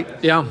 right?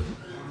 Yeah.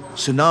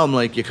 So now I'm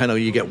like,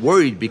 you get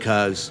worried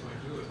because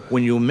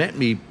when you met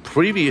me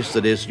previous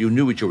to this, you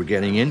knew what you were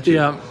getting into.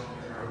 Yeah.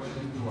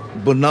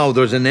 But now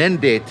there's an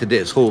end date to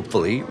this,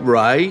 hopefully,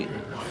 right?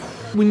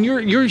 When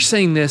you're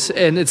saying this,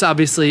 and it's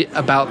obviously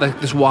about like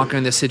this walker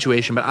in this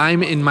situation, but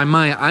I'm in my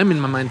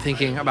mind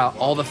thinking about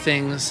all the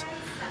things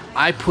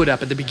I put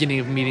up at the beginning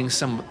of meeting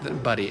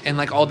somebody, and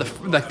like all the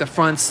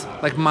fronts,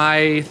 like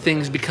my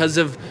things, because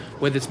of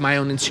whether it's my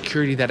own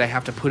insecurity that I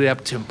have to put it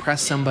up to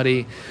impress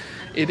somebody.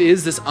 It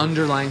is this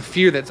underlying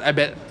fear that I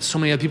bet so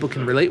many other people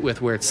can relate with,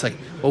 where it's like,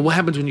 well, what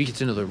happens when you get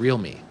to know the real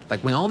me?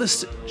 Like when all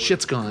this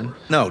shit's gone.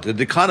 No, the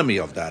dichotomy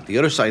of that, the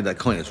other side of that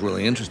coin is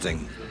really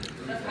interesting.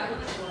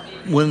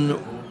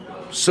 When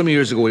some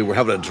years ago we were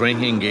having a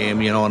drinking game,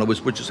 and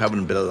we're just having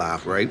a bit of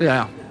laugh, right?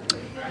 Yeah.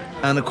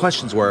 And the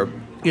questions were,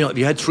 if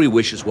you had 3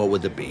 wishes, what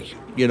would it be?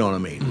 You know what I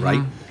mean,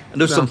 right?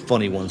 And there's some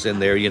funny ones in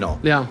there,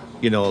 Yeah.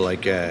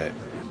 Like,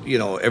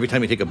 every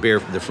time you take a beer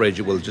from the fridge,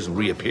 it will just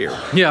reappear.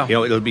 Yeah.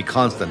 It'll be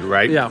constant,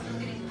 right? Yeah.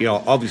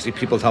 Obviously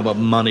people talk about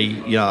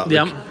money, Yeah.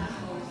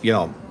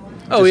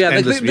 all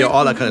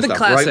that kind of the stuff,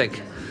 classic.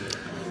 right?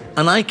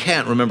 And I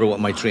can't remember what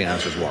my 3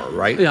 answers were,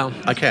 right? Yeah.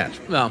 I can't.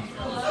 Yeah.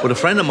 But a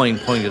friend of mine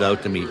pointed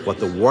out to me what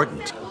they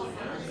weren't.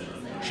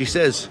 She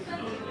says,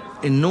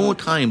 in no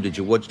time did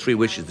you watch 3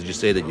 wishes did you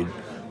say that you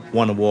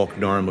want to walk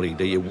normally,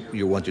 that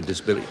you want your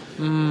disability.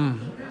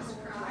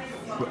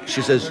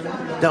 She says,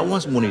 that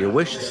wasn't one of your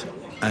wishes.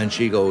 And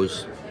she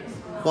goes,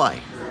 why?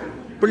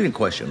 Brilliant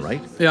question,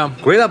 right? Yeah.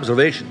 Great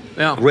observation.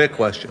 Yeah. Great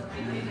question.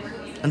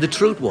 And the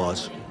truth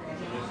was,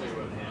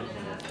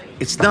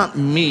 it's not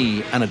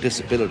me and a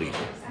disability.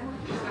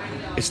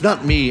 It's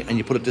not me and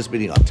you put a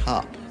disability on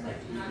top.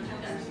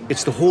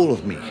 It's the whole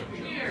of me.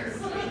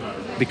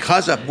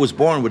 Because I was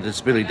born with a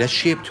disability, that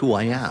shaped who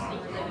I am.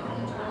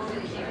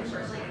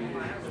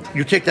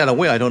 You take that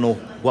away, I don't know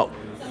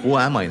who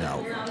am I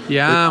now?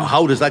 Yeah.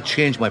 How does that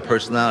change my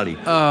personality?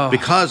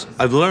 Because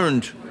I've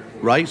learned,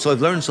 right? So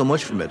I've learned so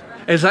much from it.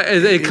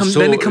 It comes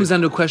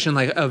down to a question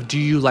of do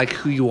you like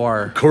who you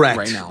are correct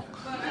right now?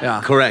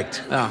 Yeah.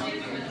 Correct. Yeah.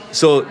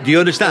 So do you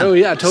understand? Oh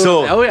yeah,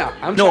 totally.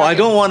 I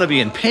don't want to be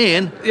in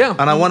pain. Yeah.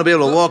 And I want to be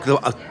able to walk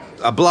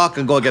a block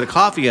and go get a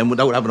coffee and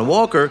without having a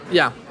walker.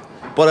 Yeah.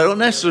 But I don't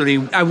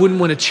necessarily. I wouldn't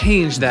want to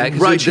change that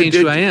because it would change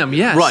who I am.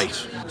 Yes. Right.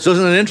 So it's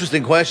an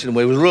interesting question.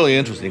 It was a really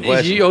interesting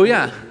question. Oh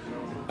yeah.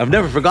 I've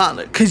never forgotten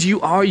it. Because you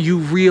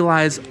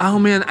realize, oh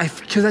man,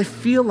 because I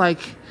feel like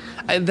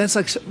that's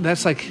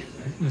like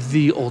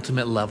the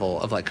ultimate level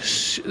of like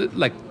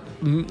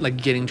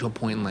getting to a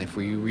point in life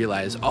where you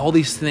realize all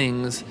these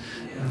things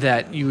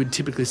that you would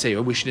typically say, I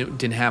wish it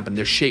didn't happen.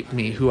 They're shaped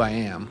me who I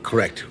am.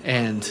 Correct.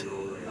 And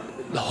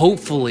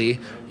hopefully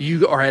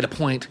you are at a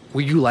point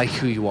where you like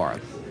who you are.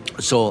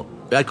 So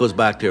that goes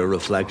back to a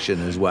reflection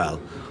as well.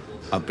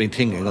 I've been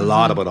thinking a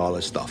lot about all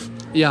this stuff.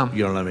 Yeah.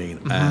 You know what I mean?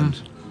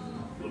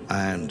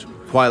 And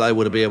while I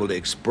would be able to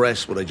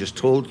express what I just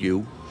told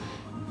you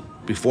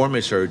before my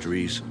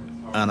surgeries,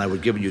 and I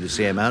would give you the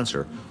same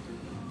answer,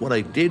 what I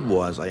did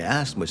was I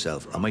asked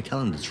myself, am I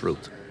telling the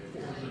truth?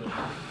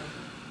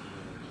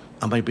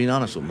 Am I being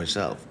honest with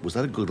myself? Was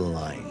that a good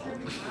line?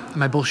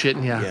 Am I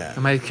bullshitting? Yeah. Yeah.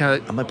 Am I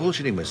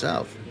bullshitting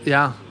myself?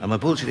 Yeah. Am I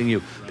bullshitting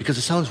you? Because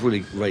it sounds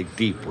really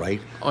deep,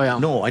 right? Oh, yeah.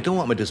 No, I don't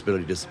want my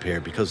disability to disappear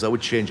because that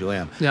would change who I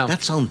am. Yeah.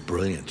 That sounds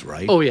brilliant,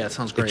 right? Oh, yeah, it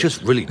sounds great. It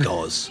just really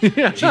does.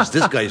 Yeah. Jeez,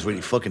 this guy's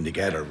really fucking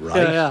together,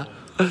 right? Yeah.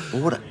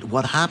 But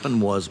what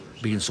happened was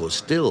being so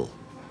still.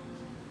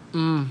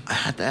 I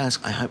had to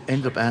ask. I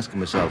ended up asking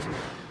myself,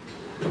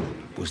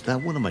 was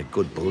that one of my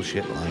good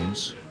bullshit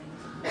lines,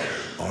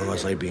 or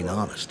was I being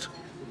honest?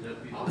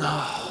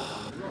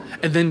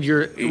 And then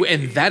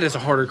and that is a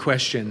harder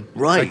question,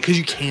 Right? Because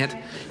you can't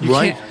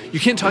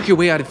talk your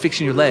way out of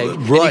fixing your leg,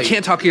 Right? And you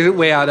can't talk your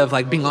way out of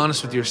like being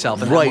honest with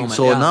yourself in that Right. moment.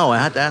 So yeah. now I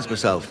had to ask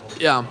myself,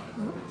 Yeah.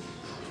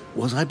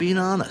 was I being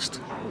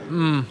honest?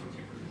 Now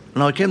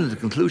I came to the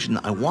conclusion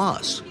I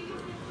was.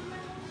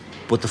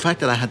 But the fact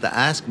that I had to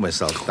ask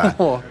myself that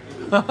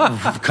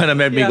kind of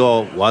made me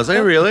go, was I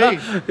really?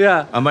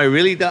 Yeah. Am I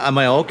really that? Am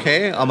I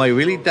okay? Am I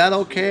really that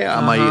okay?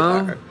 Am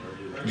I?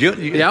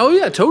 Yeah. Oh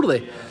yeah.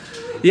 Totally.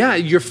 Yeah.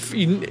 You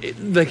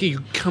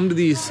come to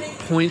these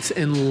points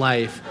in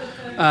life.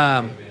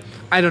 I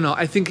don't know.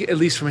 I think at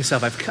least for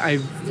myself,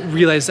 I've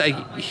realized I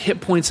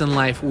hit points in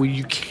life where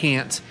you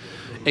can't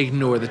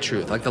ignore the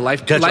truth. Like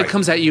life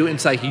comes at you, and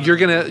it's like you're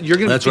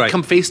gonna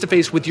come face to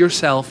face with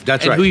yourself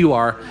and who you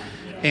are,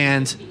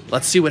 and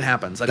let's see what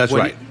happens. Like, That's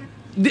right.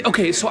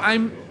 Okay, so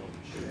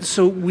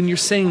when you're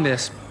saying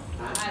this,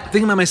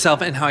 thinking about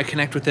myself and how I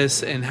connect with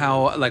this and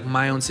how like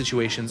my own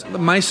situations.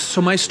 My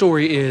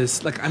story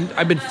is like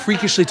I've been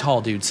freakishly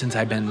tall, dude, since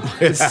I've been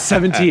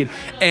 17,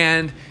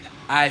 and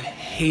I've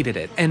hated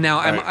it. And now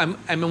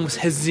I'm almost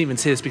hesitant to even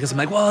say this because I'm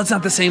like, well, it's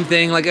not the same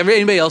thing. Like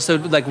anybody else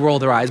would like roll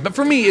their eyes, but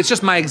for me, it's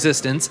just my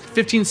existence.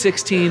 15,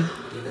 16.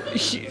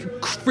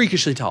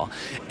 Freakishly tall.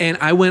 And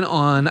I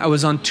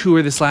was on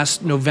tour this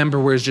last November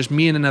where it's just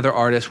me and another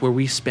artist where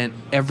we spent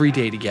every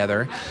day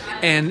together.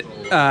 And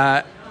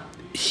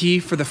he,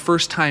 for the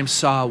first time,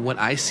 saw what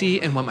I see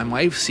and what my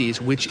wife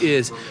sees, which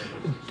is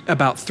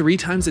about 3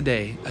 times a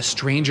day, a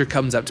stranger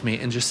comes up to me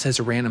and just says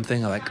a random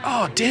thing like,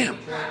 oh, damn,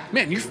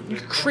 man, you're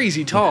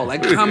crazy tall,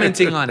 like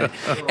commenting on it.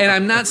 And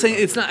I'm not saying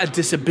it's not a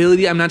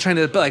disability. I'm not trying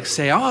to like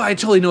say, oh, I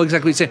totally know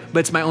exactly what you're saying, but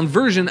it's my own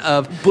version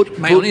of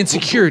my own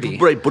insecurity.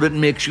 Right, but it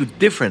makes you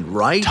different,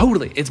 right?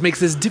 Totally. It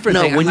makes this different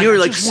thing. No, when you're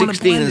like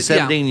 16 and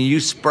 17 yeah. and you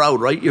sprout,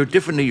 right, you're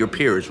different than your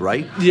peers,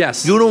 right?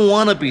 Yes. You don't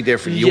want to be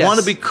different. You want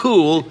to be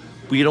cool,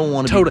 but you don't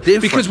want to be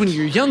different. Because when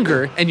you're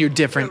younger and you're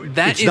different,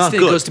 that instant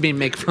goes to being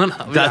made fun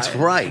of. That's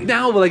right.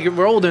 Now, like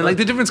we're older, and like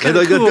the difference kind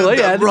of cool.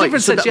 Yeah, the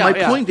difference so sets you out.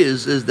 My point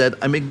is that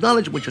I'm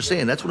acknowledging what you're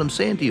saying. That's what I'm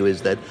saying to you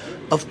is that,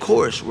 of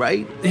course,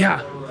 right?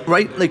 Yeah.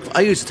 Right? Like,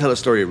 I used to tell a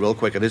story real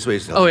quick, and this way,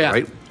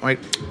 yeah. Right?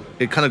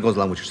 It kind of goes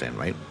along with what you're saying,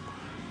 right?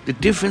 The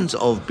difference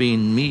of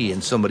being me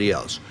and somebody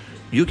else.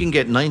 You can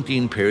get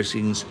 19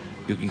 piercings.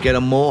 You can get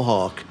a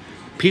mohawk.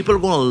 People are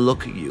going to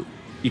look at you.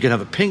 You can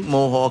have a pink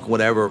mohawk,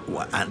 whatever,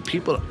 and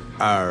people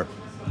are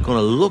going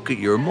to look at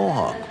your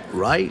mohawk,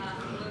 right?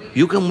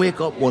 You can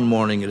wake up one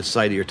morning and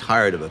decide you're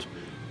tired of it.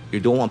 You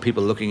don't want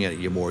people looking at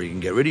you more. You can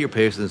get rid of your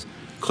piercings,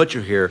 cut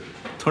your hair,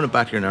 turn it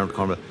back to your narrow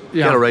corner,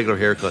 get a regular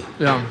haircut,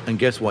 and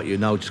guess what? You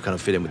now just kind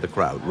of fit in with the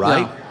crowd,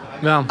 right?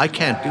 Yeah. I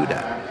can't do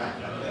that.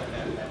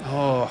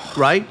 Oh.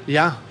 Right?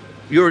 Yeah.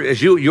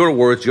 Your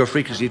words, you're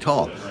freakishly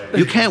tall.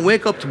 You can't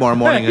wake up tomorrow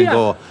morning and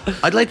go,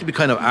 I'd like to be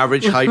kind of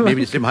average height,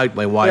 maybe the same height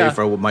my wife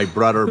or my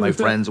brother, my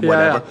friends, or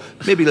whatever.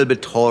 Maybe a little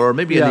bit taller,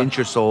 maybe an inch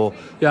or so.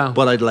 Yeah.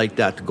 But I'd like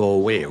that to go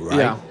away, right?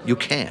 Yeah. You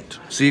can't.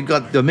 So you've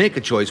got to make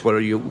a choice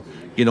whether you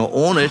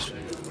own it.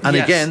 And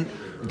again,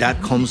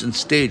 that comes in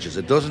stages.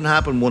 It doesn't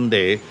happen one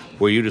day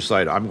where you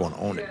decide, I'm going to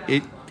own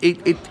it.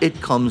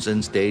 It comes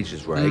in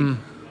stages, right?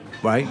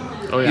 Right?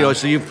 Oh,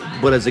 yeah.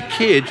 But as a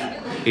kid,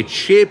 it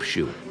shapes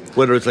you.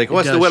 Whether it's like,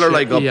 what's the weather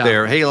like up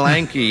there? Hey,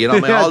 lanky,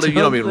 all the, you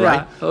know what I mean,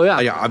 right? Oh,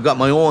 yeah. I've got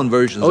my own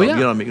versions of, you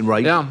know what I mean,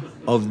 right? Yeah.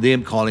 Of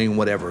name calling,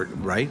 whatever,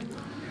 right?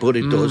 But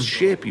it does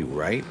shape you,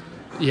 right?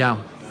 Yeah.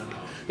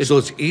 So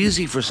it's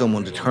easy for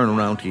someone to turn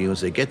around to you and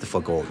say, get the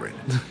fuck over it.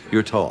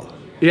 You're tall.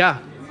 Yeah.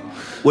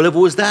 Well, if it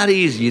was that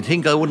easy, you'd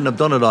think I wouldn't have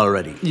done it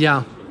already.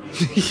 Yeah.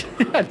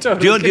 Yeah,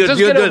 totally. Do you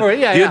know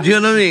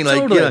what I mean?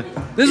 Like, totally.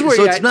 This is where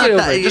so you it's not get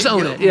that, over it. Just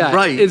own it. Yeah.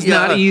 Right. It's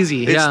not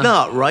easy. It's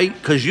not, right?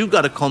 Because you've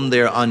got to come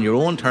there on your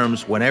own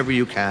terms whenever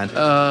you can.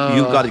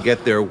 You've got to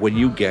get there when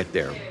you get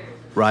there,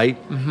 right?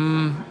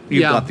 Mm-hmm.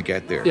 You've got to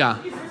get there.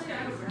 Yeah.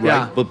 Right?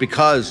 Yeah. But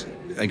because,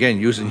 again,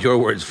 using your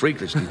words,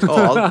 freakishly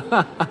tall,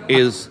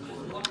 is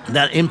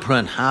that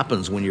imprint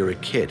happens when you're a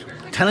kid.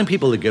 Telling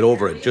people to get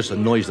over it just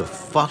annoys the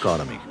fuck out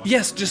of me.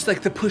 Yes, just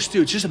like the push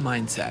through. It's just a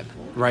mindset,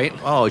 right?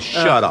 Oh,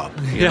 shut up.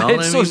 You know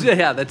it's what I mean?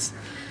 that's...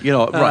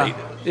 right.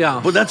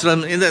 Yeah. But that's what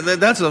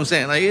I'm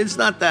saying. Like, it's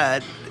not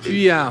that...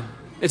 Yeah.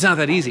 It's not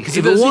that easy. Because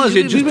if it was,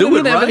 you'd just do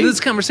it, right? Having this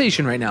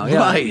conversation right now. Yeah.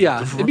 Right.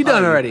 Yeah. It'd be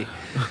done already.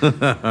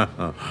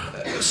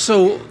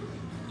 So,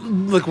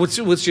 like, what's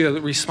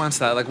your response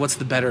to that? Like, what's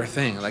the better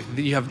thing? Like,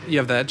 you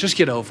have that, just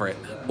get over it.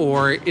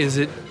 Or is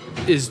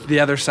the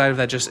other side of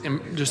that just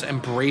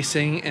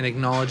embracing and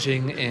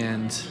acknowledging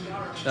and...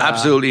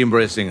 Absolutely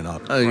embracing it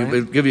all.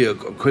 I'll give you a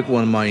quick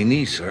one. My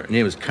niece, her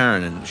name is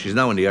Karen, and she's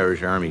now in the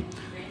Irish Army.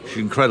 She's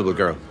an incredible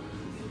girl.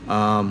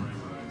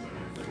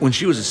 When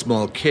she was a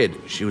small kid,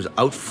 she was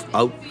out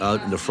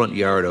in the front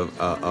yard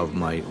of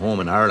my home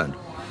in Ireland.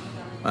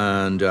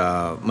 And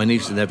my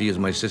nieces and nephews,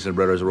 my sister and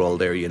brothers are all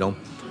there, you know.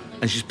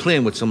 And she's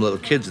playing with some little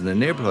kids in the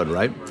neighborhood,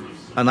 right?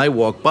 And I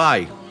walked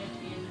by,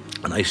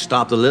 and I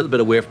stopped a little bit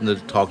away from to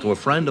talk to a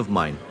friend of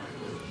mine.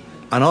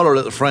 And all her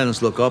little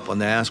friends look up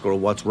and they ask her,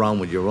 what's wrong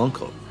with your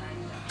uncle?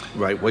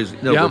 Right?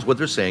 What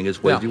they're saying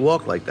is, why do you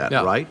walk like that,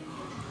 right?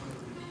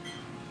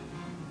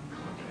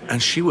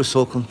 And she was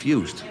so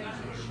confused.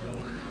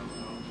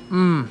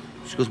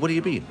 She goes, what do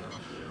you mean?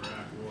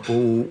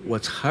 Oh,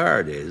 what's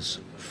hard is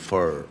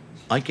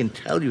I can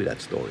tell you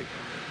that story.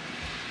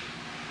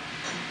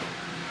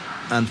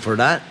 And for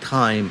that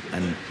time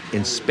and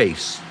in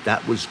space,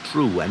 that was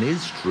true and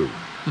is true.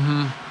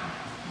 Mm-hmm.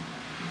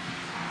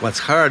 What's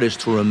hard is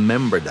to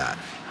remember that.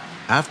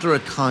 After a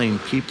time,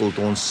 people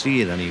don't see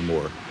it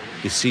anymore.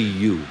 They see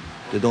you.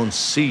 They don't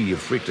see you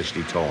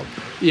freakishly tall.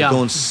 Yeah. They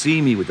don't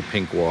see me with the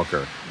pink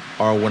walker.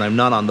 Or when I'm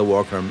not on the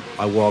walker,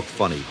 I walk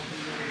funny.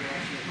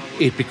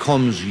 It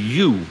becomes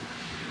you.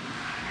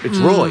 It's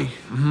Roy.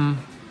 Mm-hmm.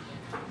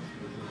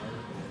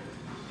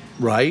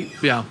 Right?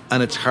 Yeah.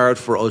 And it's hard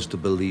for us to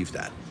believe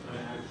that.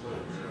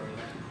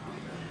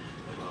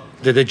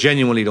 That they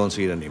genuinely don't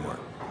see it anymore.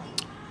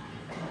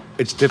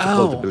 It's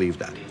difficult to believe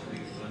that.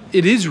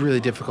 It is really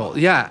difficult.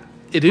 Yeah,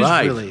 it is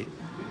really.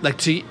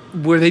 Like,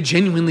 where they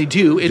genuinely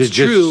do. It's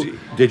true.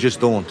 They just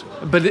don't.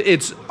 But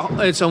it's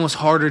almost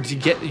harder to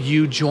get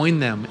you join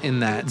them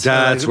in that.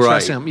 That's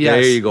right. Them. Yes.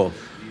 There you go.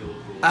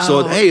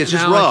 So, hey, it's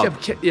just Rob.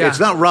 Yeah. It's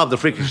not Rob the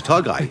freakish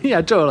tall guy.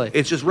 Yeah, totally.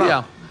 It's just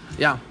Rob.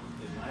 Yeah.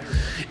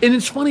 And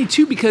it's funny,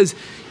 too, because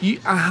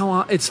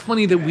it's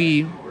funny that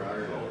we,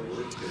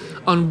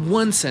 on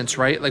one sense,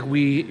 right, like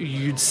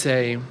you'd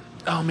say,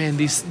 oh, man,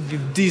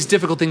 these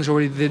difficult things,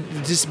 or the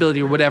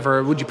disability or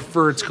whatever, would you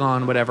prefer it's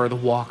gone, whatever, the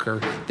walker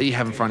that you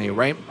have in front of you,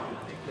 right?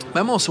 But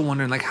I'm also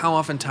wondering, like, how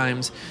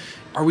oftentimes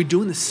are we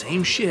doing the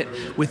same shit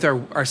with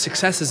our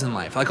successes in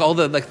life? Like all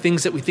the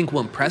things that we think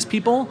will impress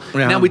people.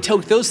 Yeah. Now we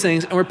take those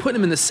things and we're putting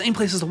them in the same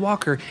place as the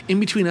walker, in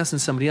between us and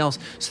somebody else,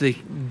 so they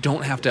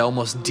don't have to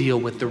almost deal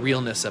with the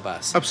realness of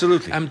us.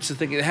 Absolutely. I'm just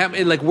thinking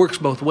it like works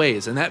both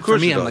ways, and that for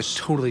me, I'm like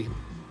totally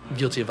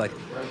guilty of like,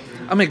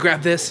 I'm gonna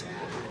grab this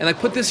and like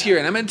put this here,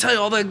 and I'm gonna tell you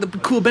all the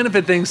cool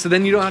benefit things, so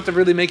then you don't have to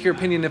really make your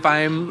opinion if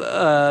I'm an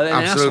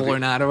asshole or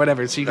not or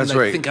whatever. So you can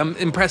think I'm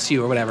impress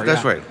you or whatever.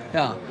 That's right.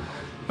 Yeah.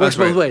 Works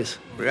both ways.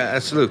 Yeah,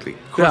 absolutely.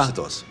 Of course it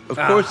does. Of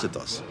course it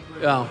does.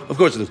 Yeah. Of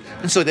course it does.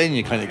 And so then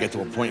you kind of get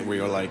to a point where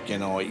you're like, you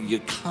know,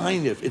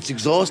 it's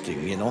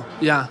exhausting, you know?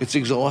 Yeah. It's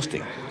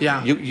exhausting.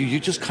 Yeah. You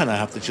just kind of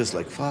have to just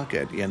like, fuck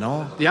it, you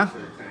know? Yeah.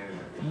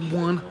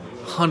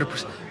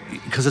 100%.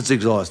 Because it's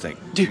exhausting.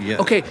 Dude,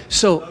 okay,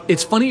 so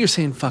it's funny you're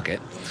saying fuck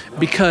it,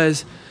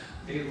 because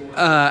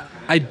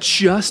I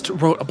just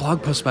wrote a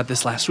blog post about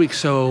this last week.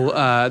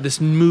 So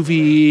this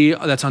movie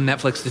that's on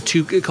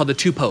Netflix, called The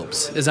Two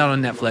Popes, is out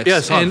on Netflix. Yeah,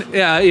 it's hot.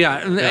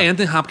 And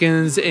Anthony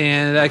Hopkins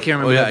and I can't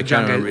remember. Oh yeah, I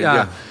can't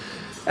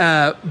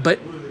remember. But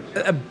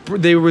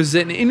there was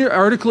an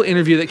article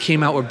interview that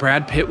came out where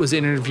Brad Pitt was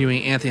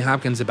interviewing Anthony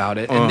Hopkins about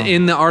it. And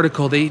in the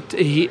article,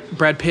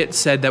 Brad Pitt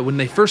said that when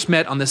they first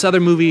met on this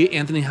other movie,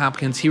 Anthony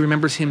Hopkins, he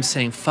remembers him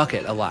saying "fuck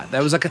it" a lot.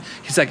 That was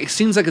he's like, it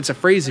seems like it's a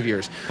phrase of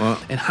yours.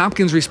 And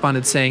Hopkins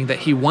responded saying that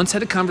he once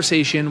had a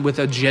conversation with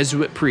a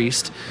Jesuit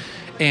priest,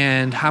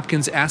 and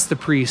Hopkins asked the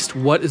priest,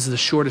 "What is the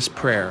shortest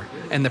prayer?"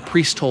 And the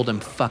priest told him,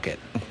 "Fuck it"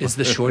 is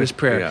the shortest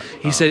prayer.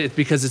 He said it's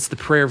because it's the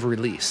prayer of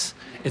release.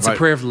 It's a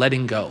prayer of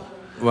letting go.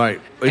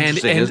 Right.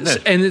 Interesting, isn't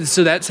it? And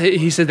so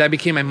he said that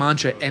became my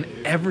mantra. And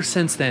ever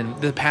since then,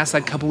 the past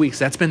couple weeks,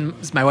 that's been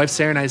my wife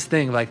Sarah and I's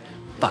thing. Like,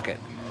 fuck it.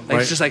 Like,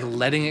 it's just like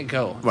letting it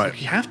go. Right.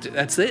 Like, you have to.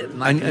 That's it.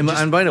 Like,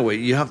 and by the way,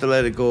 you have to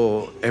let it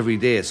go every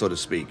day, so to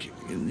speak.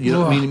 You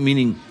know,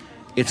 meaning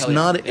it's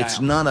not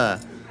a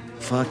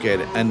fuck it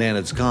and then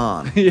it's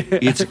gone.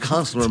 It's a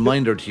constant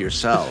reminder to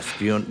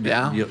yourself. You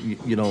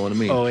know what I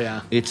mean? Oh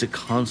yeah. It's a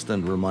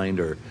constant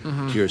reminder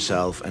to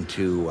yourself and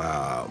to.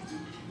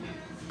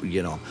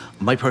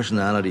 My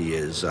personality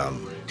is I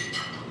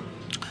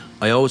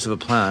always have a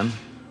plan,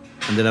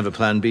 and then I have a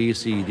plan B,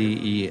 C, D,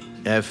 E,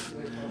 F,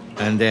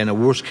 and then a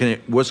worst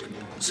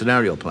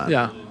scenario plan.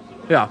 Yeah.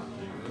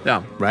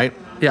 Right?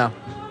 Yeah.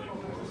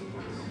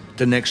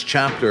 The next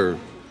chapter,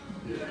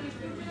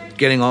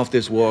 getting off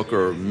this walk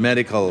or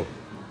medical,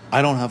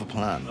 I don't have a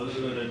plan.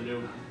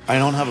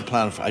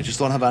 I just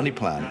don't have any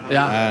plan.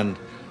 Yeah. And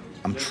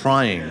I'm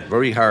trying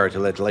very hard to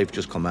let life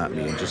just come at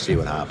me and just see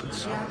what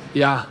happens.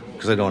 Yeah.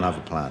 Because I don't have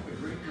a plan.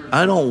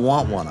 I don't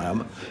want one.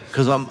 I'm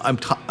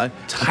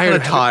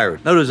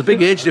tired. Now, there's a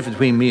big age difference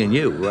between me and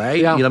you, right?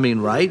 Yeah. You know what I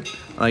mean, right?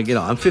 Like,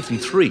 I'm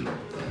 53.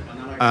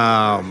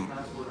 By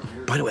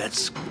the way, that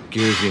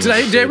scares me.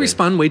 Did I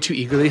respond way too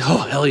eagerly? Oh,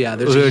 hell yeah.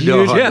 There's a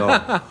huge...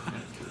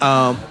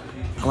 No.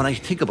 When I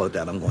think about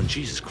that, I'm going,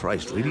 Jesus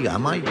Christ, really?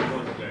 Am I?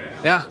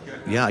 Yeah.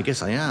 Yeah, I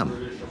guess I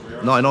am.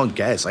 No, I don't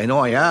guess. I know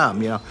I am.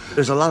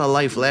 There's a lot of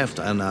life left,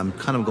 and I'm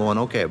kind of going,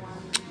 okay.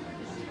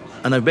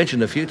 And I've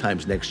mentioned a few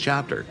times next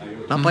chapter,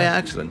 not by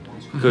accident,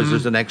 because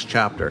there's the next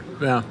chapter.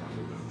 Yeah.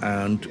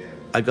 and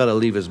I got to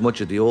leave as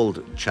much of the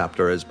old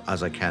chapter as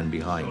I can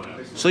behind.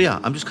 So yeah,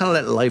 I'm just kind of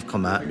letting life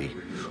come at me.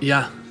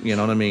 Yeah. You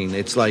know what I mean?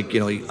 It's like,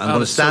 I'm going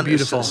to stand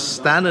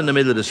in the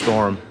middle of the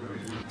storm,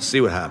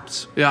 see what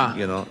happens.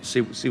 Yeah.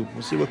 See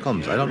what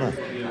comes. I don't know.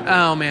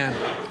 Oh man.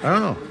 I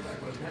don't know.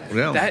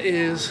 Yeah.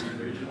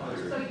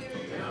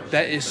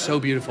 That is so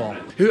beautiful.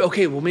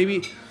 Okay, well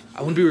maybe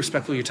I want to be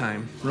respectful of your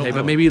time. Okay,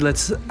 but maybe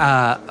let's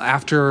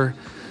after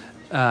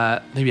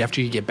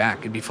you get back,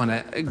 it'd be fun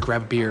to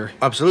grab a beer.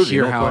 Absolutely,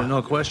 hear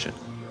no question.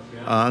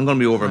 I'm going to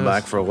be over and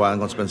back for a while. I'm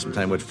going to spend some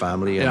time with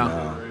family. And,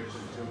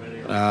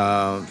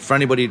 for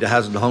anybody that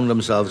hasn't hung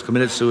themselves,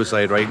 committed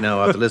suicide right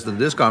now after listening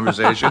to this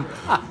conversation,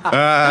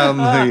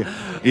 right?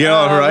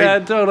 Yeah,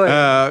 totally.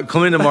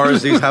 Come into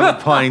Morrissey's, have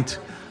a pint.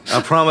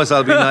 I promise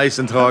I'll be nice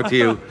and talk to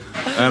you,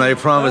 and I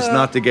promise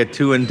not to get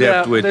too in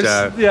depth with you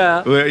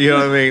know what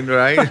I mean,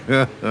 right?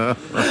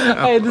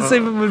 I had the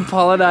same when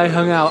Paul and I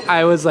hung out.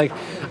 I was like,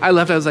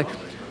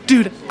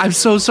 dude, I'm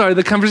so sorry.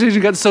 The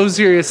conversation got so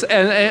serious,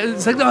 and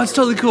it's like, no, it's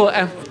totally cool.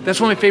 And that's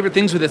one of my favorite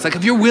things with this. Like,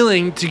 if you're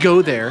willing to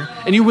go there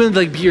and you're willing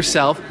to be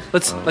yourself,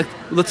 let's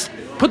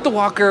put the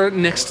walker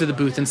next to the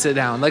booth and sit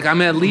down. Like, I'm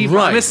gonna leave.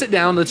 Right. I'm gonna sit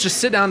down. Let's just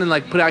sit down and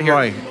put out here.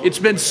 Right. It's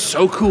been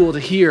so cool to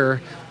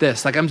hear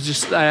this. Like, I'm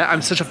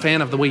such a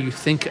fan of the way you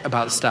think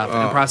about stuff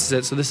and process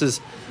it. So this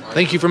is.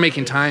 Thank you for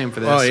making time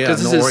for this. Oh yeah,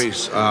 no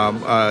worries.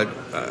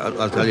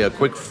 I'll tell you a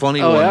quick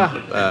funny one.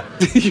 Yeah.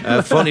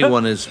 A funny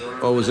one is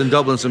I was in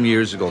Dublin some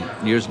years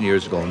and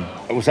years ago.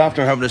 I was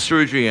after having a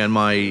surgery, and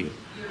my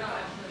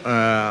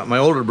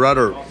older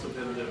brother,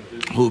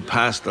 who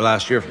passed the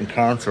last year from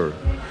cancer,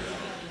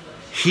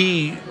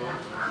 I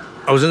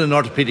was in an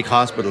orthopedic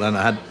hospital, and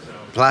I had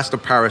plaster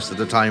Paris at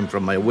the time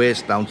from my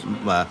waist down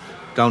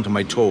to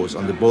my toes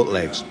on both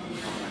legs,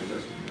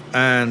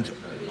 and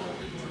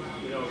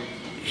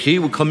he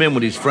would come in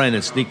with his friend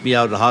and sneak me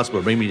out of the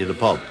hospital, bring me to the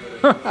pub.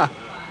 But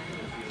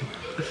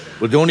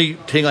the only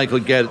thing I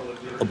could get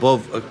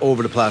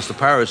over the plaster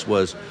Paris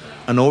was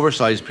an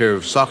oversized pair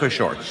of soccer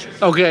shorts.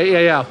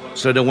 Okay, yeah.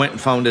 So they went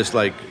and found this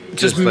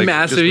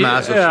massive,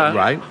 yeah.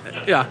 Right?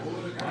 Yeah.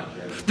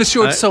 The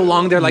shorts so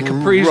long they're like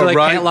capris, or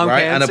like long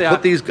pants. And I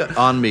put these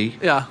on me.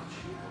 Yeah.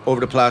 Over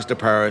the plaster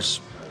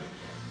Paris,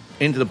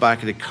 into the back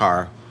of the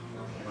car.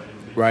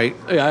 Right?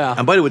 Yeah.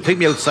 And by the way, take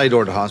me outside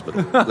door of the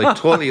hospital, like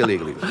totally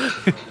illegally,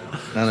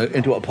 and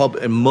into a pub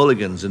in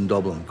Mulligan's in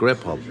Dublin, great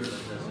pub.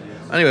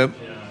 Anyway,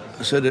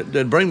 so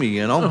they'd bring me,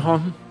 and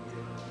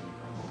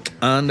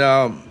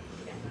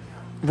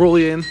roll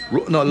you in.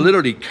 No,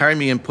 literally carry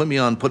me in, put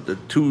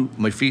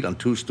my feet on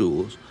two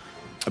stools.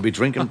 I'd be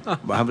drinking,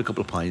 having a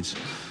couple of pints,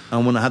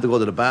 and when I had to go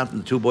to the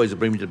bathroom, the two boys would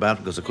bring me to the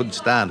bathroom because I couldn't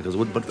stand because I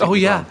wouldn't put. Oh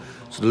yeah.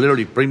 So they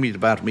literally bring me to the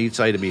bathroom each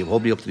side of me,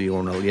 hold me up to the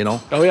urinal,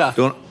 Oh, yeah.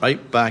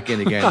 Right back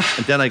in again.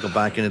 And then I go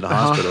back into the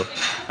hospital.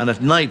 And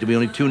at night, there'd be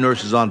only two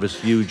nurses on this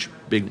huge,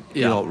 big,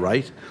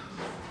 right?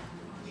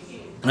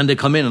 And they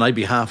come in, and I'd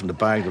be half in the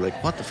bag. They're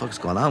like, what the fuck's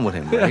going on with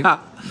him, right? Yeah.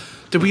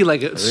 Did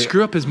we,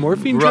 screw up his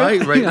morphine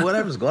drip? Right, Yeah.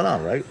 Whatever's going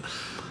on, right?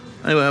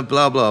 Anyway,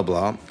 blah, blah,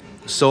 blah.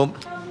 So,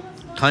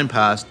 time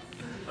passed.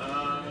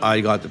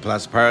 I got the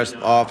plaster Paris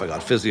off. I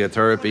got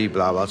physiotherapy,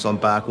 blah, blah. So I'm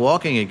back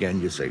walking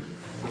again, you see.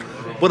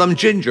 But I'm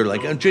gingerly,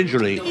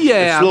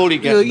 slowly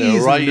getting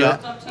there, right?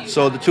 Yeah.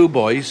 So the two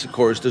boys, of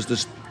course, there's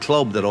this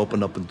club that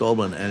opened up in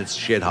Dublin, and it's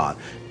shit hot.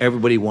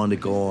 Everybody wanted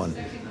to go, and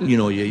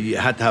you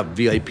had to have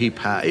VIP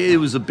pass. It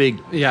was a big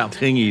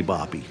thingy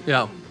boppy.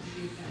 Yeah.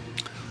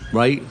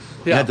 Right.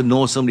 Yeah. You had to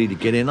know somebody to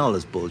get in all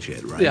this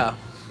bullshit, right? Yeah.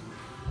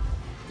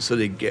 So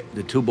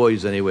the two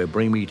boys anyway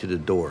bring me to the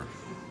door.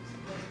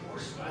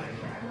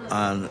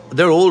 And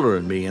they're older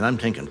than me, and I'm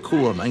thinking,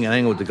 cool, I'm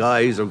hanging with the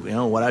guys, or,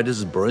 this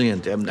is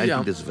brilliant. I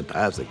think this is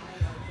fantastic.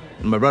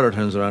 And my brother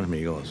turns around to me,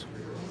 he goes,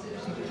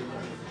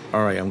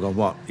 all right, I'm going,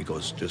 what? He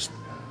goes, just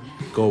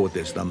go with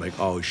this. And I'm like,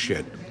 oh,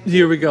 shit.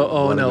 Here we go.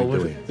 Oh, what no. Are we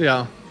doing?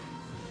 Yeah.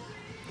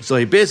 So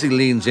he basically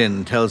leans in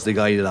and tells the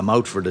guy that I'm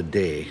out for the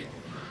day.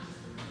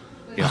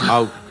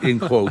 Out in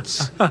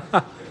quotes.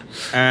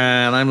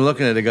 And I'm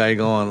looking at the guy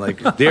going,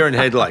 deer in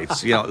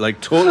headlights, like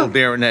total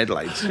deer in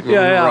headlights.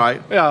 Yeah.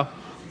 Right? Yeah.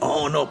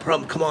 Oh, no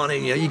problem. Come on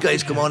in. You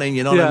guys come on in.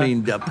 You know what I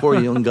mean? That poor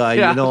young guy,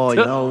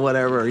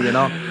 whatever,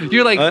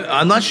 You're like...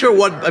 I'm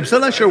still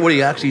not sure what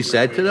he actually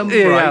said to them.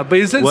 Yeah, right? But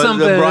he said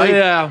something. Right?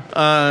 Yeah.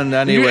 And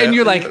anyway... And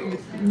you're like,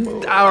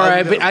 all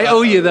right, but I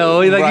owe you,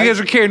 though. You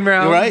guys are carrying me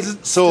around. Right.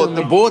 So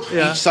they're both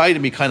each side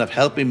of me kind of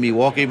helping me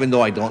walk, even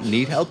though I don't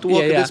need help to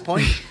walk at this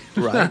point.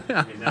 Right.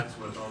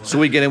 So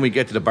we get in, we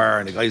get to the bar,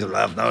 and the guys are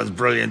laughing. That was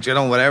brilliant,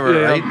 whatever,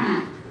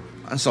 right?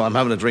 And so I'm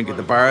having a drink at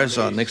the bar.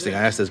 So next thing I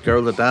asked this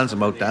girl to dance,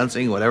 I'm out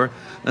dancing, whatever.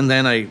 And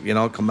then I,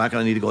 come back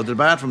and I need to go to the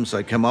bathroom. So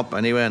I came up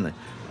anyway, and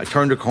I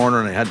turned the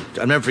corner, and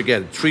I'll never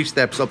forget it, 3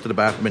 steps up to the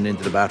bathroom and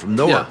into the bathroom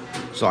door. Yeah.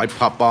 So I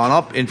pop on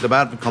up into the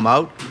bathroom, come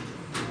out,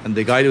 and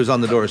the guy who was on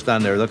the door is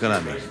standing there looking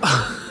at me.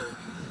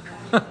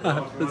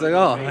 It's like,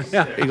 oh,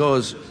 yeah. He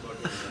goes,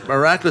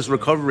 miraculous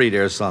recovery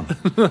there, son.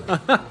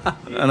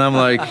 And I'm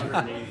like,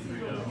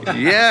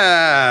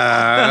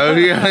 Yeah.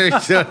 You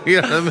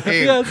know what I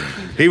mean? Yes.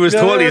 He was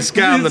No, totally that's-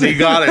 scammed and he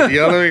got it.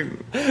 You know what I mean?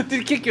 Did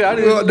he kick you out?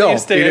 Well, no,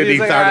 he didn't. He He's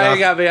like, started "Ah, you laughing.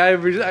 got me.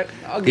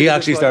 I'll give He you this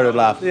actually one." started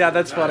laughing. Yeah,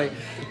 that's funny.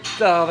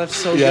 Oh, that's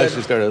so He good.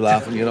 actually started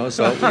laughing. You know,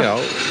 so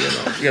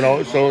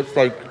so it's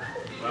like,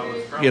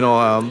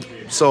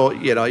 so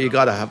you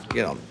gotta have,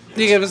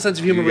 You have a sense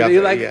of humor You with have it.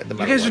 You're to- like, yeah, no you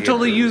matter guys are what,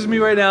 totally using me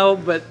right now,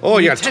 but Oh,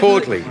 you yeah,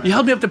 technically- totally. You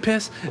helped me up to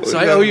piss, so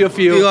I owe you a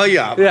few. Oh,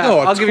 yeah. Yeah, No,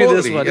 I'll give you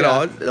this totally,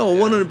 one. No,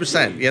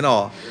 100%.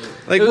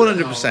 Like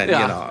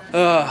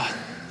 100%.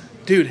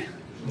 Dude,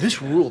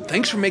 this ruled.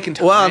 Thanks for making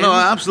time. Well, no,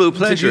 absolute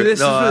pleasure. To do this,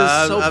 no,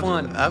 this was so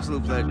fun.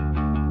 Absolute pleasure.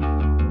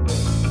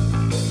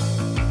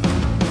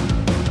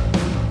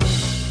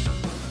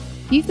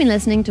 You've been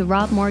listening to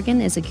Rob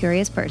Morgan is a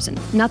Curious Person.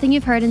 Nothing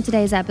you've heard in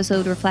today's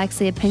episode reflects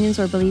the opinions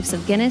or beliefs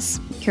of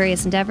Guinness,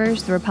 Curious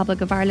Endeavours, the Republic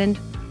of Ireland,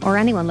 or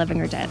anyone living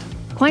or dead.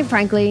 Quite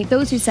frankly,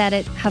 those who said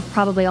it have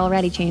probably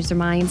already changed their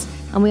minds,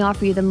 and we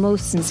offer you the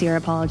most sincere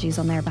apologies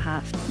on their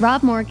behalf.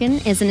 Rob Morgan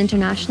is an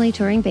internationally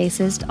touring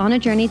bassist on a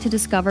journey to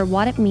discover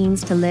what it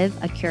means to live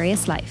a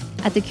curious life.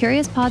 At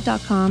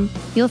thecuriouspod.com,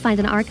 you'll find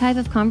an archive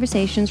of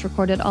conversations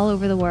recorded all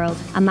over the world,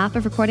 a map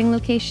of recording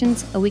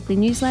locations, a weekly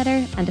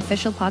newsletter, and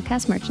official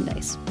podcast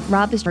merchandise.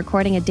 Rob is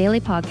recording a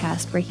daily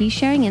podcast where he's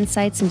sharing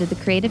insights into the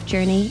creative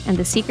journey and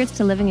the secrets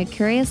to living a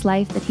curious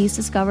life that he's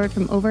discovered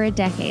from over a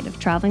decade of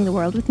traveling the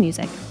world with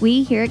music.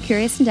 We here at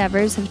Curious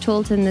Endeavours have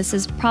told him this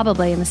is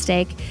probably a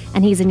mistake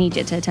and he's an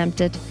idiot to attempt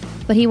it,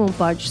 but he won't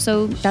budge,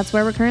 so that's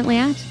where we're currently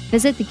at.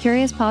 Visit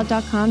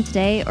thecuriouspod.com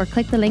today or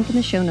click the link in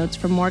the show notes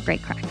for more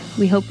great crack.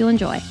 We hope you'll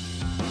enjoy.